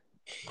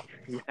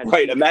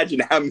 Right,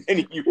 imagine how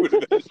many you would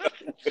have been.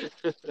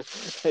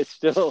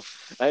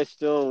 I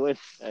still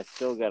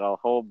got a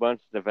whole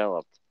bunch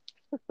developed.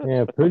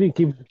 Yeah, Poody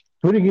keeps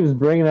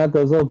bringing out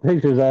those old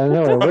pictures out of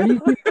nowhere. Where do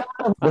you keep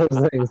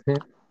those things, man?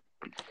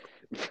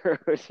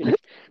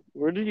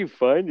 Where do you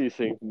find these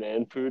things,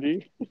 man,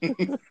 Poody?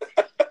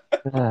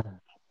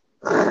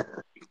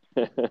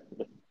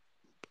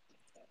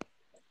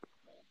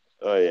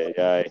 Oh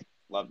yeah.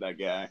 Love that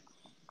guy.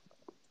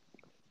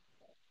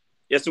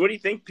 Yeah, so what do you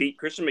think, Pete?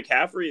 Christian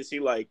McCaffrey, is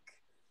he like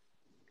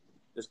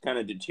just kind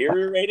of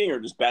deteriorating or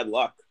just bad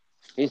luck?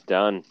 He's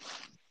done.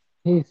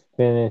 He's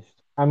finished.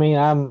 I mean,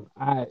 I'm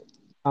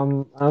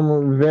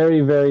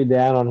very, very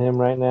down on him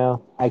right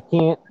now. I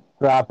can't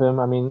drop him.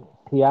 I mean,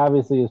 he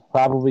obviously is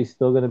probably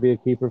still going to be a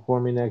keeper for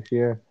me next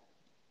year.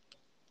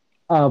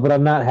 But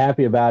I'm not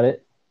happy about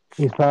it.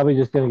 He's probably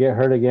just going to get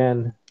hurt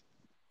again.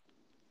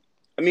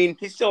 I mean,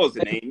 he still has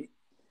a name.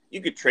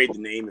 You could trade the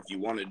name if you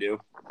wanted to.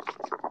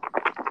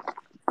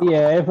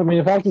 Yeah, if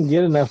I can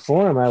get enough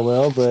for him, I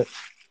will. But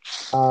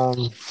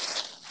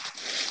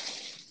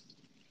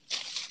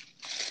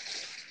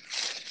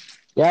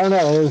yeah, I don't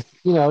know. It was,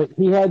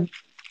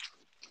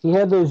 he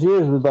had those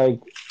years with like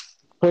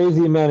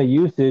crazy amount of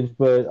usage,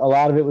 but a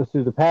lot of it was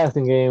through the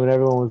passing game, and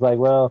everyone was like,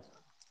 well,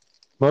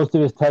 most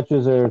of his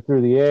touches are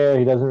through the air.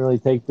 He doesn't really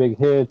take big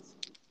hits.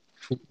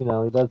 He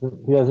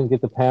doesn't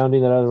get the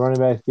pounding that other running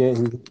backs get.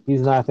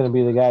 He's not going to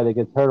be the guy that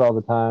gets hurt all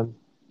the time.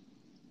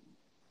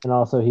 And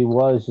also, he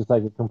was just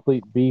like a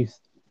complete beast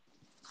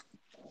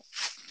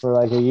for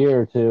like a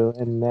year or two,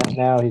 and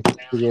now he's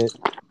to get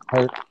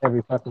hurt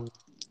every fucking.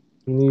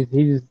 He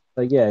just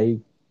like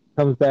he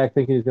comes back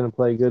thinking he's going to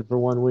play good for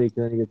 1 week,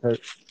 and then he gets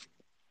hurt.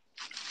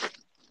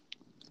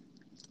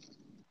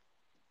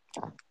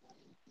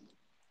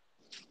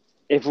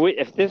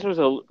 If this was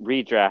a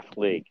redraft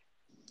league,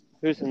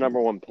 who's the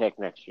number one pick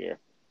next year?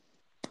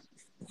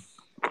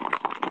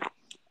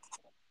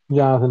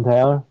 Jonathan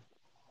Taylor.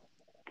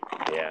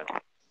 Yeah,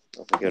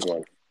 that's a good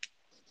one.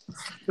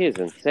 He is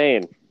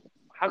insane.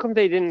 How come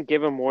they didn't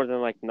give him more than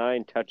like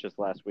 9 touches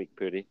last week,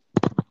 Poody?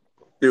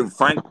 Dude,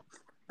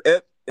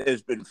 it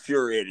has been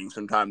infuriating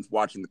sometimes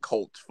watching the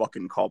Colts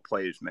fucking call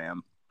plays,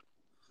 man.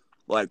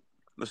 Like,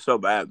 it's so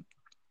bad.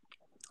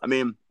 I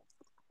mean,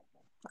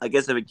 I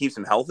guess if it keeps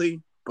him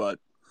healthy, but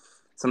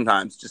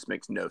sometimes it just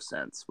makes no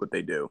sense what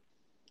they do.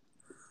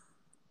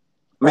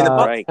 I mean,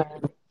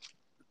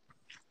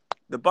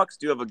 the Bucs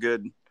do have a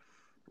good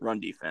run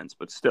defense,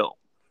 but still.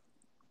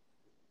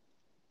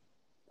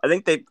 I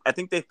think they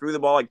threw the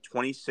ball like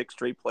 26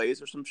 straight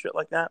plays or some shit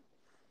like that.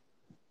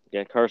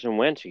 Yeah, Carson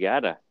Wentz, you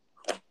gotta.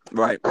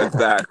 Right,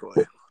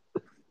 exactly.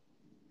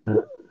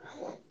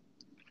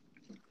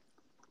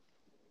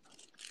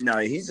 No,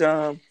 he's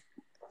had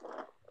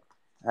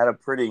a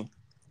pretty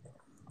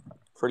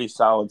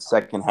solid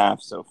second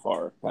half so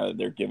far.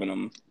 They're giving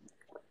him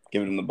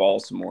the ball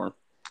some more.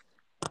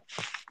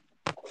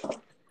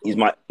 He's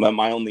my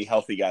only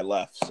healthy guy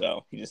left,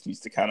 so he just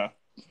needs to kind of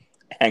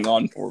hang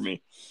on for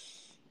me.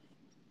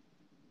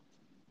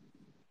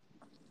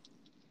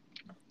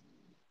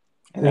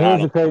 And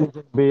here's the crazy thing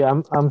to be,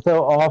 I'm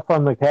so off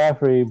on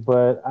McCaffrey,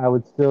 but I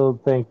would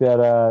still think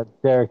that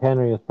Derrick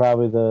Henry is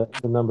probably the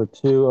number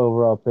 2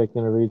 overall pick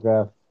in a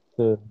redraft.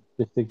 To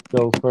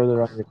go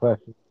further on your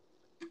question,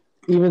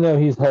 even though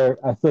he's hurt,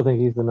 I still think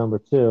he's the number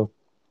 2.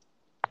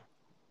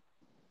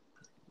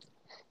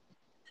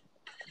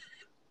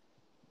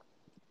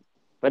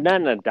 But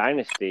not in a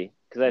dynasty,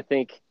 because I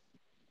think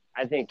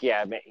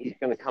yeah, man, he's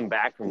going to come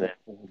back from that.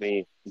 He'll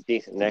be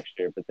decent next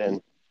year, but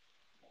then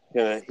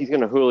he's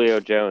gonna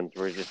Julio Jones,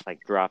 where he just like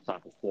drops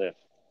off a cliff.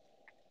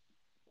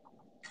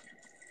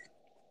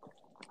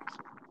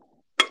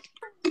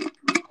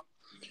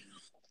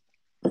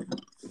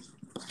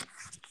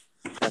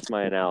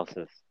 my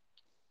analysis.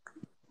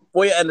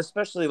 Well, yeah, and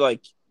especially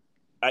like,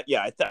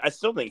 I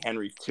still think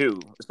Henry too,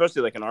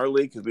 especially like in our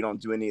league because we don't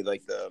do any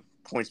like the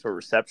points per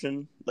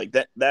reception, like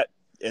that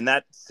in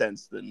that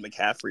sense, then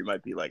McCaffrey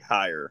might be like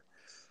higher,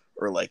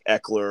 or like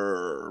Eckler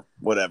or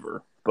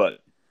whatever. But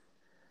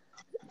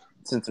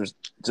since there's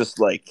just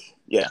like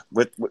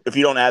with if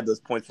you don't add those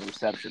points per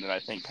reception, then I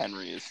think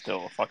Henry is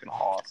still a fucking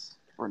hoss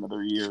for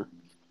another year.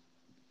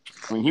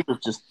 I mean,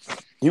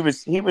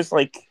 he was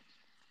like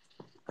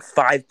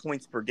 5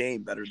 points per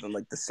game better than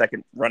like the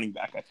second running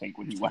back, I think,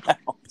 when he went out.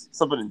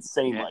 Something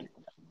insane like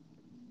that.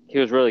 He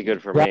was really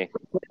good for me.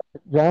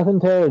 Jonathan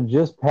Taylor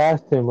just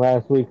passed him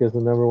last week as the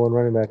number one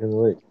running back in the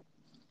league.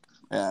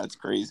 Yeah, it's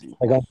crazy.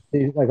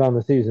 Like on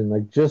the season,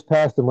 like just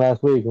passed him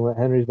last week, and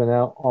Henry's been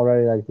out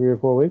already like 3 or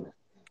 4 weeks.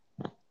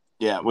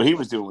 Yeah, what he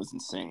was doing was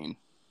insane.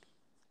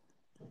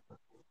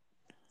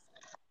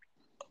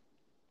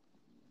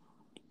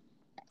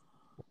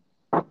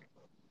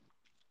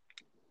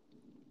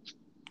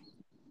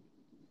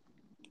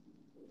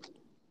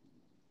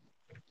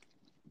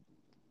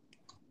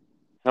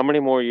 How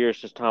many more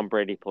years does Tom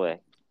Brady play?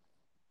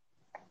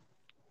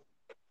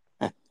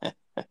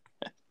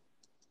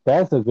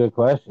 That's a good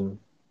question.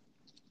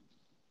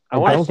 I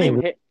want to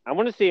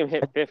see him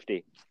hit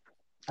 50.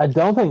 I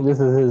don't think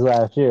this is his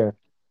last year.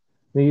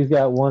 I think he's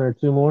got 1 or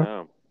 2 more.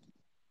 No.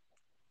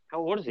 How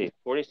old is he?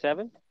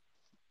 47?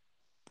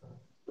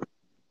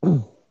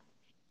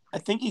 I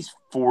think he's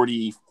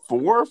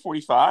 44,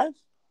 45.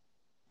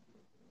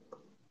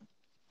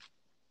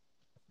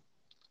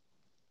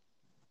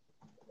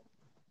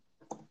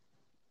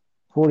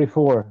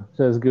 "44"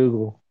 says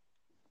Google.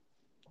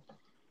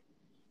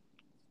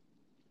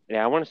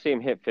 Yeah, I want to see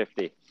him hit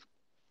 50. Do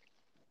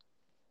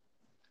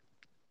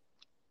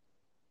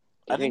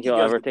you think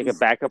he'll ever take a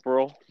backup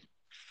role?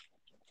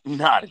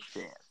 Not a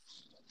chance.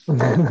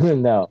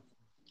 No.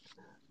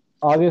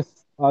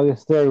 August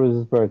 3rd was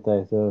his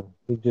birthday, so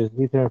he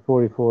turned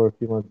 44 a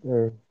few months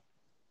or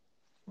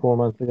 4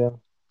 months ago.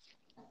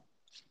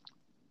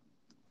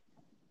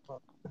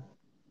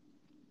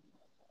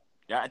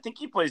 Yeah, I think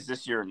he plays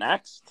this year or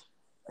next.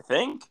 I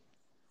think.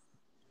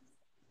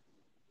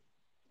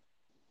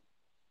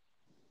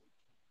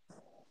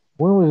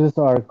 When was this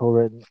article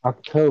written?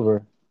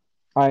 October.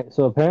 All right,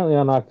 so apparently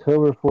on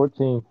October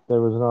 14th,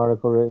 there was an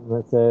article written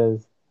that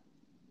says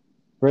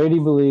Brady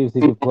believes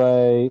he could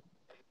play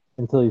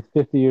until he's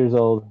 50 years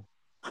old.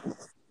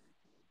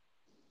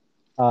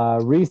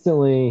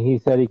 Recently, he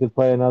said he could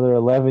play another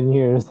 11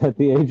 years at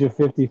the age of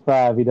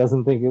 55. He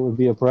doesn't think it would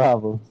be a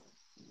problem.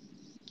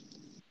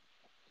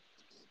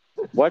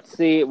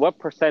 What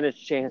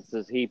percentage chance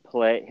does he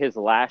play his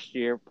last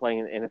year playing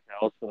in the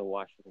NFL for the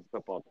Washington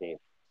football team?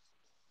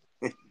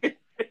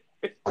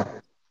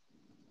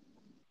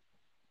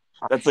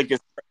 That's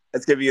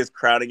gonna be his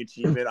crowning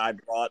achievement. I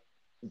brought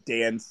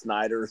Dan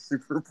Snyder a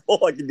Super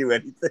Bowl. I can do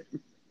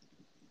anything.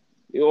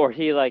 Or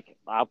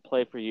I'll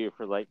play for you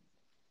for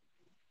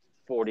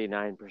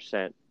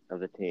 49% of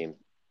the team.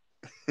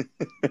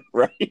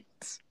 Right.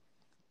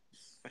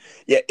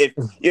 Yeah,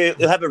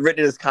 he'll have it written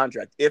in his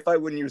contract. If I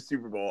win your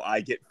Super Bowl,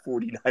 I get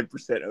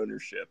 49%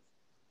 ownership.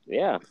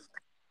 Yeah.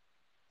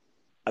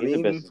 He's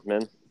a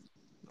businessman.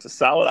 It's a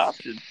solid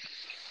option.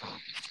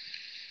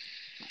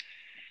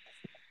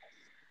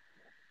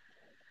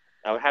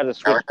 I would have to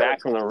switch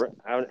back from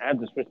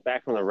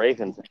the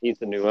Ravens if he's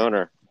the new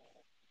owner.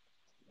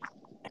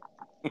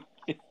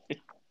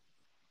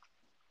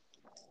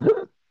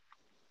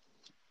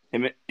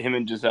 Him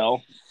and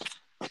Giselle.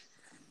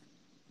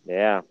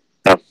 Yeah.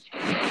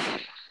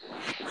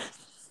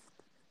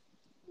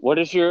 What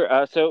is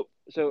your so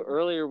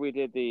earlier we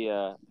did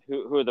the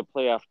who are the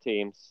playoff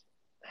teams?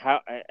 How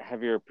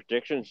have your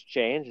predictions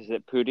changed? Is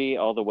it Poody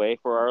all the way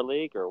for our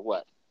league or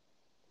what?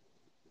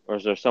 Or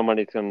is there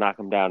somebody that's gonna knock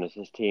him down? Is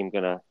his team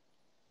gonna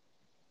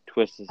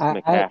twist his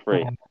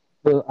McCaffrey?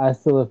 I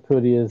still have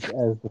Poody as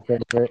the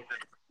favorite.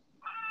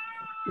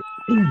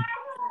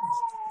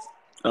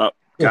 Oh,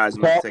 guys,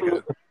 I'm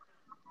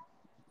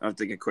gonna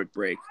take a quick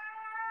break.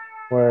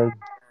 Where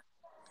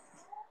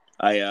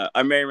I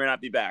may or may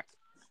not be back.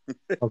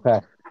 Okay.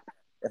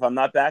 If I'm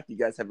not back, you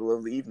guys have a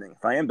lovely evening.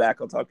 If I am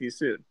back, I'll talk to you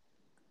soon.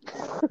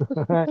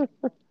 All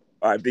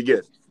right, be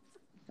good.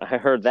 I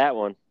heard that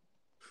one.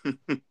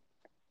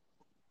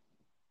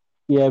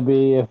 Yeah,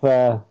 B. If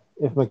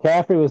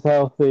McCaffrey was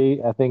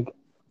healthy, I think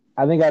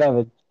I'd have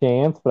a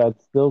chance, but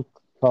I'd still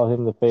call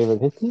him the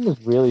favorite. His team is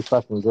really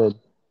fucking good.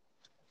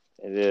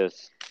 It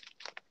is.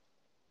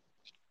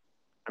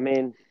 I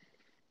mean,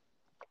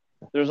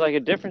 there's a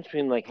difference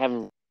between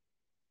having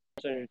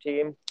on your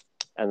team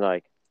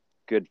and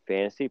good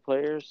fantasy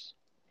players.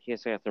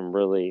 He's got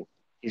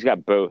he's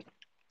got both.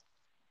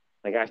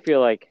 I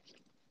feel like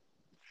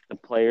the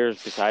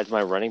players besides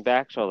my running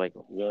backs are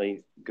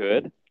really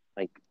good,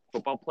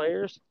 football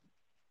players,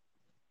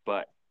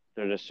 but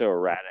they're just so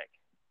erratic.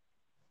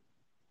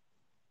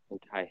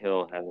 And Ty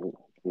Hill hasn't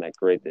been that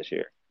great this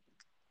year.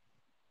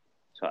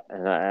 So,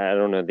 and I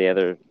don't know the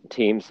other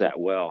teams that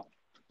well.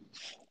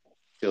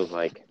 Feels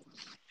like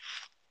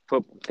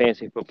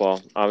fantasy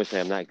football. Obviously,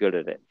 I'm not good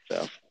at it,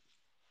 so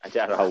I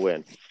doubt I'll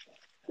win.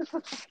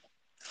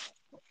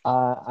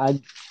 I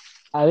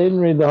didn't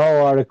read the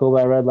whole article,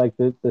 but I read like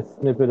the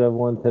snippet of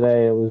one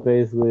today. It was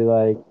basically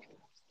like,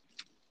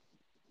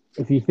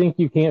 if you think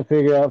you can't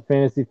figure out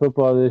fantasy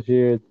football this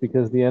year, it's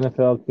because the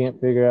NFL can't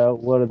figure out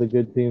what are the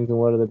good teams and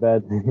what are the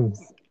bad teams.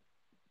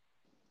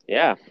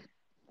 Yeah,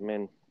 I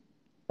mean,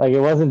 Like, it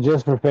wasn't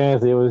just for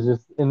fantasy; it was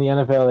just in the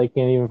NFL they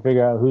can't even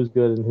figure out who's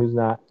good and who's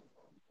not.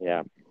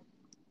 yeah,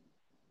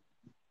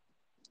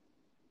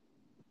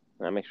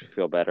 that makes me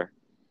feel better.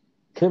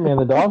 Shit, man,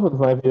 the Dolphins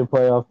might be a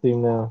playoff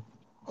team now.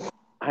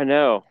 I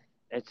know.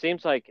 It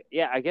seems like,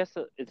 yeah. I guess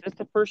is this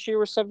the first year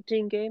with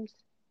 17 games?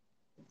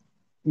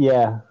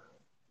 Yeah,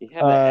 You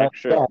have that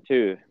extra yeah,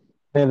 too,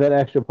 they have that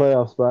extra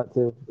playoff spot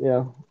too.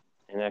 Yeah.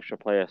 an extra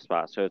playoff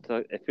spot, so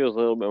it feels a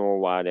little bit more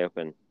wide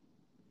open.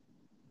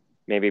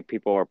 Maybe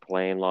people are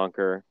playing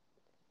longer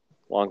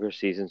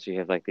seasons. So you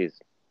have like these.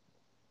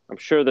 I'm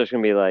sure there's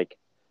gonna be like,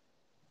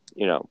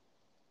 you know,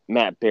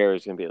 Matt Bear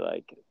is gonna be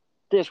like,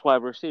 this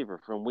wide receiver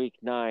from week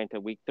 9 to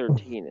week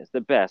 13 is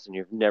the best, and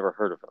you've never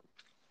heard of him.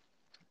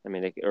 I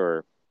mean,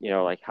 or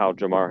like how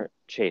Jamar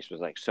Chase was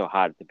like so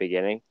hot at the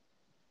beginning,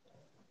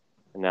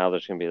 and now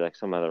there's gonna be like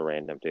some other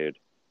random dude.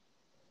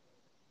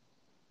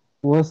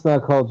 Well, let's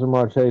not call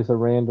Jamar Chase a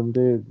random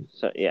dude.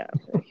 So yeah,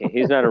 okay,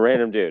 he's not a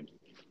random dude.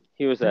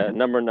 He was a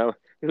number no.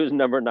 He was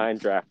number 9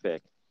 draft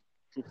pick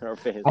in our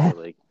fantasy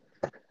league.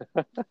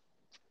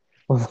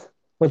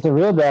 What's a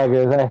real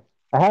dagger is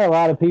I had a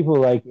lot of people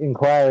like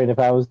inquiring if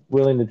I was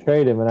willing to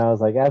trade him, and I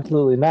was like,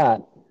 absolutely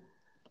not.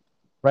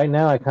 Right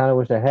now, I kind of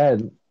wish I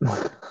had.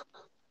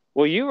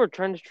 Well, you were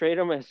trying to trade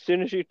him as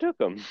soon as you took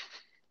him,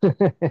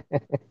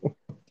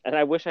 and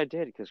I wish I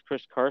did because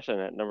Chris Carson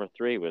at number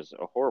 3 was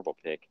a horrible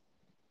pick.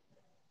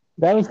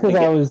 That was because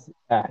I was,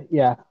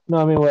 yeah. No,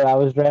 I mean, what I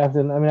was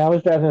drafting. I mean, I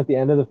was drafting at the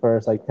end of the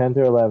first, like 10th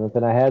or 11th,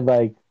 and I had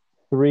like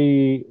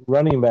 3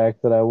 running backs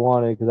that I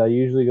wanted because I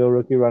usually go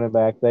rookie running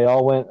back. They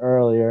all went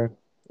earlier.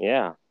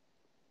 Yeah.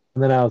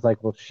 And then I was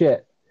like, well,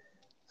 shit.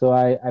 So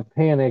I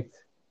panicked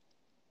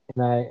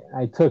and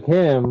I took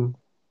him,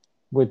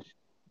 which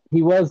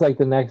he was like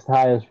the next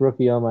highest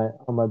rookie on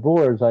my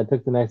board. So I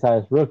took the next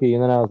highest rookie,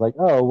 and then I was like,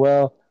 oh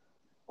well,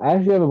 I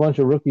actually have a bunch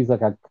of rookies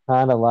like I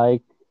kind of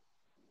like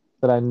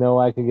that I know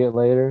I could get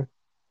later.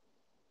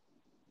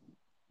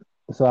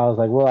 So I was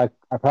like, well,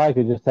 I probably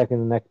could just take in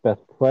the next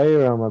best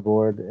player on my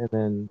board and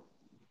then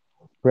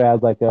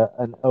grab like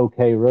an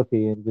okay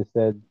rookie and just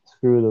said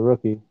screw the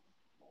rookie.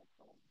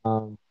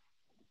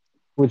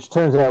 Which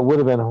turns out would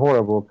have been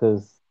horrible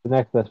because the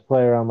next best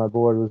player on my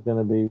board was going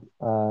to be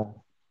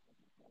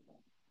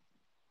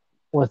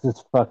what's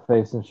this fuck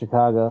face in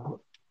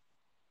Chicago?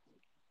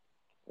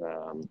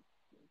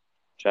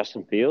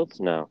 Justin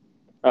Fields? No.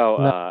 Oh,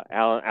 No,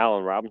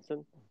 Allen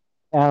Robinson.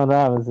 Allen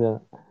Robinson.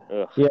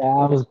 Ugh. Yeah,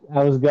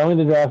 I was going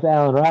to draft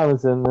Allen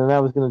Robinson, and I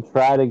was going to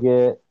try to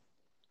get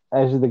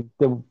actually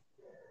the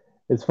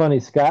it's funny.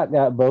 Scott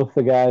got both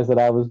the guys that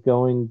I was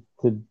going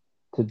to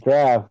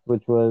draft,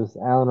 which was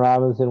Allen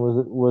Robinson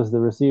was the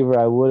receiver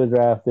I would have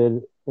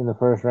drafted in the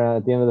first round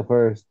at the end of the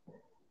first,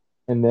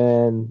 and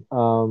then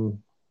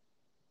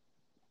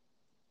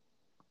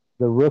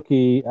the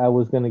rookie I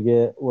was going to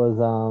get was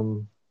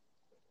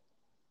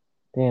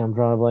damn, I'm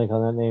drawing a blank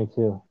on that name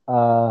too.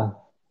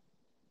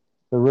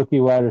 The rookie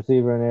wide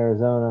receiver in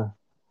Arizona.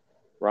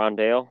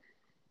 Rondale.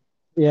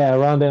 Yeah,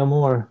 Rondale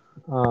Moore.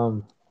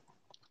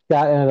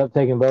 Scott ended up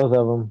taking both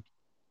of them.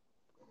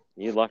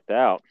 You lucked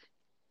out.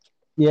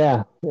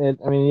 Yeah, it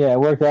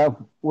worked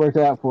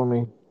out for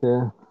me.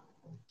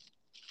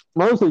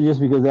 Mostly just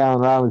because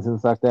Allen Robinson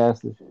sucked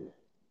ass this year.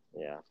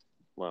 Yeah.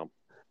 Well,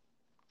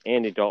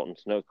 Andy Dalton,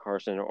 Snow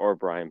Carson, or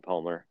Brian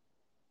Palmer.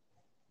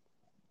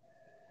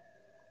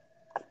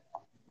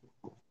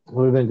 It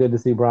would have been good to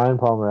see Brian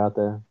Palmer out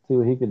there, see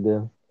what he could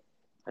do.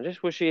 I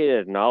just wish he had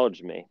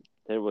acknowledged me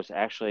that it was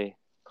actually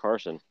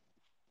Carson.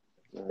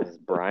 This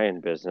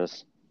Brian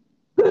business.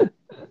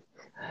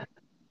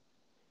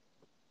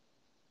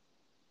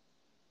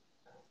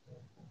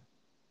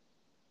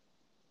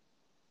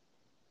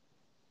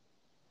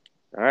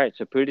 All right,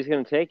 so Poody's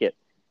going to take it.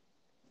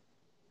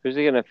 Who's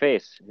he going to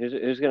face?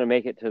 Who's going to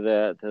make it to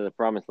the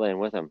promised land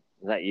with him?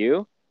 Is that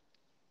you?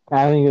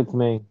 I think it's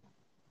me.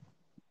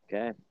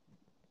 Okay.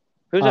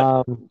 Who's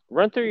up?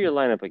 Run through your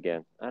lineup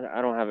again.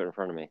 I don't have it in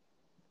front of me.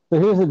 So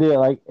here's the deal.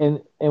 Like,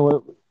 and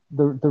what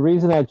the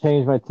reason I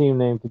changed my team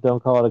name to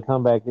Don't Call It a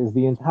Comeback is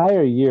the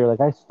entire year.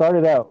 Like, I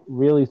started out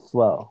really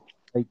slow.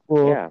 Like,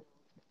 well, Yeah.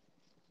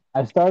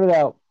 I started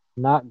out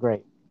not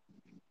great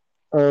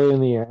early in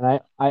the year, and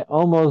I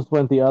almost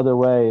went the other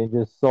way and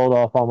just sold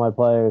off all my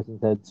players and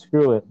said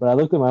screw it. But I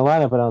looked at my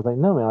lineup and I was like,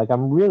 no man, like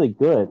I'm really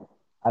good.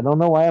 I don't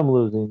know why I'm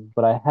losing,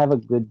 but I have a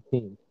good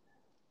team.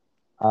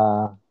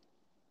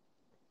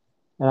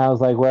 And I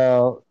was like,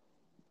 well,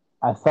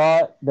 I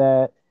thought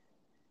that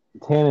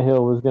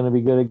Tannehill was going to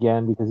be good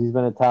again because he's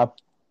been a top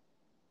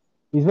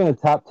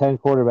 10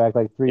 quarterback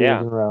like 3 years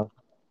in a row.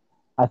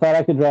 I thought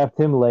I could draft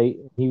him late.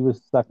 He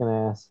was sucking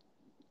ass.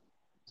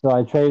 So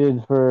I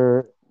traded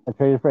for I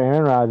traded for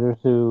Aaron Rodgers,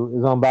 who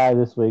is on bye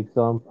this week,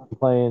 so I'm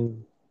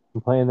playing.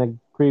 I'm playing the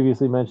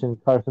previously mentioned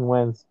Carson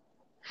Wentz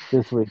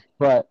this week.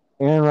 But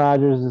Aaron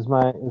Rodgers is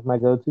my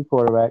go-to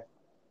quarterback.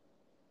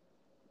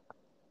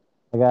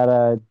 I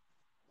got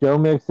Joe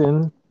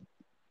Mixon,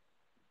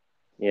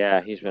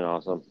 Yeah, he's been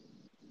awesome.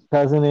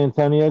 cousin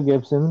Antonio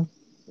Gibson.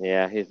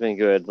 Yeah, he's been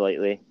good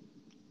lately.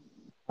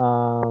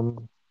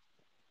 Um,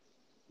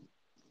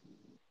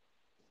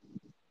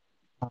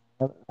 I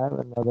have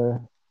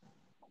another.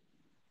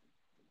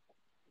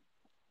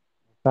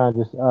 Trying to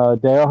just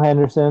Daryl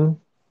Henderson,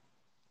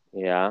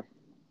 Yeah.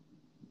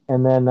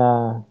 and then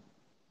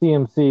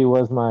CMC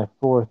was my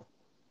fourth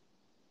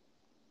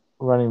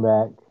running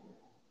back.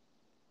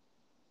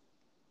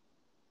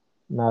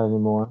 Not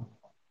anymore.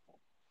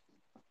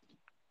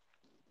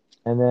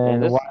 And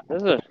And then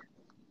this is a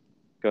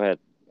go ahead.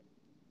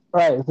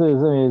 right,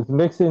 so it's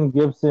Mixon,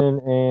 Gibson,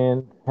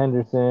 and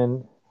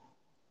Henderson.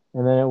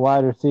 And then at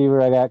wide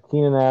receiver, I got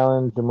Keenan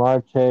Allen,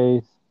 Jamar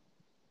Chase,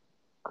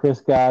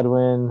 Chris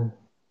Godwin.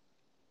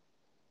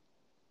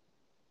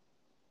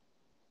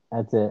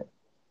 That's it.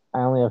 I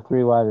only have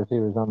three wide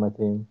receivers on my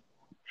team.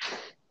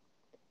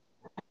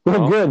 They're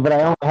Well, good, but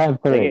I only have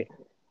they three.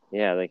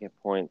 they get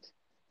points.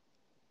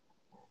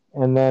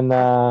 And then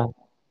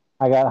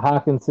I got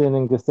Hawkinson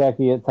and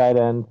Gasecki at tight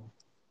end.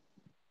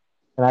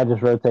 And I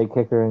just rotate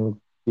kicker and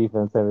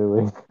defense every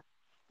week.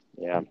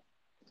 Yeah.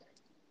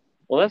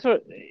 Well, that's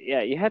what.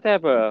 Yeah, you have to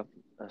have a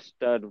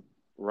stud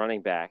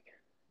running back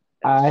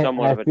and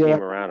somewhat I of a feel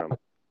team around him.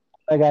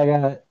 like I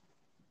got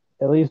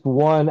at least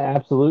one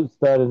absolute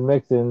stud in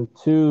Mixon,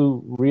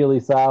 two really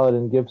solid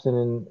in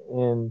Gibson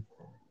and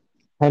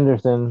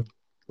Henderson.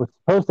 Was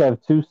supposed to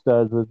have two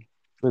studs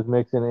with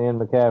Mixon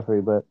and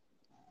McCaffrey, but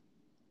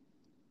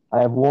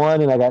I have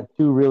one and I got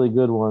two really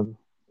good ones.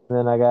 And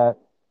then I got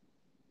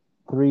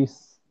three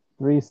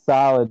three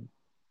solid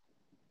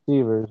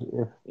receivers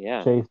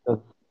Yeah.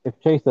 If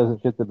Chase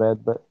doesn't shit the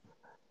bed, but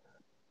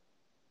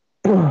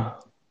as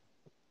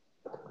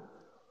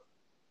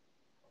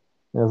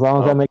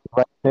long as I Well, make the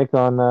right pick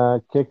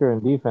on kicker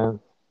and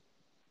defense.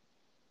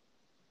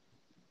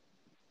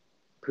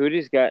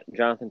 Poody's got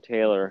Jonathan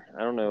Taylor.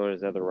 I don't know what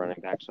his other running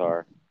backs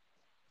are.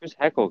 Who's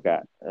Heckle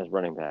got as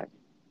running back?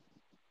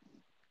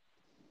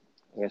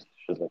 I guess I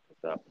should look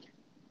this up.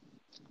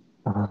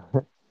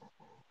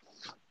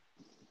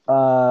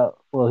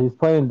 Well, he's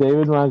playing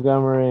David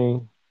Montgomery,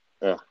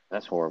 Ugh,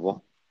 that's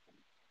horrible.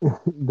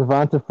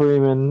 Devonta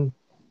Freeman,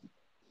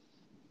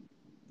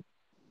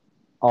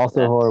 also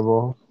That's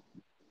horrible.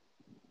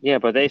 yeah,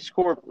 but they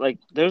score like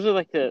those are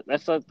like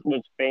that's like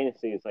what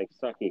fantasy is like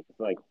sucky. It's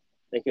like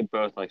they could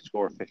both like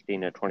score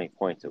 15 or 20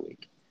 points a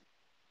week.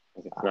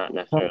 Like it's not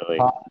necessarily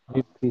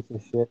You piece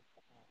of shit.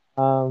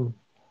 Um,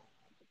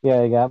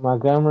 yeah, you got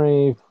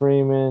Montgomery,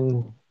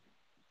 Freeman,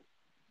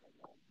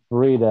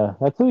 Breida.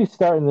 That's who he's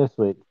starting this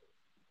week.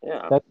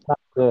 yeah. That's not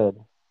good.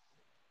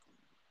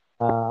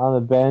 On the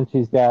bench,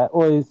 he's got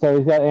he's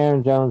got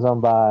Aaron Jones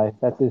on bye.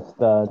 That's his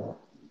stud.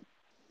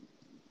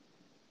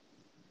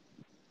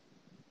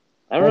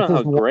 I don't know That's how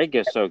his one. Greg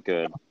is so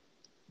good.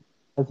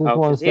 That's his Oh,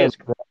 one because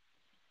stud.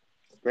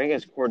 Greg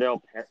has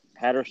Cordell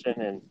Patterson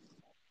and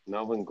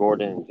Melvin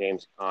Gordon and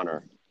James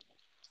Conner,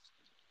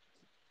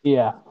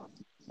 Yeah,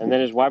 and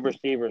then his wide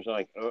receivers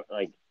are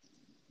like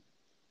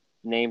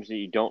names that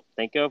you don't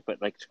think of,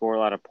 but like score a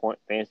lot of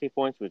fantasy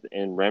points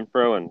in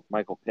Renfro and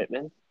Michael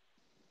Pittman,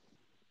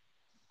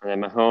 and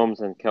then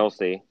Mahomes and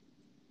Kelsey.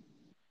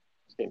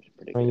 Seems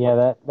pretty I mean, good. yeah,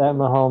 that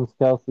Mahomes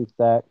Kelsey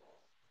stack.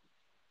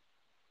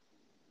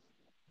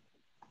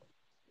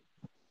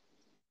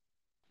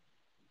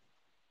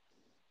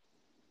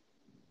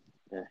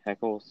 And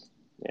Heckles,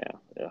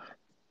 yeah, ugh.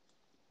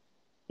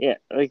 Yeah.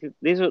 Like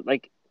these are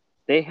like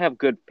they have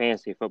good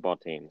fantasy football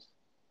teams.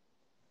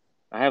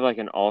 I have like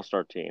an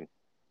all-star team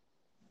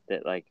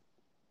that like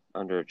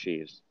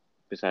underachieves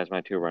besides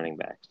my two running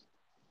backs.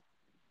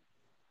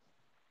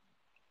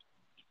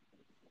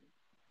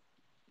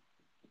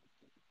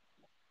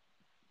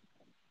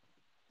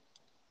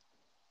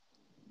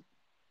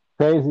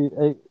 Crazy.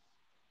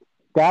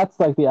 Scott's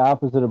like the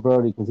opposite of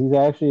Brody because he's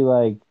actually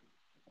like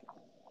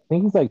I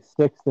think he's like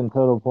sixth in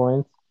total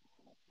points,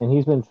 and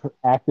he's been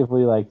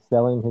actively like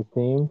selling his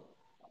team.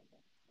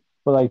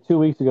 But like 2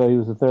 weeks ago, he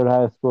was the third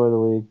highest score of the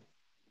week.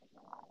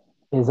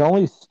 His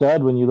only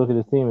stud when you look at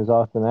his team is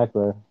Austin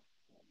Eckler,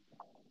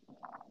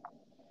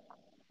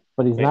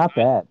 but he's Wait, not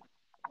that.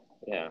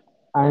 yeah,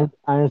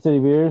 Iron City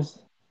Beers.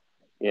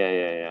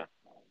 yeah.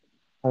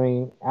 I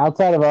mean,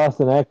 outside of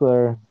Austin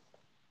Eckler,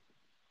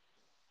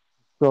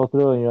 scroll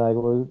through and you're like,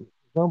 well,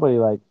 nobody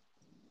like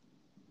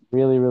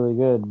really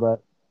good,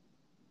 but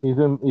he's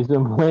been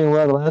playing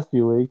well the last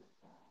few weeks.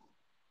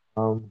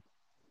 Um,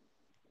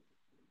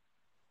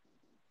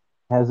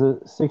 has a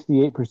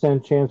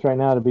 68% chance right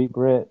now to beat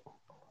Britt,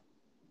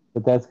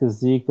 but that's because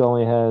Zeke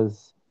only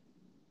has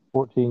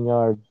 14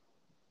 yards.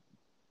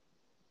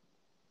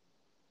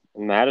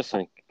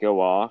 Madison could go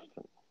off.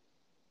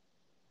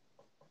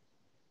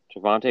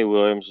 Javante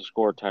Williams will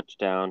score a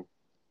touchdown.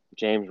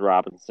 James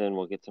Robinson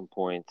will get some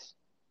points.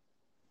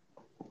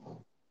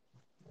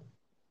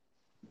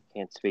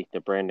 Can't speak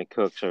to Brandon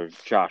Cooks or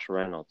Josh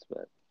Reynolds,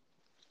 but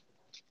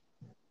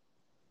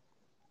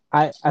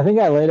I think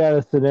I laid out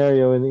a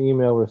scenario in the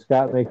email where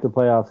Scott makes the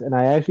playoffs, and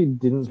I actually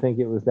didn't think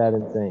it was that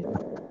insane.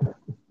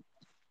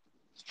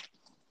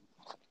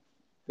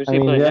 who's he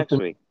play next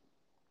week?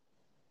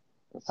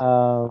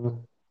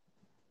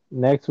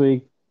 Next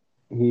week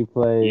he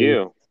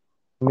plays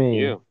me.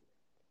 You.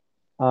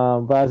 But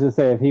I was gonna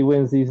say if he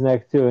wins these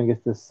next two and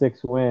gets to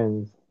 6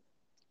 wins,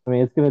 I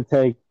mean it's gonna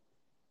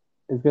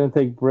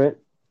take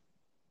Britt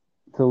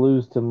to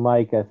lose to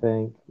Mike, I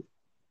think.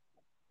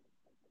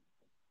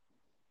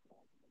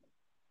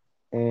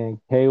 And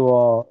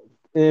K-Wall,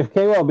 if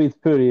K-Wall beats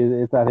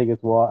Poody, I think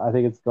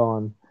it's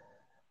gone.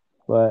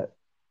 But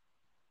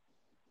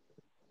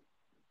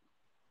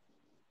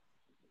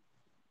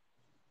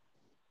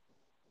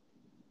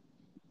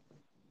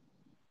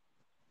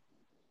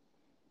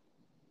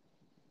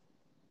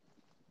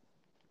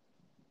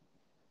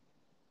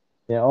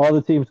yeah, all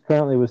the teams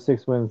currently with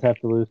 6 wins have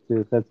to lose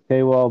to. So that's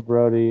K-Wall,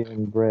 Brody,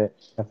 and Britt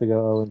have to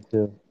go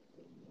 0-2.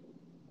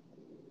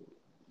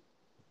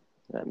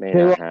 That may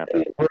not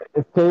happen.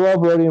 If K-Wall,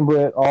 Brody, and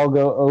Britt all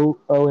go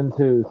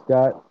 0-2,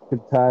 Scott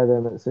could tie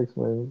them at 6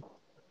 wins.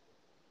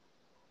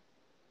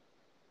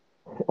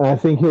 And I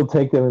think he'll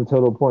take them in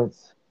total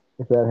points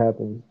if that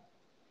happens.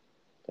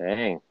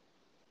 Dang.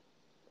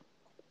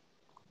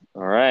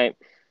 All right.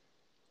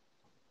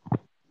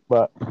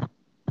 But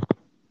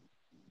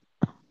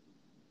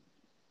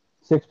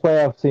 6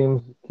 playoff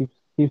teams keeps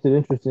it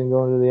interesting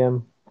going to the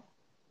end.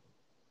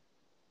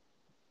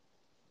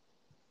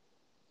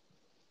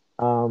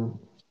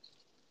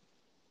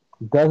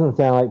 Doesn't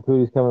sound like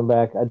Poody's coming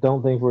back. I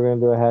don't think we're going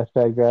to do a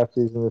hashtag draft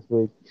season this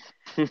week.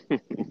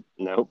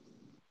 Nope.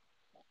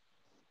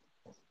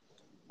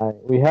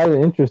 We had an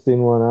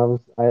interesting one.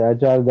 I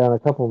jotted down a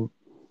couple.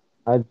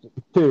 I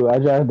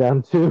jotted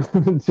down two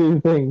two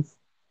things.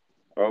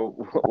 Oh,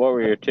 what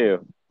were your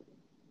two?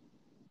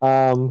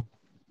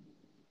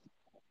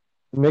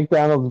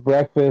 McDonald's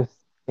breakfast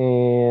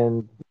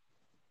and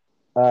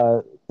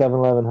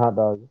 7-Eleven hot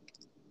dogs.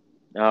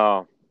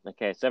 Oh,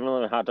 okay.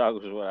 7-Eleven hot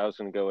dog was what I was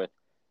going to go with,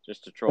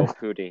 just to troll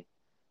Poody.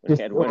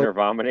 He had winter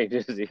vomiting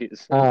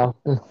disease. Oh,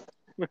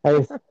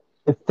 it's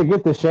to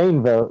get the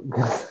Shane vote.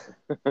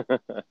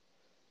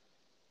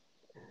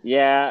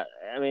 Yeah,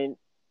 I mean,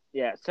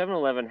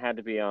 7-Eleven had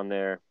to be on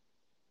there.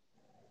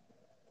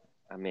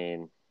 I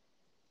mean,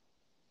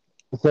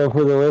 so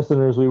for the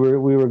listeners, we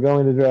were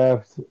going to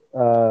draft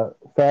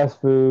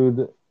fast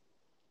food.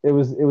 It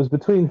was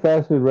between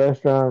fast food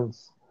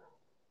restaurants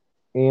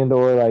and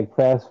or like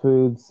fast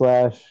food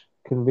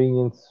 /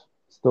 convenience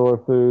store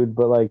food,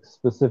 but like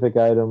specific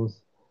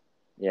items.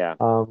 yeah.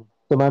 So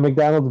my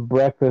McDonald's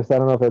breakfast, I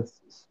don't know if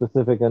that's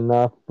specific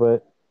enough,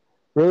 but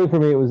really for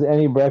me it was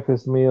any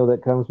breakfast meal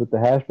that comes with the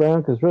hash brown,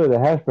 because really the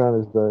hash brown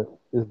is the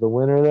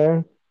winner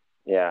there.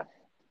 Yeah.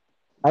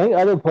 I think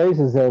other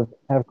places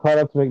have caught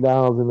up to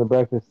McDonald's in the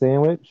breakfast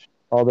sandwich,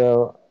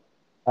 although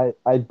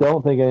I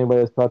don't think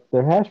anybody has caught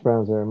their hash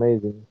browns are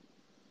amazing.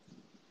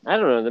 I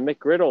don't know. The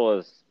McGriddle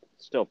is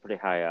still pretty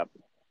high up.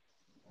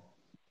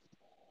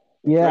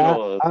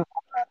 Yeah,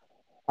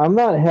 I'm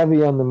not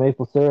heavy on the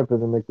maple syrup in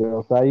the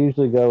McGriddle, so I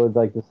usually go with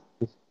like this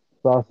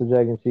sausage,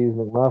 egg, and cheese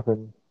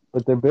McMuffin.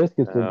 But their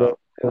biscuits are dope.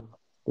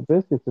 The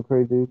biscuits are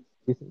pretty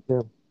decent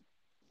too.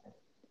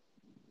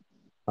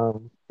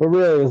 But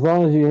really, as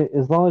long as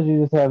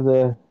you just have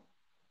the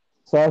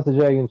sausage,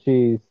 egg, and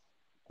cheese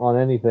on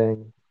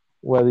anything,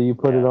 whether you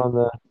put it on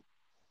the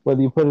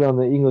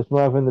English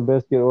muffin, the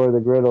biscuit, or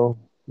the griddle,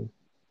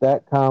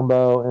 that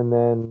combo, and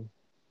then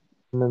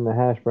the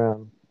hash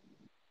brown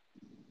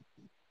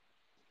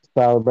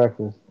style of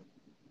breakfast.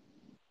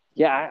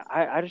 Yeah,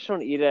 I just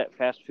don't eat at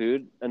fast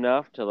food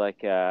enough to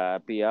like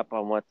be up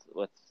on what's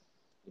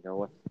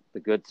the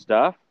good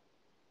stuff.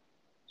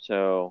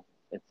 So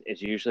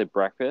it's usually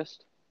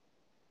breakfast,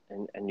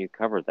 and you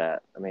cover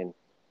that. I mean,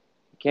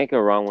 you can't go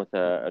wrong with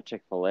a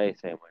Chick-fil-A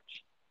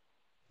sandwich.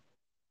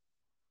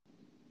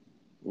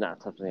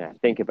 Not something I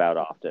think about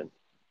often.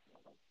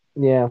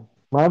 Yeah,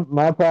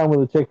 my problem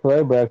with the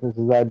Chick-fil-A breakfast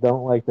is I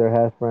don't like their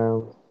hash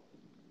browns.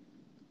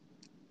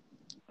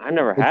 I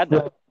never had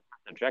them.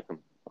 I check them.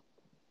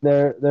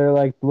 They're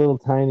like little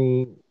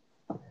tiny.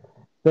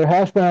 Their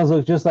hash browns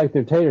look just like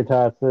their tater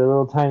tots. They're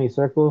little tiny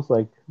circles,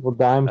 like little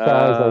dime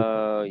size.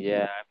 Oh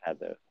yeah, I've had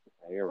those.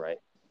 Yeah, you're right.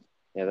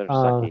 Yeah, they're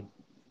sucky.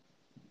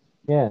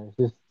 Yeah,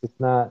 it's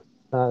not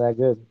that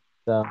good.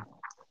 So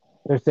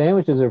their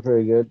sandwiches are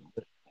pretty good.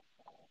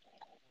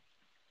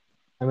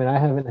 I mean, I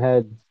haven't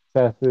had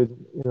fast food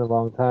in a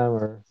long time,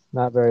 or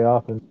not very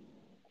often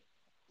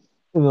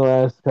in the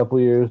last couple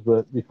years.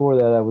 But before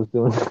that, I was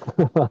doing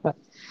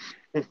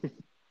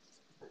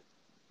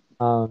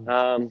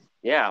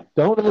Yeah.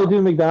 Don't really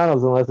do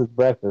McDonald's unless it's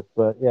breakfast.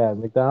 But yeah,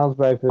 McDonald's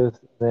breakfast,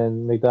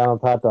 then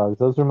McDonald's hot dogs.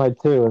 Those were my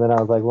two. And then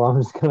I was like, well,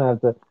 I'm just gonna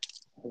have to.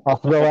 I'll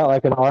throw out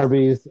like an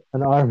Arby's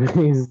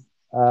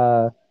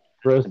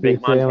roast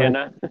beef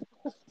Montana.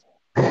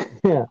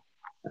 Yeah.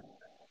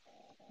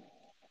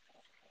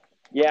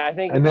 Yeah, I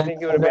think it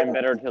would have been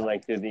better to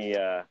like do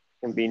the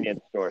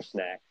convenience store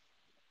snack.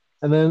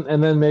 and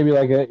then maybe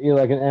like an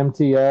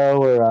MTO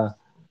or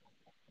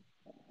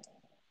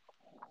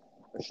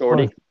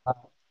Shorty.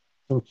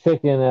 some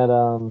chicken at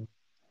some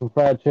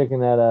fried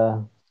chicken at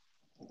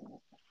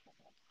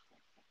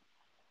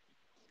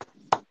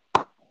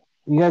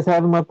you guys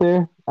have them up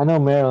there? I know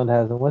Maryland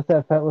has them. What's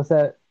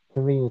that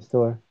convenience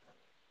store?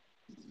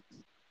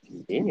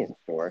 Convenience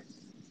store.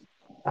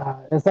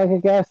 It's like a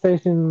gas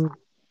station,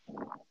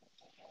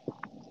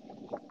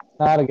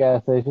 not a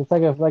gas station. It's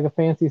like a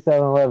fancy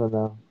 7-Eleven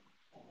though.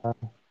 I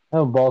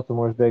know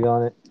Baltimore's big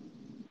on it.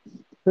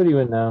 Who do you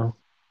even know?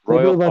 They do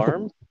Royal a bunch of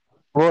Farms.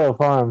 Royal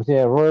Farms.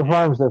 Yeah, Royal Yeah.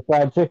 Farms. Their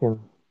fried chicken.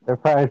 Their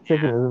fried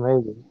chicken is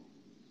amazing.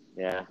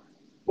 Yeah.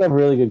 They have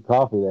really good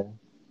coffee there.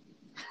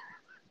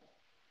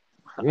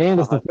 And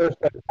it's the first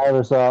time I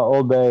ever saw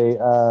Old Bay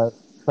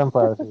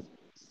sunflower seeds.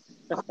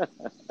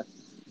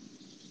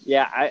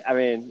 Yeah, I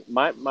mean,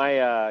 my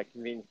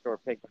convenience store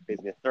pick would be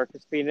the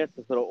circus peanuts,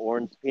 those little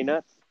orange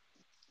peanuts.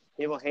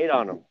 People hate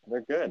on them.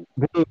 They're good.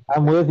 Dude,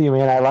 I'm with you,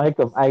 man. I like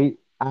them.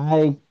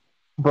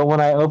 But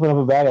when I open up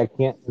a bag, I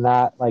can't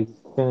not like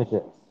finish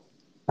it.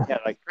 Yeah,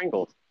 like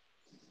Pringles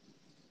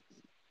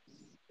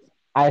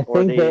I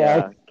or think they the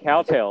actually,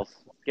 cowtails.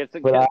 Get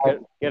some, but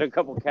get a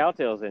couple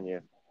cowtails in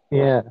you.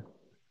 yeah,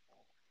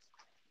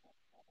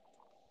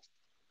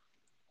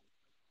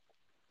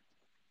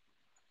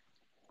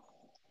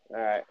 All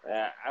right.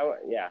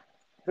 Yeah.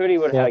 Poody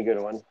would have yeah, had a good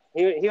one.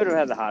 He would have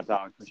had the hot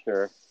dog for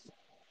sure.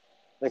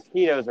 The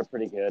ketos are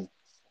pretty good.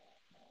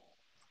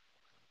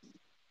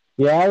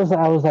 yeah. I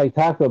was like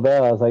Taco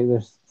Bell. I was like,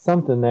 there's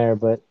something there,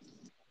 but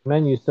the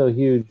menu's so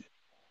huge.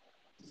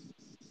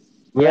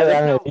 Yeah, Really, they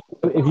I don't know.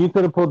 sell. If you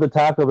could have pulled the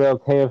Taco Bell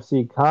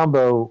KFC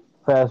combo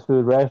fast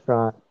food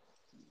restaurant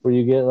where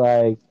you get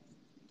like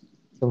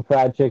some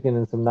fried chicken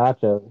and some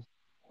nachos.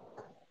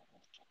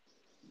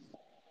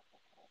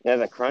 Yeah,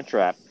 the crunch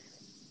wrap.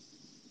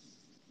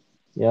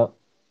 Yep,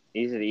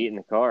 Easy to eat in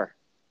the car.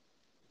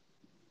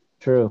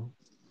 true.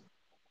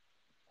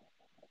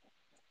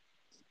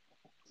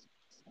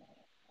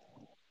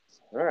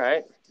 All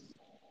right.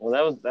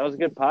 Well, that was a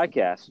good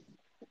podcast.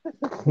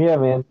 Yeah,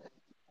 man.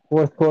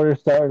 Fourth quarter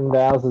starting.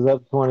 Dallas is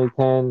up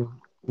 2010.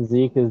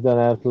 Zeke has done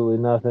absolutely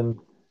nothing.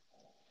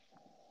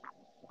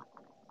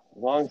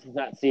 As long as it's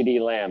not CD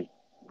Lamb,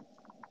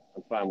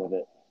 I'm fine with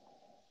it.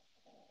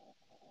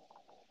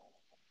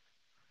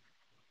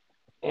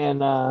 And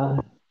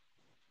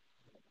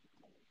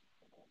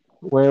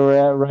where we're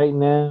at right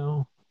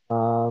now,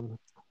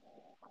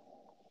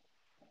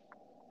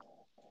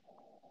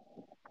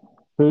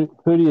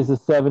 Poody is a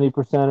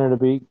 70%er to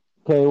beat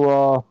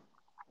K-Wall.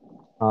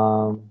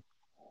 Um,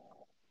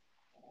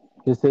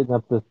 just hitting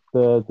up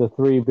the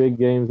three big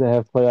games that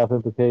have playoff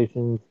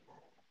implications.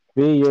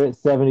 B, you're at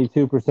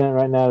 72%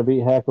 right now to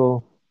beat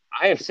Heckle.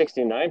 I have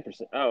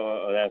 69%.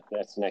 Oh,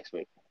 that's next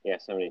week. Yeah,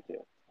 72.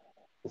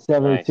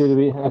 72 to Nice.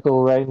 beat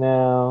Heckle right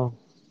now.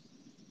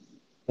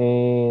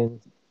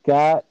 And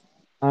Scott,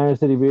 Iron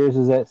City Beers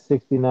is at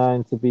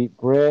 69 to beat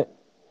Britt.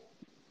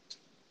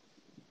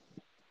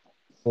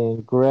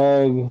 And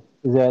Greg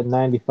is at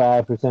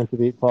 95% to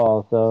beat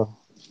Paul.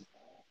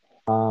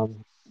 So,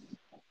 um,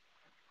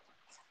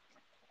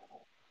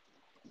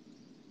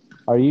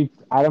 I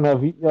don't know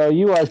if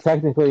you are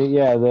technically,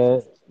 yeah,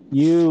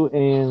 you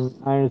and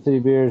Iron City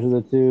Beers are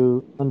the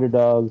two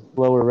underdogs,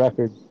 lower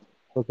records,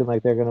 looking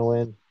like they're going to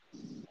win.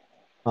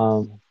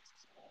 Um,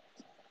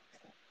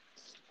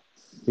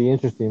 be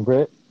interesting.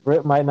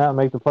 Britt might not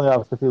make the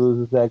playoffs if he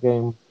loses that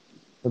game.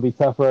 It'll be a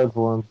tough road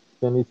for him.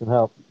 Gonna need some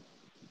help.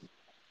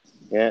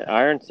 Yeah,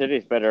 Iron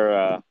City's better.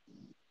 I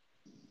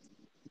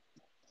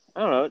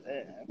don't know.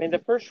 I mean, the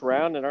first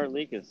round in our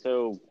league is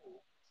so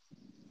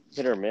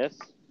hit or miss,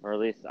 or at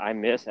least I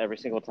miss every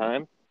single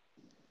time.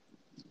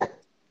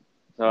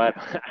 So I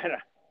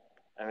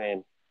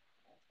mean,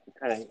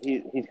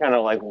 he's kind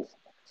of like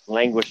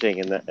languishing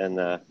in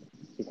the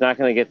he's not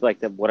going to get like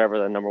the whatever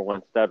the number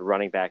one stud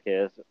running back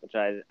is, which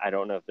I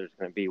don't know if there's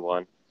going to be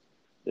one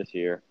this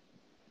year.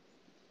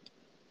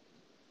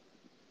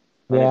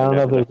 I don't Yeah, even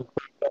know if there's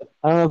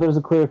I don't know if there's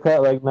a clear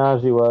cut like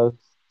Najee was.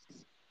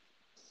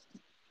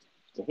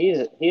 he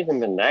hasn't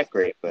been that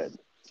great, but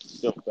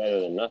still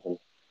better than nothing.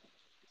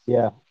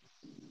 Yeah,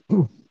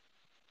 it'd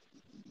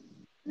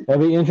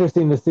be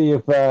interesting to see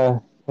if I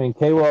mean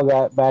K-Wall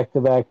got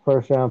back-to-back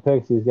first-round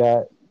picks. He's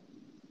got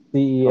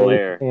CEH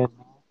Hilaire. and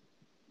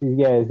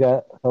he's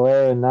got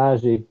Hilaire and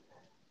Najee.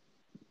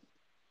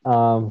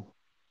 Um,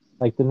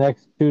 like the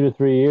next 2 to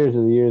 3 years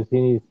of the years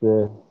he needs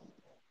to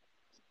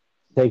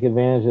take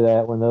advantage of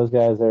that when those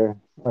guys are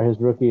his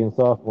rookie and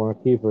sophomore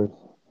keepers.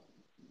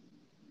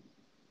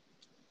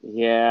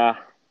 Yeah,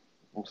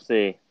 we'll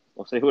see.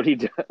 We'll see what he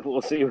does.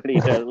 We'll see what he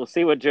does. We'll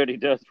see what Jody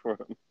does for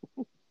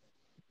him.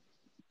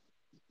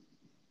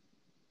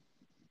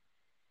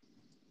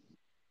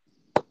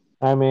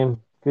 I mean,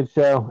 good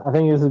show. I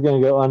think this is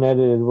going to go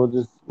unedited.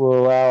 We'll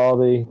allow all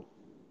the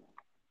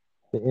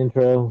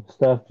intro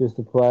stuff just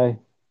to play.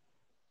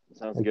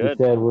 Sounds Like you good.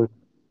 said, we're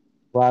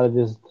a lot of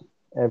just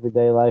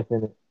everyday life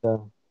in it.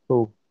 So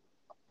cool.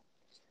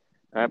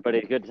 All right,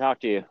 buddy. Good to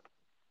talk to you.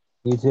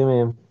 You too,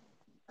 man.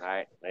 All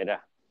right, later.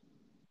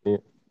 Yeah.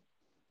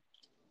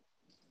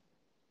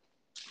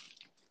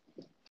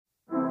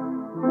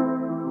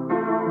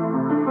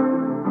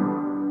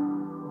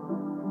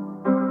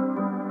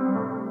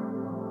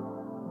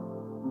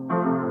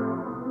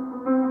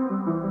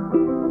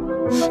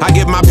 I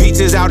get my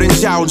peaches out in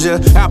Georgia,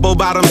 apple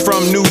bottom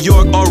from New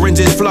York,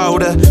 oranges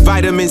Florida.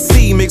 Vitamin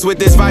C mixed with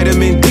this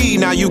vitamin D.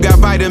 Now you got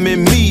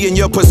vitamin me and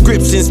your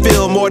prescriptions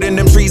fill more than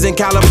them trees in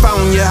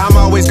California. I'm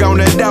always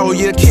gonna know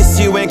you, kiss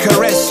you and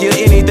caress you,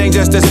 anything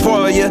just to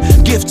spoil you,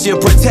 gift you,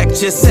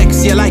 protect you,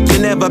 sex you like you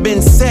never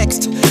been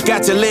sexed.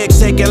 Got your legs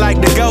shaking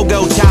like the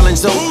Go-Go Challenge.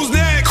 So who's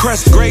next?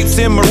 Crushed grapes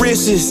and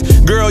Mauritius.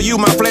 Girl, you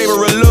my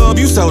flavor of love,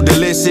 you so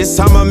delicious.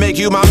 I'ma make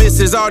you my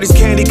missus. All these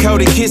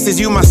candy-coated kisses,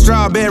 you my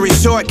strawberry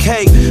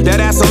shortcake.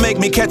 That ass'll make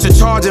me catch a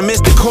charge and miss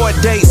the court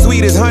date.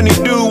 Sweet as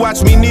honeydew,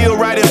 watch me kneel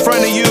right in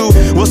front of you.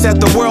 We'll set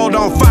the world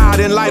on fire,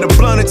 then light a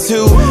blunt or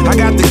two. I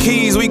got the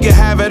keys, we can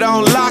have it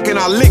on lock, and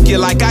I'll lick you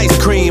like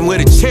ice cream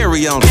with a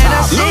cherry on top. And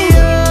I see you,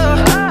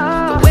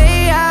 the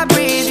way I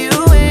breathe you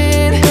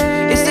in,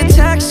 it's the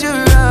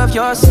texture of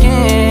your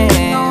skin.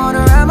 I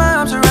wanna wrap my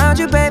arms around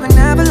you, baby,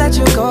 never let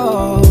you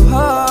go.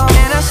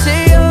 And I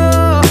see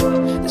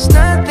you, there's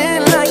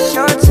nothing like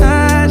your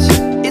touch.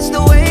 It's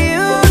the way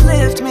you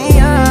lift me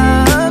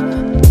up,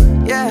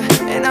 yeah.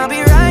 And I'll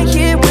be right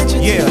here with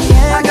you.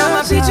 Yeah. I got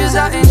my peaches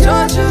out in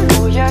Georgia.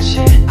 Oh yeah,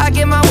 shit. I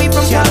get my weed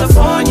from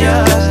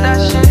California. That's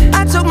that shit.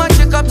 I took my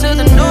chick up to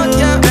the north,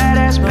 yeah.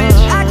 Badass bitch.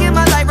 I get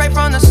my light right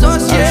from the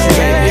source,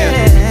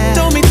 yeah.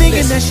 Don't be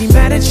thinking that she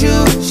mad at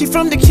you. She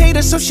from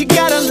Decatur, so she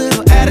got a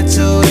little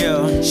attitude.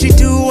 Yeah. She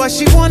do what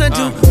she wanna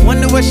do.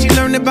 Wonder what she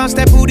learned to bounce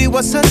that booty.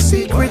 What's her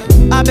secret?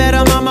 I bet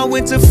her mama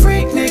went to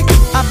Freaknik.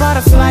 I bought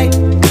a flight.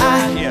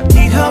 I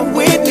need her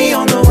with me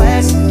on the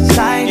west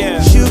side.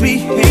 She'll be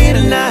here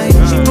tonight.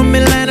 She from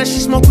Atlanta, she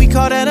smoke, we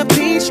call that a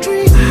peach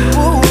tree.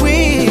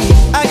 Ooh-wee.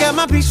 I got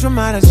my peach from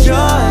out of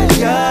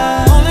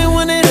Georgia. Only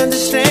one that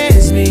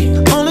understands me.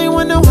 Only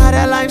one know how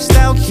that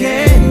lifestyle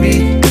can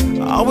be.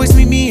 Always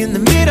meet me in the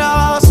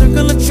middle,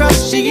 circle of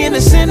trust, she in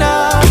the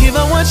center. Give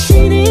her what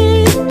she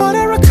need, bought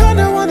her a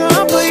condo on the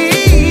Upper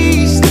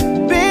East.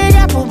 Big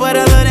apple, but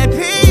I love that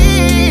peach.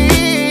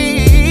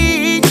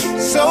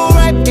 So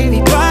ripe, baby,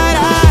 bright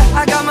eye.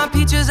 I got my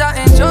peaches out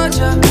in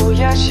Georgia. Oh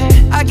yeah, shit.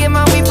 I get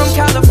my weed from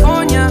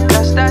California.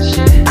 That's that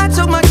shit. I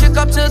took my chick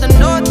up to the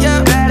north,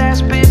 yeah.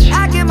 Badass bitch.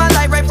 I get my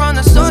light right from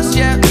the source,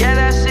 yeah. Yeah,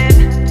 that's it.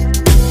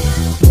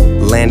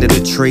 Land of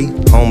the tree,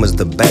 home is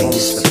the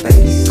base.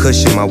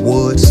 Cushion my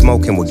wood,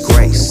 smoking with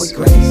grace.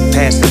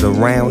 Pass it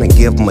around and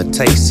give them a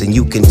taste, and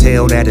you can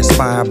tell that it's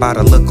fire by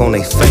the look on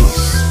their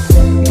face.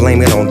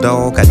 Blame it on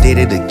dog, I did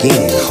it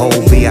again. Whole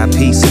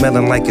VIP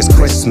smelling like it's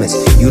Christmas.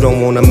 You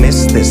don't wanna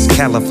miss this.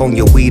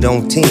 California weed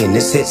on 10,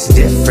 this hit's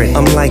different.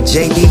 I'm like,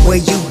 JB, where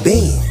you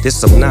been? This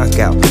some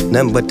knockout,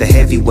 nothing but the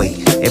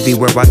heavyweight.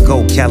 Everywhere I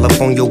go,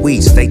 California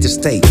weed, state to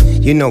state.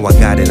 You know I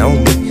got it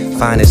on me.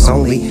 Finest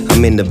only,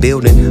 I'm in the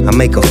building. I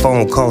make a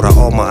phone call to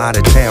all my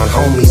out-of-town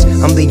homies.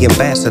 I'm the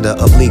ambassador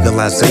of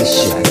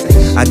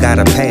legalization. I got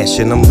a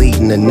passion, I'm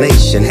leading the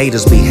nation.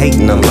 Haters be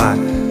hating a lot,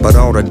 but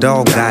all the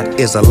dog got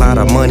is a lot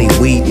of money,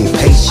 weed, and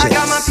patience. I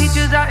got my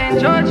peaches out in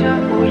Georgia.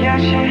 Oh yeah,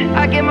 shit.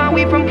 I get my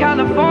weed from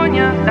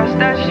California. That's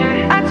that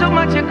shit. I took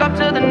my chick up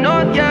to the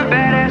north, yeah.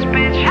 Badass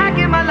bitch. I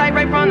get my light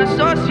right from the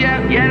source,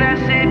 yeah. Yeah,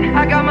 that's it.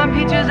 I got my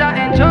peaches out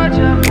in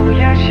Georgia. Oh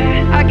yeah,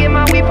 shit. I get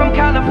my weed from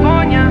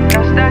California.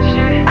 That's that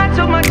shit. I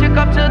took my chick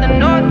up to the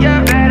north, yeah.